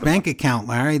signs in his want bank account,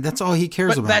 Larry. That's all he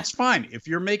cares But about. that's fine. If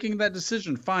you're making that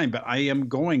decision, fine. But I am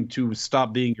going to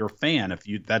stop being your fan if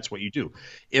that's what you do.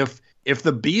 If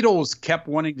the Beatles kept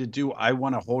wanting to do I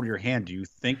Want to Hold Your Hand, do you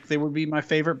think they would be my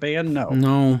favorite band?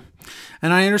 No.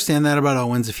 And I understand that about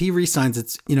Owens. If he resigns,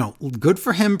 it's, good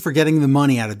for him for getting the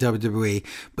money out of WWE.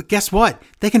 But guess what?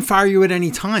 They can fire you at any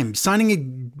time. Signing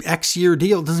an X-year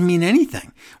deal doesn't mean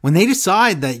anything. When they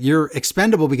decide that you're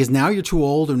expendable because now you're too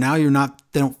old or now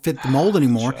they don't fit the mold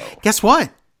anymore, guess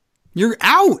what? You're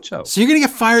out. So you're going to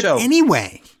get fired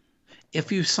anyway. If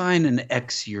you sign an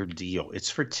X-year deal, it's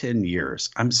for 10 years.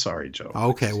 I'm sorry, Joe.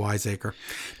 Okay, wiseacre.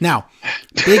 Now,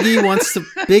 Big E wants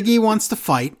to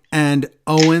fight, and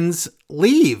Owens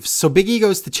leaves. So Big E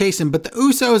goes to chase him, but the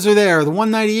Usos are there, the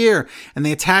one night a year, and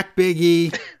they attack Big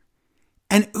E.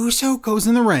 And Uso goes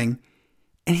in the ring,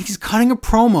 and he's cutting a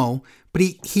promo, but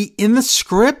he in the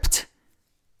script,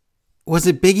 was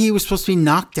it Big E was supposed to be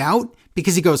knocked out?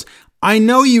 Because he goes, I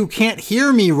know you can't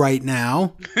hear me right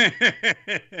now,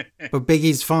 but Big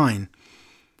E's fine.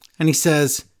 And he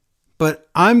says, but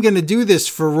I'm going to do this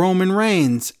for Roman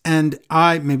Reigns. And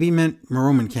maybe he meant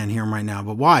Roman can't hear him right now,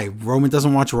 but why? Roman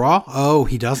doesn't watch Raw? Oh,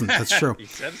 he doesn't. That's true. He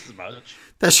says as much.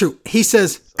 That's true. He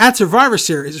says, at Survivor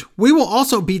Series, we will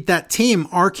also beat that team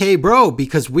RK Bro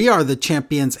because we are the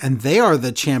champions and they are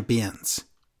the champions.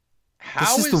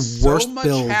 How is the worst so much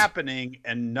build happening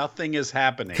and nothing is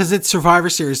happening? Because it's Survivor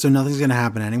Series, so nothing's going to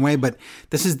happen anyway. But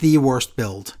this is the worst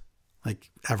build,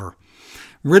 ever.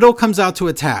 Riddle comes out to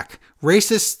attack.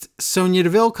 Racist Sonya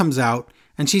Deville comes out,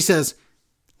 and she says,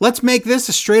 let's make this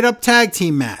a straight-up tag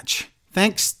team match.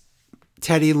 Thanks,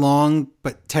 Teddy Long,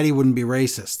 but Teddy wouldn't be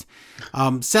racist.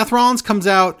 Seth Rollins comes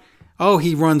out. Oh,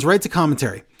 he runs right to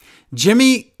commentary.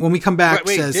 Jimmy, when we come back,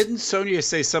 says... didn't Sonya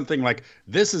say something like,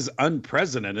 this is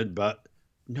unprecedented, but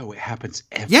no, it happens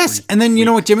every Yes, and then you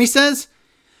know what Jimmy says?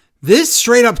 This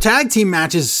straight-up tag team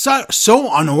match is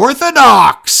so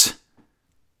unorthodox.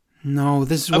 No,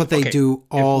 this is what they do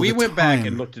all the time. If we went back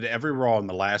and looked at every Raw in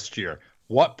the last year,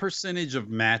 what percentage of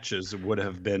matches would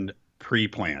have been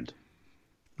pre-planned?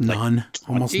 None.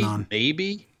 20, almost none.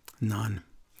 Maybe? None.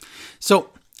 So...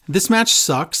 this match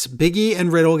sucks. Big E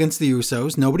and Riddle against the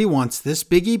Usos. Nobody wants this.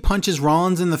 Big E punches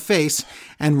Rollins in the face,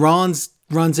 and Rollins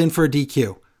runs in for a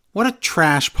DQ. What a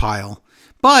trash pile.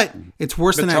 But it's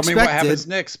worse than I expected. Tell me what happens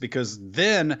next, because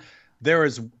then there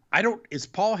is... is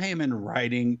Paul Heyman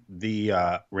writing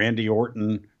the Randy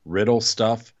Orton Riddle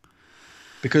stuff?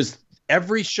 Because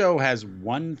every show has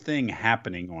one thing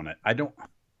happening on it. I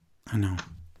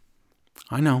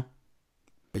know.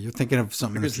 But you're thinking of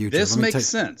something in the future. This makes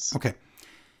sense. Okay.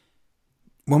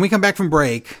 When we come back from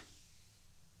break,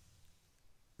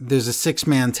 there's a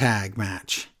 6-man tag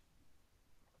match.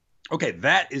 Okay,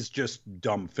 that is just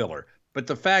dumb filler. But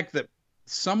the fact that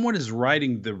someone is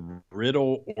writing the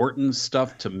Riddle Orton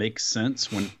stuff to make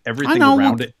sense when everything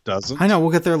around it doesn't. I know,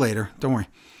 we'll get there later. Don't worry.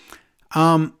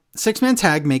 6-man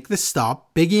tag, make this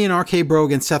stop. Big E and RK Bro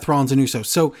against Seth Rollins and Usos.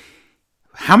 So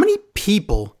how many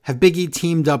people have Big E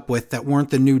teamed up with that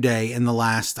weren't the New Day in the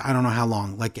last, I don't know how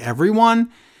long?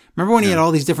 Everyone? Remember when he had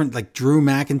all these different, Drew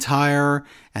McIntyre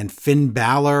and Finn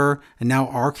Balor and now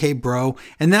RK Bro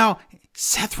and now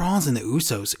Seth Rollins and the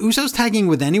Usos. Usos tagging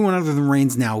with anyone other than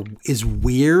Reigns now is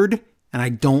weird and I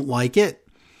don't like it.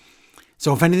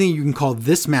 So if anything, you can call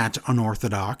this match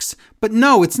unorthodox, but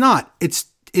no, it's not. It's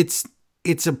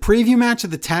a preview match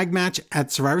of the tag match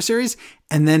at Survivor Series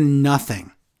and then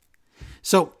nothing.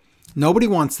 So nobody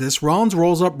wants this. Rollins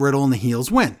rolls up Riddle and the heels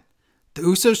win. The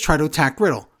Usos try to attack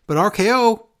Riddle, but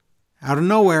RKO out of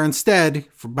nowhere instead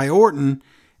by Orton,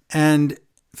 and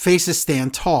faces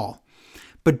stand tall.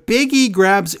 But Big E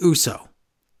grabs Uso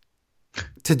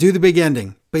to do the big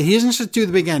ending. But he doesn't just do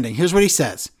the big ending. Here's what he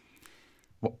says.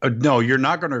 Well, no, you're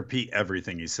not going to repeat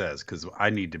everything he says because I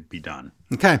need to be done.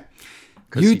 Okay.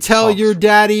 You tell your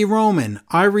daddy Roman,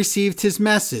 I received his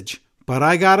message, but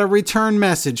I got a return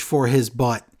message for his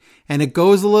butt. And it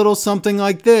goes a little something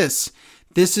like this.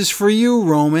 This is for you,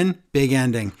 Roman. Big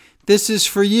ending. This is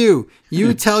for you.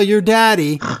 You tell your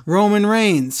daddy, Roman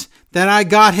Reigns, that I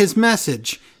got his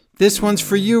message. This one's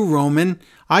for you, Roman.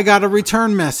 I got a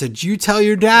return message. You tell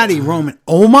your daddy, Roman.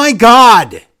 Oh my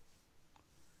God.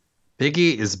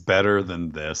 Biggie is better than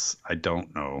this. I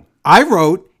don't know. I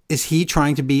wrote, is he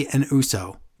trying to be an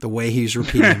Uso? The way he's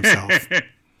repeating himself.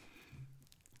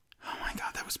 Oh my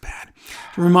God, that was bad.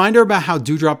 Reminder about how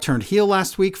Doudrop turned heel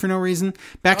last week for no reason.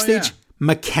 Backstage,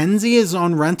 Mackenzie is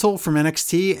on rental from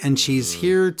NXT, and she's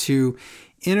here to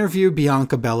interview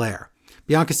Bianca Belair.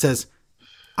 Bianca says,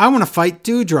 I want to fight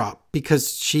Doudrop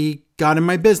because she got in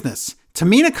my business.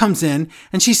 Tamina comes in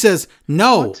and she says,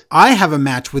 no, I have a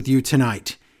match with you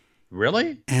tonight.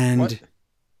 Really? And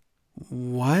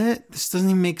what? This doesn't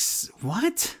even make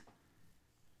what?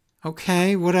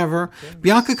 Okay, whatever.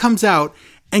 Bianca comes out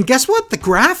and guess what? The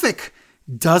graphic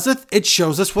it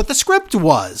shows us what the script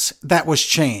was that was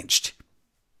changed.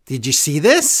 Did you see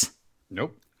this?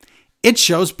 Nope. It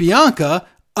shows Bianca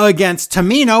against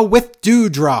Tamina with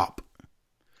Doudrop.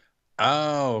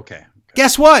 Oh, okay.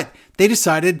 Guess what? They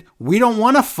decided we don't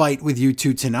want to fight with you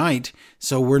two tonight,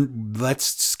 so let's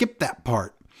skip that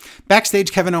part.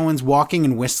 Backstage, Kevin Owens walking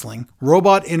and whistling.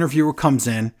 Robot interviewer comes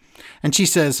in, and she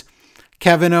says,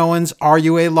 Kevin Owens, are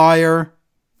you a liar?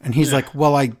 And he's like,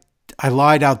 well, I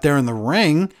lied out there in the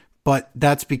ring, but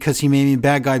that's because he made me a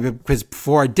bad guy, because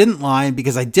before I didn't lie, and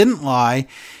because I didn't lie,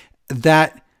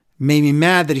 that made me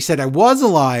mad that he said I was a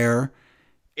liar.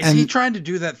 Is he trying to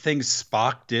do that thing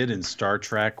Spock did in Star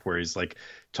Trek where he's like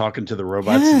talking to the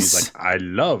robots and he's like, I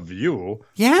love you.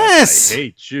 Yes. I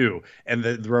hate you. And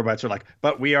the robots are like,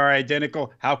 but we are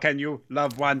identical. How can you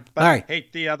love one but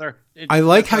hate the other? I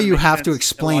like how you have to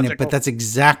explain it, but that's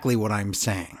exactly what I'm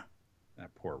saying.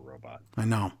 That poor robot. I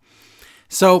know.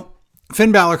 So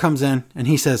Finn Balor comes in and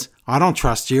he says, I don't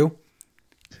trust you.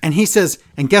 And he says,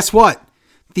 and guess what?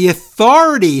 The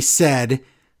Authority said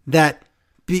that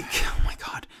oh my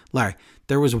God, Larry,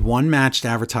 there was one match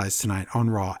advertised tonight on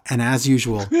Raw, and as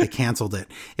usual, they canceled it.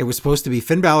 It was supposed to be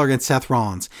Finn Balor against Seth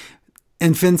Rollins.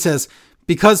 And Finn says,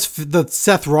 because the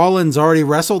Seth Rollins already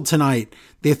wrestled tonight,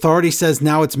 the Authority says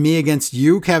now it's me against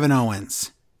you, Kevin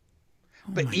Owens.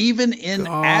 But even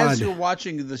as you're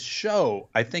watching the show,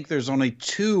 I think there's only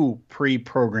 2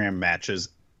 pre-programmed matches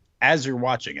as you're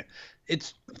watching it.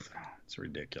 It's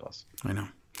ridiculous. I know.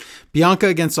 Bianca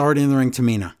against Already in the Ring,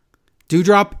 Tamina.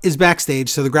 Doudrop is backstage,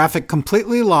 so the graphic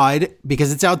completely lied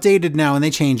because it's outdated now and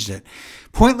they changed it.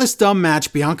 Pointless, dumb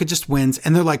match. Bianca just wins,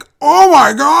 and they're like, oh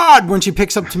my God, when she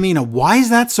picks up Tamina. Why is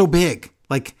that so big?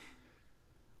 Like,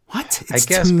 what? It's I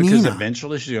guess Tamina. Because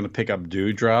eventually she's going to pick up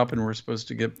Doudrop and we're supposed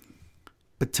to get...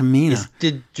 But Tamina...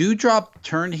 Did Doudrop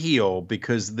turn heel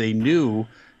because they knew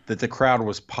that the crowd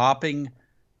was popping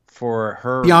for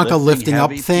her Bianca lifting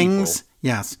up things? People?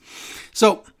 Yes.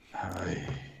 So,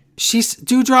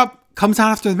 Doudrop comes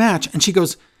out after the match and she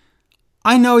goes,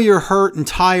 I know you're hurt and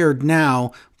tired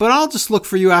now, but I'll just look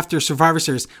for you after Survivor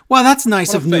Series. Wow, that's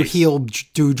nice of new heel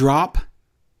Doudrop.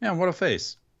 Yeah, what a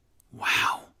face.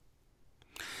 Wow.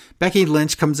 Becky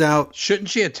Lynch comes out. Shouldn't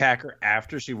she attack her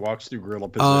after she walks through gorilla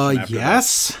position?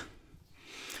 Yes. That?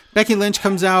 Becky Lynch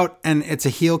comes out and it's a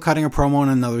heel cutting a promo on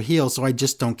another heel, so I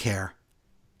just don't care.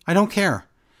 I don't care.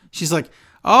 She's like,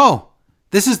 oh,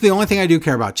 this is the only thing I do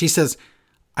care about. She says,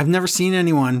 I've never seen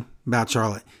anyone about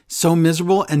Charlotte so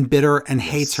miserable and bitter and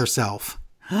hates herself.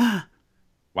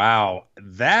 Wow.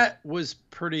 That was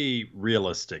pretty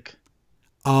realistic.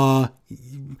 It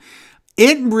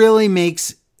really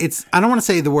makes I don't want to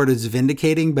say the word is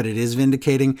vindicating, but it is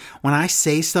vindicating when I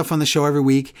say stuff on the show every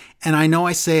week, and I know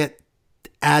I say it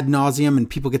ad nauseum and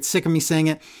people get sick of me saying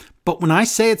it. But when I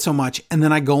say it so much and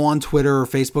then I go on Twitter or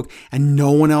Facebook and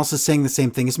no one else is saying the same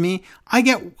thing as me, I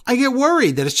get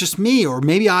worried that it's just me, or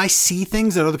maybe I see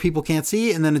things that other people can't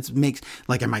see. And then it makes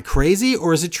like, am I crazy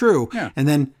or is it true? Yeah. And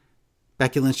then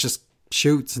Becky Lynch just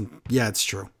shoots and yeah, it's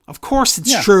true. Of course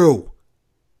it's true.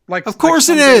 Like, of course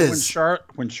it is.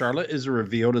 When Charlotte is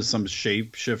revealed as some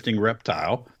shape-shifting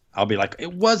reptile, I'll be like,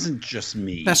 it wasn't just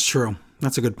me. That's true.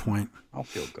 That's a good point. I'll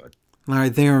feel good. Larry,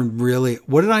 they are really,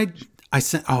 what did I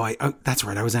sent, that's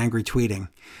right. I was angry tweeting.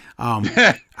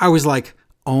 I was like,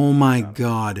 oh my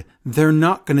God, they're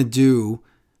not going to do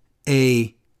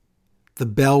the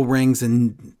bell rings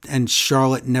and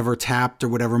Charlotte never tapped or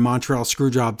whatever Montreal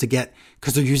Screwjob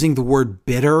because they're using the word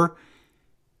bitter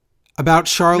about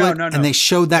Charlotte. No. And they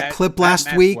showed that clip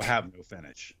last week. Will have no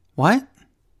finish. What?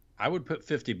 I would put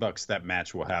 $50 that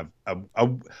match will have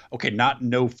not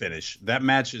no finish. That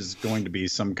match is going to be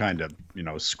some kind of,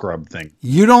 scrub thing.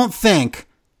 You don't think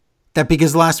that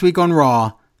because last week on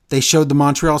Raw, they showed the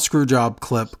Montreal Screwjob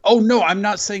clip. Oh, no, I'm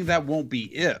not saying that won't be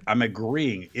it. I'm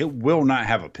agreeing. It will not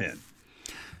have a pin.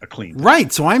 A clean pin.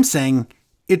 Right. So I'm saying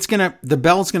the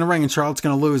bell's going to ring and Charlotte's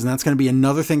going to lose. And that's going to be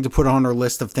another thing to put on her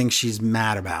list of things she's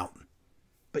mad about.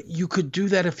 But you could do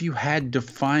that if you had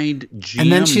defined GMs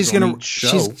and then she's on each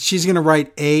show. She's gonna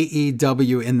write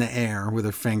AEW in the air with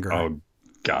her finger. Oh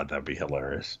God, that'd be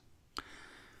hilarious.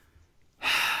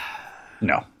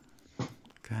 No.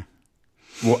 Okay.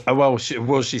 Well,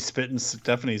 will she spit in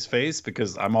Stephanie's face?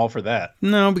 Because I'm all for that.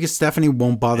 No, because Stephanie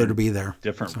won't bother to be there.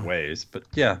 Different ways, but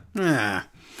yeah.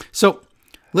 So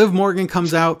Liv Morgan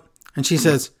comes out and she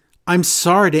says, I'm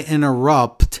sorry to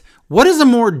interrupt. What is a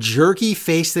more jerky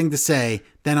face thing to say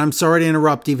than I'm sorry to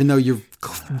interrupt, even though you're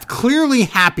clearly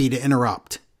happy to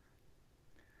interrupt?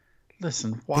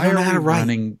 Listen, why are we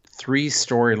running 3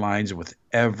 storylines with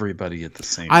everybody at the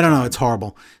same time? I don't know. It's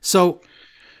horrible. So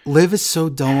Liv is so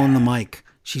dull on the mic.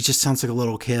 She just sounds like a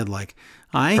little kid. Like,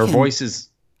 her voice is...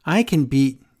 I can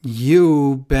beat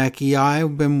you, Becky.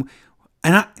 I've been...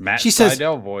 And Matt she says,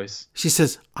 Sydal voice. She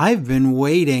says, I've been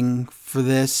waiting for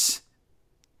this.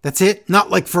 That's it? Not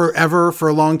like forever, for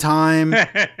a long time.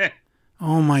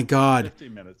 Oh my God.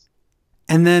 15 minutes.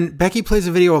 And then Becky plays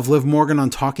a video of Liv Morgan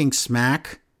on Talking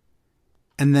Smack.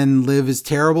 And then Liv is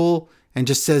terrible and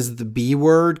just says the B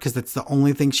word because that's the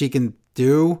only thing she can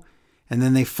do. And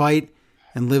then they fight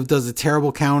and Liv does a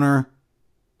terrible counter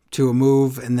to a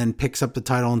move and then picks up the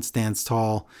title and stands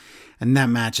tall. And that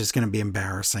match is going to be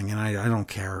embarrassing. And I don't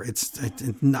care.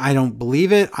 I don't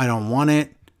believe it. I don't want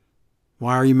it.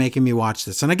 Why are you making me watch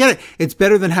this? And I get it. It's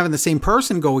better than having the same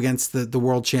person go against the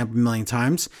world champ a million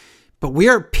times. But we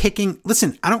are picking.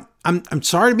 Listen, I'm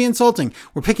sorry to be insulting.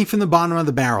 We're picking from the bottom of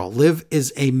the barrel. Liv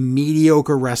is a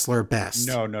mediocre wrestler at best.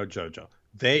 No, JoJo.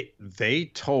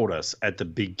 They told us at the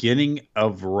beginning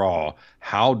of Raw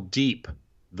how deep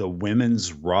the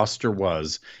women's roster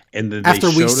was, and then after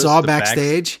we saw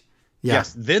backstage. Yeah.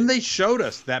 Yes. Then they showed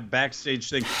us that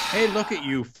backstage thing. Hey, look at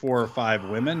you, 4 or 5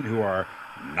 women who are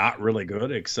not really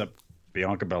good, except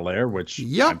Bianca Belair, which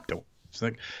I don't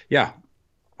think. Yeah.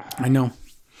 I know.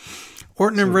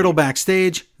 Orton and Riddle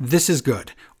backstage. This is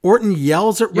good. Orton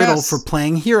yells at Riddle for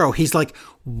playing hero. He's like,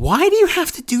 why do you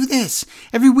have to do this?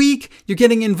 Every week you're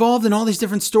getting involved in all these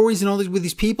different stories and all these with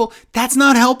these people. That's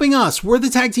not helping us. We're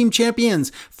the tag team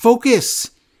champions.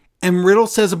 Focus. And Riddle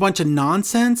says a bunch of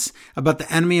nonsense about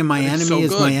the enemy and my enemy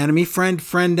is my enemy,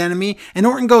 friend, enemy. And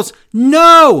Orton goes,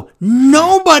 no,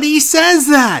 nobody says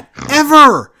that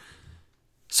ever.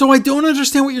 So I don't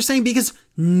understand what you're saying because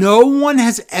no one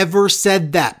has ever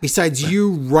said that besides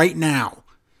you right now.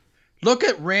 Look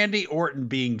at Randy Orton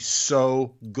being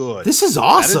so good. This is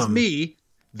awesome.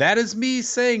 That is me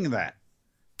saying that.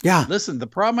 Yeah. Listen, the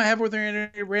problem I have with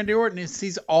Randy Orton is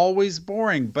he's always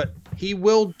boring, but he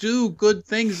will do good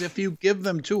things if you give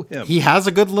them to him. He has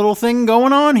a good little thing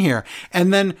going on here.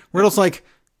 And then Riddle's like,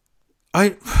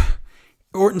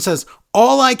 Orton says,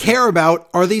 all I care about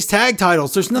are these tag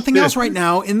titles. There's nothing else right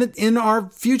now in our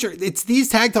future. It's these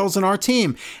tag titles in our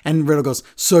team. And Riddle goes,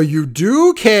 so you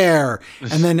do care.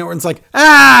 And then Orton's like,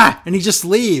 and he just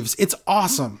leaves. It's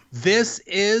awesome. This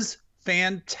is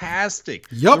fantastic.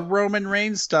 Yep. The Roman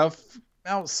Reigns stuff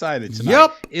outside of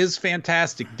tonight is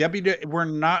fantastic. We're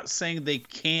not saying they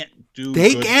can't do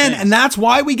They good can, things. and that's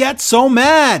why we get so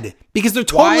mad. Because they're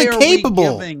totally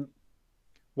capable.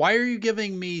 Why are you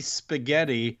giving me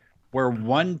spaghetti where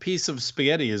one piece of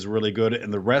spaghetti is really good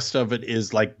and the rest of it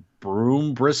is like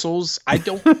broom bristles? I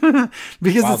don't...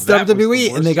 Because it's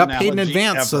WWE and they got paid in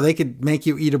advance so they could make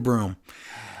you eat a broom.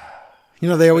 You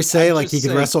know, they always say, like, you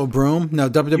could wrestle a broom. No,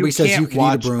 WWE says you can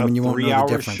eat a broom and you won't know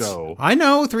the difference. I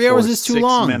know, 3 hours is too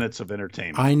long. 6 minutes of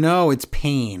entertainment. I know, it's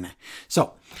pain.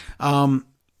 So,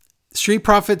 Street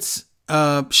Profits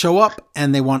show up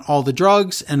and they want all the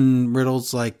drugs. And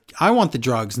Riddle's like, I want the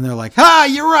drugs. And they're like,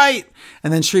 you're right.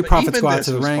 And then Street Profits go out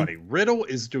to the ring. Funny. Riddle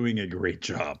is doing a great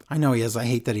job. I know he is. I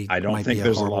hate that I don't think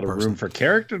there's a lot of room for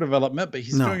character development, but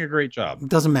he's doing a great job. It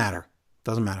doesn't matter.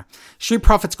 Doesn't matter. Street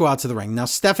Profits go out to the ring. Now,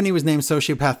 Stephanie was named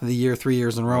Sociopath of the Year 3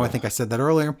 years in a row. I think I said that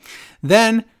earlier.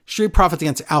 Then, Street Profits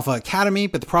against Alpha Academy,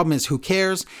 but the problem is, who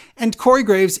cares? And Corey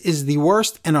Graves is the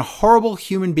worst and a horrible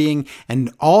human being,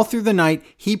 and all through the night,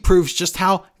 he proves just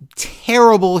how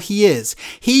terrible he is.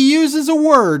 He uses a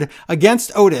word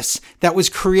against Otis that was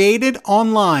created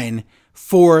online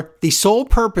for the sole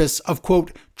purpose of,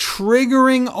 quote,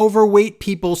 triggering overweight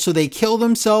people so they kill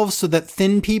themselves so that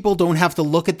thin people don't have to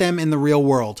look at them in the real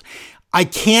world. I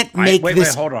can't make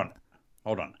this... Wait,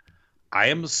 hold on. I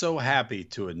am so happy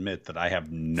to admit that I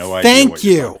have no idea what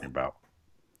you're talking about.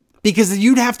 Because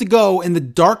you'd have to go in the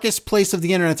darkest place of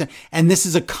the internet, and this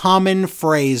is a common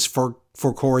phrase for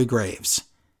Corey Graves.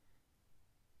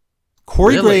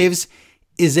 Corey Graves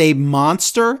is a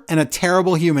monster and a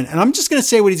terrible human. And I'm just going to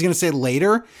say what he's going to say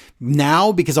later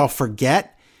now because I'll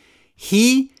forget.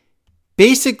 He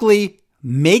basically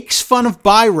makes fun of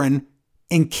Byron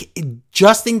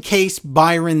just in case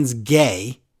Byron's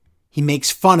gay. He makes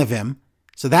fun of him.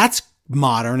 So that's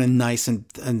modern and nice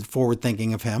and forward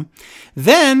thinking of him.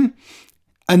 Then,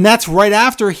 and that's right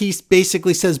after he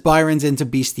basically says Byron's into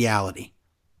bestiality.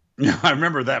 I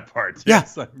remember that part.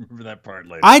 Yes, I remember that part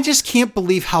later. I just can't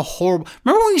believe how horrible.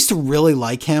 Remember when we used to really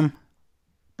like him?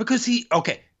 Because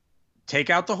take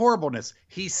out the horribleness.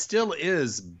 He still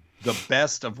is the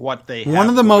best of what they have. One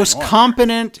of the most on.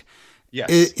 competent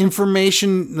Yes.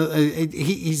 information.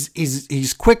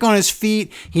 He's quick on his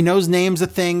feet. He knows names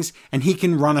of things, and he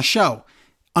can run a show.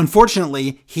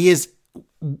 Unfortunately, he is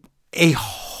a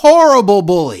horrible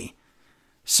bully.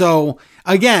 So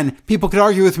again, people could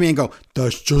argue with me and go,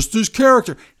 that's just his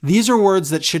character. These are words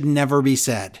that should never be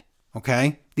said.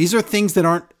 Okay. These are things that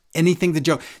aren't anything to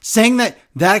joke. Saying that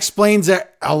explains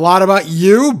a lot about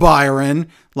you, Byron.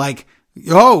 Like,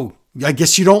 oh, I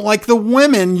guess you don't like the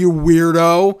women, you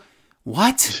weirdo.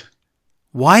 What?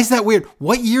 Why is that weird?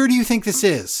 What year do you think this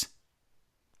is?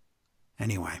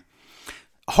 Anyway,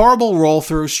 horrible roll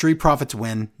through. Street Profits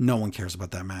win. No one cares about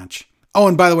that match. Oh,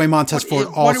 and by the way, Montez Ford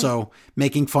also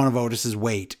making fun of Otis's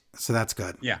weight. So that's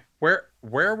good. Yeah. Where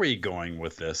are we going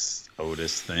with this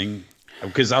Otis thing?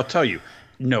 Because I'll tell you,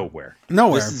 nowhere.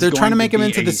 They're trying to make him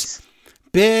into this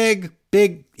big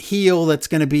heel that's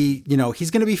going to be, he's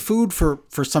going to be food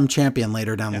for some champion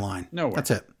later down the line. Nowhere.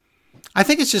 That's it. I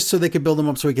think it's just so they could build him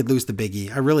up so he could lose the Big E.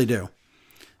 I really do.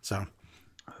 So,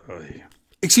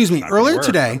 excuse me. Earlier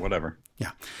today, whatever.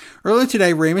 Yeah. Earlier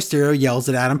today, Rey Mysterio yells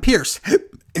at Adam Pearce.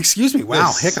 Excuse me.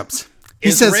 Wow. Hiccups.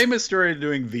 He says, Rey Mysterio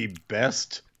doing the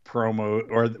best promo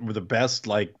or the best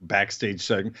backstage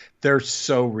segment? They're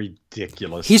so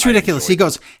ridiculous. He's ridiculous. He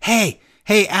goes, Hey,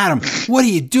 Adam, what are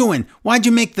you doing? Why'd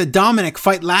you make the Dominic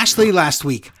fight Lashley last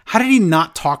week? How did he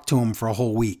not talk to him for a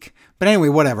whole week? But anyway,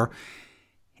 whatever.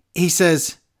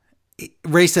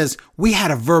 Ray says, we had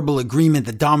a verbal agreement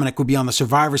that Dominic would be on the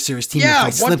Survivor Series team if I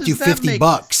slipped you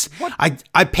 $50.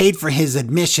 I paid for his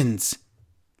admissions.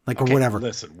 Or whatever.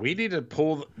 Listen, we need to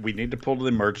pull the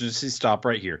emergency stop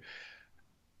right here.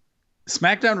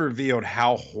 SmackDown revealed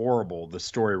how horrible the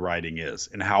story writing is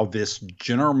and how this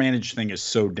general managed thing is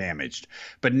so damaged.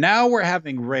 But now we're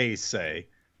having Ray say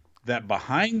that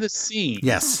behind the scenes,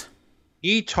 yes,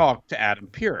 he talked to Adam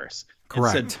Pearce.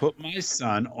 Correct. And said, put my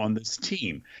son on this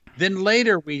team. Then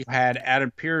later we had Adam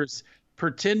Pearce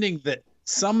pretending that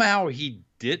somehow he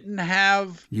didn't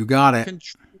have control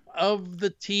of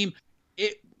the team.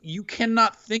 You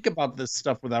cannot think about this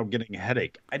stuff without getting a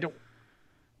headache.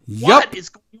 What is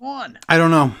going on? I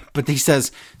don't know. But he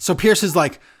says, so Pearce is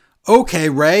like, okay,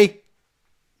 Ray,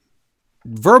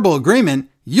 verbal agreement.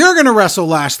 You're going to wrestle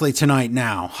Lashley tonight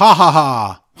now. Ha ha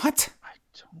ha. What? I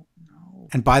don't know.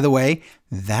 And by the way,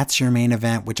 that's your main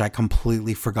event, which I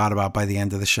completely forgot about by the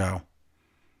end of the show.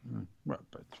 Well,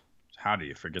 but how do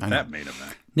you forget that main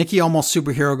event? Nikki Almost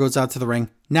Superhero goes out to the ring.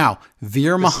 Now,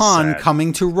 Veer Mahan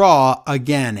coming to Raw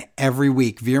again every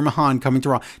week. Veer Mahan coming to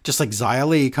Raw, just like Xia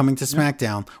Li coming to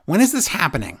SmackDown. When is this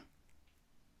happening?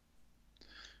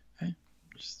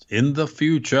 In the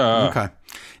future. Okay.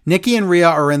 Nikki and Rhea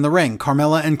are in the ring.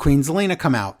 Carmella and Queen Zelina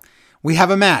come out. We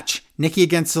have a match. Nikki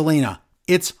against Zelina.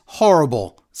 It's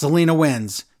horrible. Zelina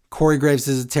wins. Corey Graves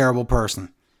is a terrible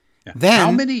person. Yeah.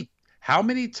 Then how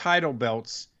many title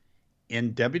belts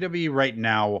in WWE right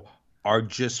now are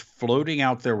just floating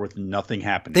out there with nothing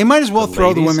happening? They might as well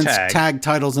throw the women's tag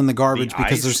titles in the garbage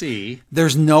because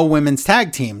there's no women's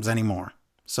tag teams anymore.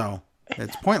 So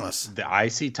it's pointless. The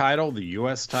IC title, the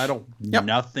US title,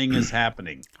 nothing is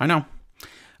happening. I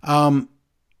know.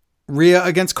 Rhea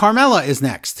against Carmella is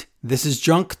next. This is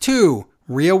Junk 2.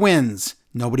 Rhea wins.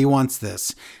 Nobody wants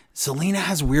this. Zelina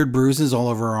has weird bruises all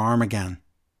over her arm again.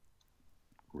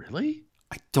 Really?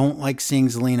 I don't like seeing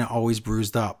Zelina always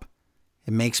bruised up.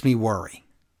 It makes me worry.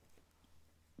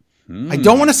 I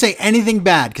don't want to say anything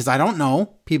bad because I don't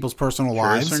know people's personal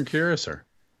lives. Curious her.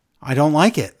 I don't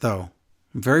like it, though.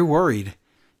 I'm very worried.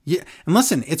 Yeah, and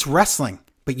listen, it's wrestling,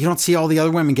 but you don't see all the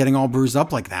other women getting all bruised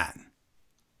up like that.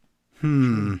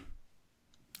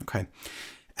 Okay.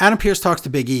 Adam Pearce talks to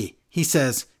Big E. He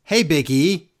says, hey, Big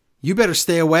E, you better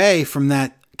stay away from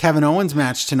that Kevin Owens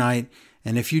match tonight.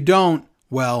 And if you don't,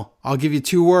 well, I'll give you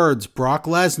 2 words. Brock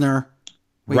Lesnar.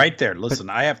 Wait, right there. Listen,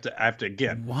 I have to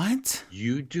again. What?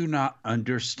 You do not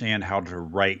understand how to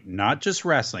write, not just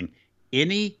wrestling,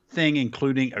 anything,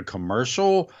 including a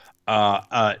commercial,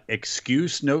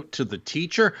 excuse note to the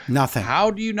teacher. Nothing.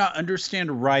 How do you not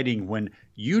understand writing when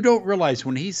you don't realize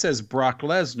when he says Brock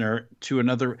Lesnar to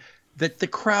another, that the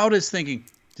crowd is thinking,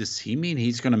 does he mean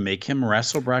he's going to make him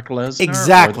wrestle Brock Lesnar?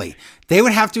 Exactly. They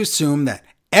would have to assume that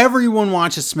everyone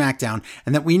watches SmackDown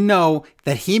and that we know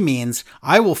that he means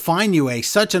I will fine you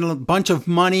such a bunch of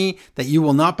money that you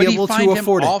will not be able to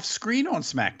afford it. Off screen on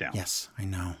SmackDown. Yes, I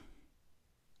know.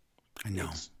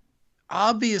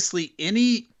 Obviously,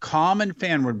 any common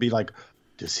fan would be like,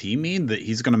 does he mean that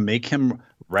he's going to make him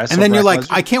wrestle? And then you're like,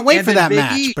 Lesnar? I can't wait for that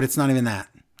match, but it's not even that.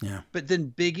 Yeah. But then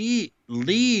Big E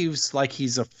leaves like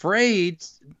he's afraid,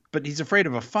 but he's afraid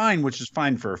of a fine, which is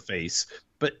fine for a face.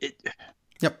 But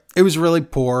Yep. It was really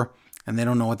poor, and they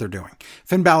don't know what they're doing.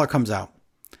 Finn Balor comes out.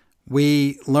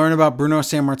 We learn about Bruno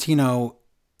Sammartino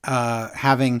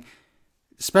having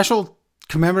special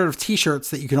commemorative t-shirts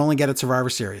that you can only get at Survivor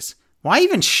Series. Why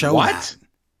even show that?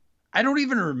 I don't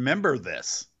even remember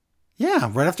this. Yeah,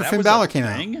 right after Finn Balor came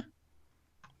out.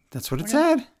 That's what it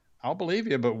said. I'll believe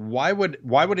you, but why would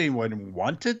anyone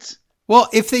want it? Well,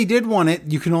 if they did want it,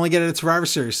 you can only get it at Survivor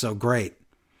Series, so great.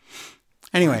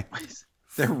 Anyway.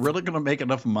 They're really going to make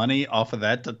enough money off of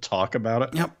that to talk about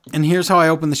it? Yep. And here's how I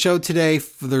open the show today.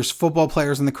 There's football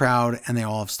players in the crowd, and they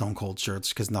all have Stone Cold shirts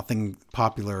because nothing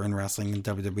popular in wrestling in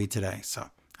WWE today. So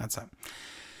that's it.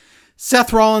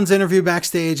 Seth Rollins interviewed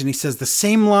backstage, and he says the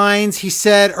same lines he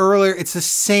said earlier. It's the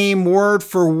same word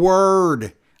for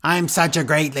word. I'm such a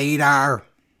great leader.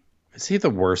 Is he the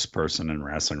worst person in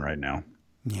wrestling right now?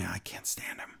 Yeah, I can't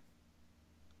stand him.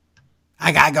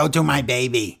 I got to go to my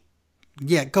baby.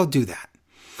 Yeah, go do that.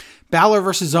 Balor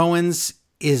versus Owens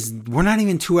we're not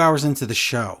even 2 hours into the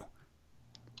show.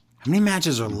 How many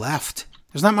matches are left?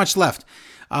 There's not much left.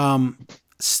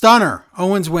 Stunner.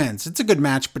 Owens wins. It's a good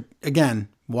match, but again,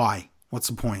 why? What's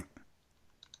the point?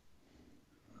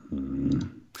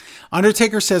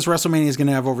 Undertaker says WrestleMania is going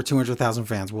to have over 200,000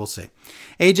 fans. We'll see.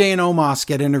 AJ and Omos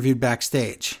get interviewed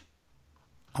backstage.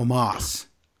 Omos.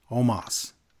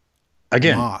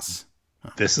 Again, Omos.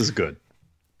 This is good.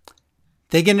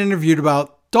 They get interviewed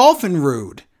about Dolphin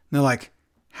Rude. And they're like,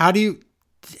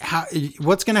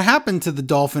 what's going to happen to the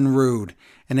Dolphin Rude?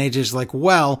 And AJ's like,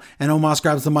 well, and Omos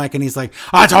grabs the mic and he's like,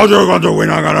 I told you we're going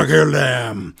to kill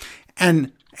them.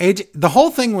 And AJ, the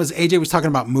whole thing was AJ was talking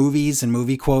about movies and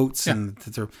movie quotes and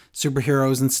the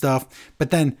superheroes and stuff. But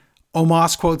then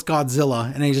Omos quotes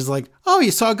Godzilla and AJ's like, oh,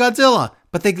 you saw Godzilla.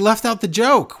 But they left out the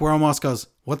joke where Omos goes,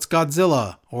 what's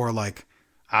Godzilla? Or like,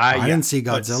 I didn't see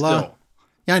Godzilla.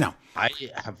 Yeah, I know. I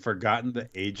have forgotten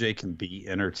that AJ can be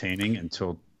entertaining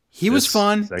until he was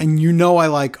fun, and I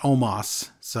like Omos.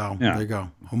 So there you go.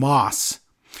 Omos.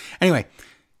 Anyway,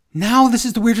 now this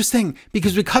is the weirdest thing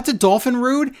because we cut to Dolphin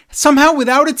Rude. Somehow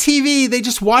without a TV, they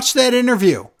just watch that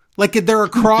interview. Like they're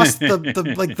across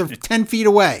the 10 feet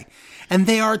away. And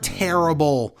they are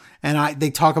terrible. And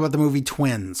they talk about the movie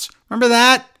Twins. Remember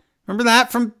that? Remember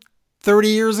that from 30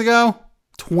 years ago?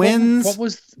 Twins?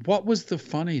 What was the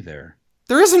funny there?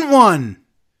 There isn't one.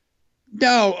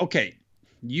 No, okay.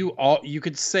 You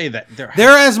could say that they're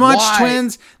as much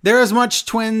twins. They're as much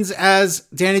twins as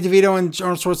Danny DeVito and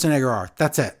Arnold Schwarzenegger are.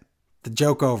 That's it. The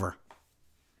joke over.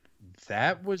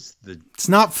 That was the. It's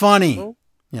not funny. Oh.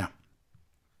 Yeah.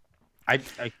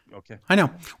 Okay. I know.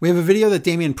 We have a video that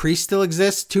Damian Priest still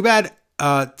exists. Too bad.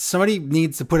 Somebody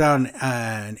needs to put out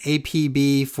an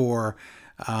APB for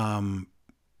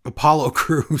Apollo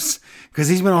Crews because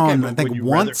he's been on. I think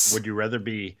once. Would you rather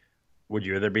be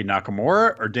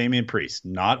Nakamura or Damian Priest?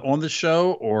 Not on the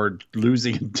show or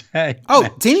losing a tag? Oh,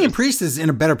 Damian Priest is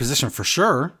in a better position for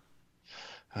sure.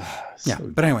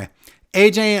 But anyway,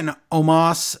 AJ and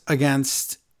Omos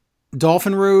against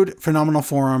Dolphin Rude. Phenomenal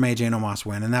forearm. AJ and Omos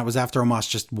win, and that was after Omos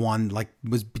just won,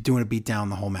 was doing a beatdown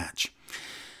the whole match.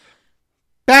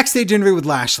 Backstage interview with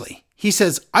Lashley. He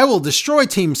says, "I will destroy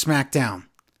Team SmackDown."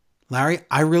 Larry,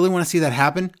 I really want to see that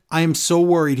happen. I am so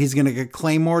worried he's going to get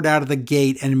Claymored out of the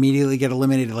gate and immediately get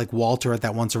eliminated like Walter at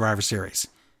that one Survivor Series.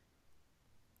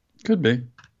 Could be.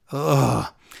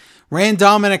 Ugh. Ray and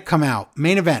Dominic come out.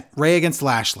 Main event, Ray against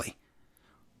Lashley.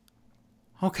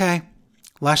 Okay.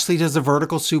 Lashley does a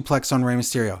vertical suplex on Rey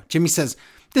Mysterio. Jimmy says,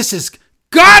 this has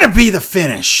got to be the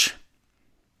finish.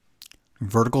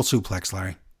 Vertical suplex,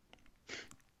 Larry.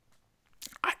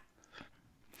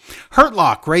 Hurt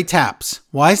Lock, Ray taps.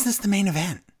 Why is this the main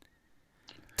event?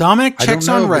 Dominic checks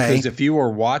on Ray. Because if you were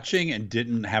watching and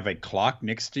didn't have a clock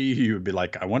next to you, you would be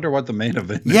like, I wonder what the main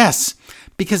event is. Yes,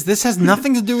 because this has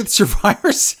nothing to do with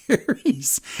Survivor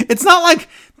Series. It's not like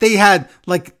they had,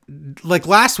 like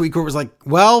last week where it was like,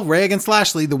 well, Ray against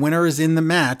Lashley, the winner is in the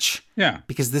match. Yeah.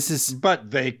 Because this is...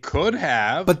 But they could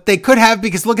have.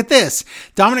 Because look at this.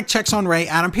 Dominic checks on Ray.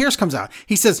 Adam Pearce comes out.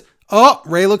 He says, oh,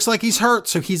 Ray looks like he's hurt,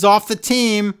 so he's off the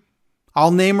team.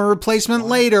 I'll name a replacement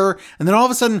later. And then all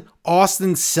of a sudden,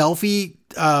 Austin's selfie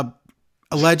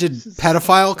alleged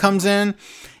pedophile comes in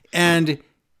and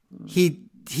he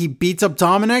beats up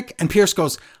Dominic and Pearce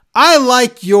goes, I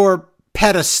like your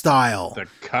pedestyle. The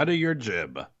cut of your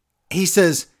jib. He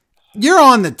says, you're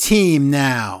on the team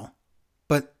now.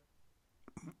 But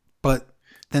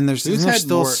then there's no,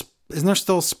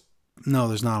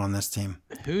 there's not on this team.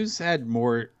 Who's had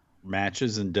more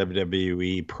matches in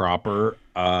WWE proper?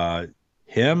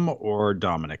 Him or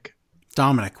Dominic?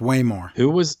 Dominic, way more.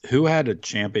 Who had a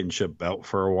championship belt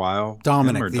for a while?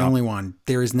 Dominic, the only one.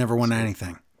 There has never won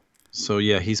anything. So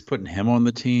yeah, he's putting him on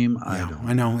the team.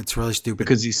 I know it's really stupid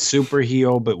because he's super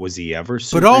heel, but was he ever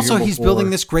super? But also, he's building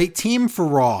this great team for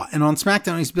Raw, and on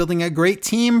SmackDown, he's building a great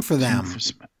team for them.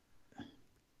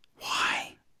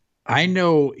 Why? I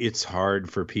know it's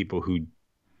hard for people who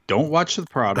don't watch the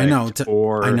product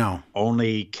or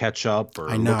only catch up or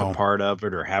look a part of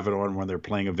it or have it on when they're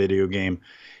playing a video game.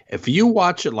 If you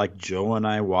watch it like Joe and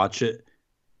I watch it,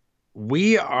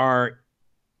 we are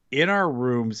in our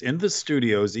rooms, in the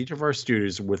studios, each of our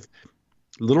studios, with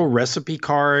little recipe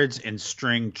cards and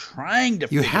string trying to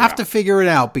You have to figure it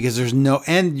out because there's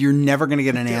and you're never going to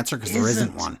get an answer because there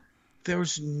isn't one.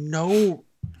 There's no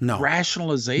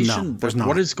rationalization there's not.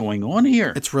 What is going on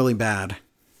here. It's really bad.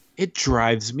 It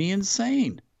drives me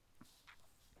insane.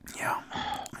 Yeah,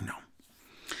 I know.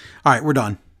 All right, we're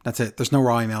done. That's it. There's no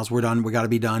Raw emails. We're done. We got to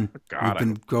be done.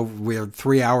 We're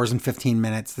 3 hours and 15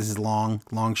 minutes. This is long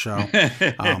show.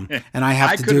 And I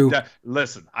have to do.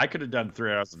 Listen, I could have done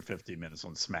 3 hours and 15 minutes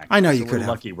on SmackDown. I know you could have.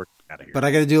 Lucky we're out of here. But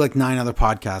I got to do like 9 other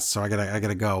podcasts, so I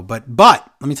gotta go. But let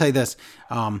me tell you this.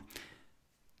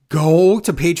 Go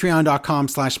to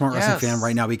patreon.com/smartwrestlingfan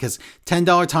right now because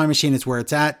 $10 Time Machine is where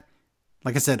it's at.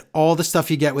 Like I said, all the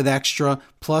stuff you get with extra,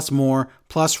 plus more,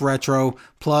 plus retro,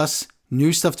 plus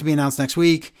new stuff to be announced next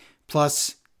week.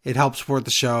 Plus, it helps support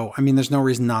the show. I mean, there's no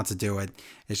reason not to do it.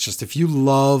 It's just if you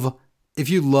love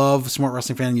Smart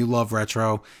Wrestling Fan and you love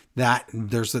retro,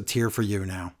 there's a tier for you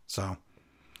now. So,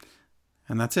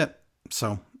 and that's it.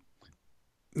 So,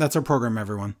 that's our program,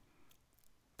 everyone.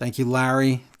 Thank you,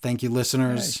 Larry. Thank you,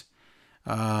 listeners.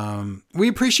 We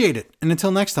appreciate it. And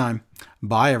until next time,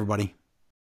 bye, everybody.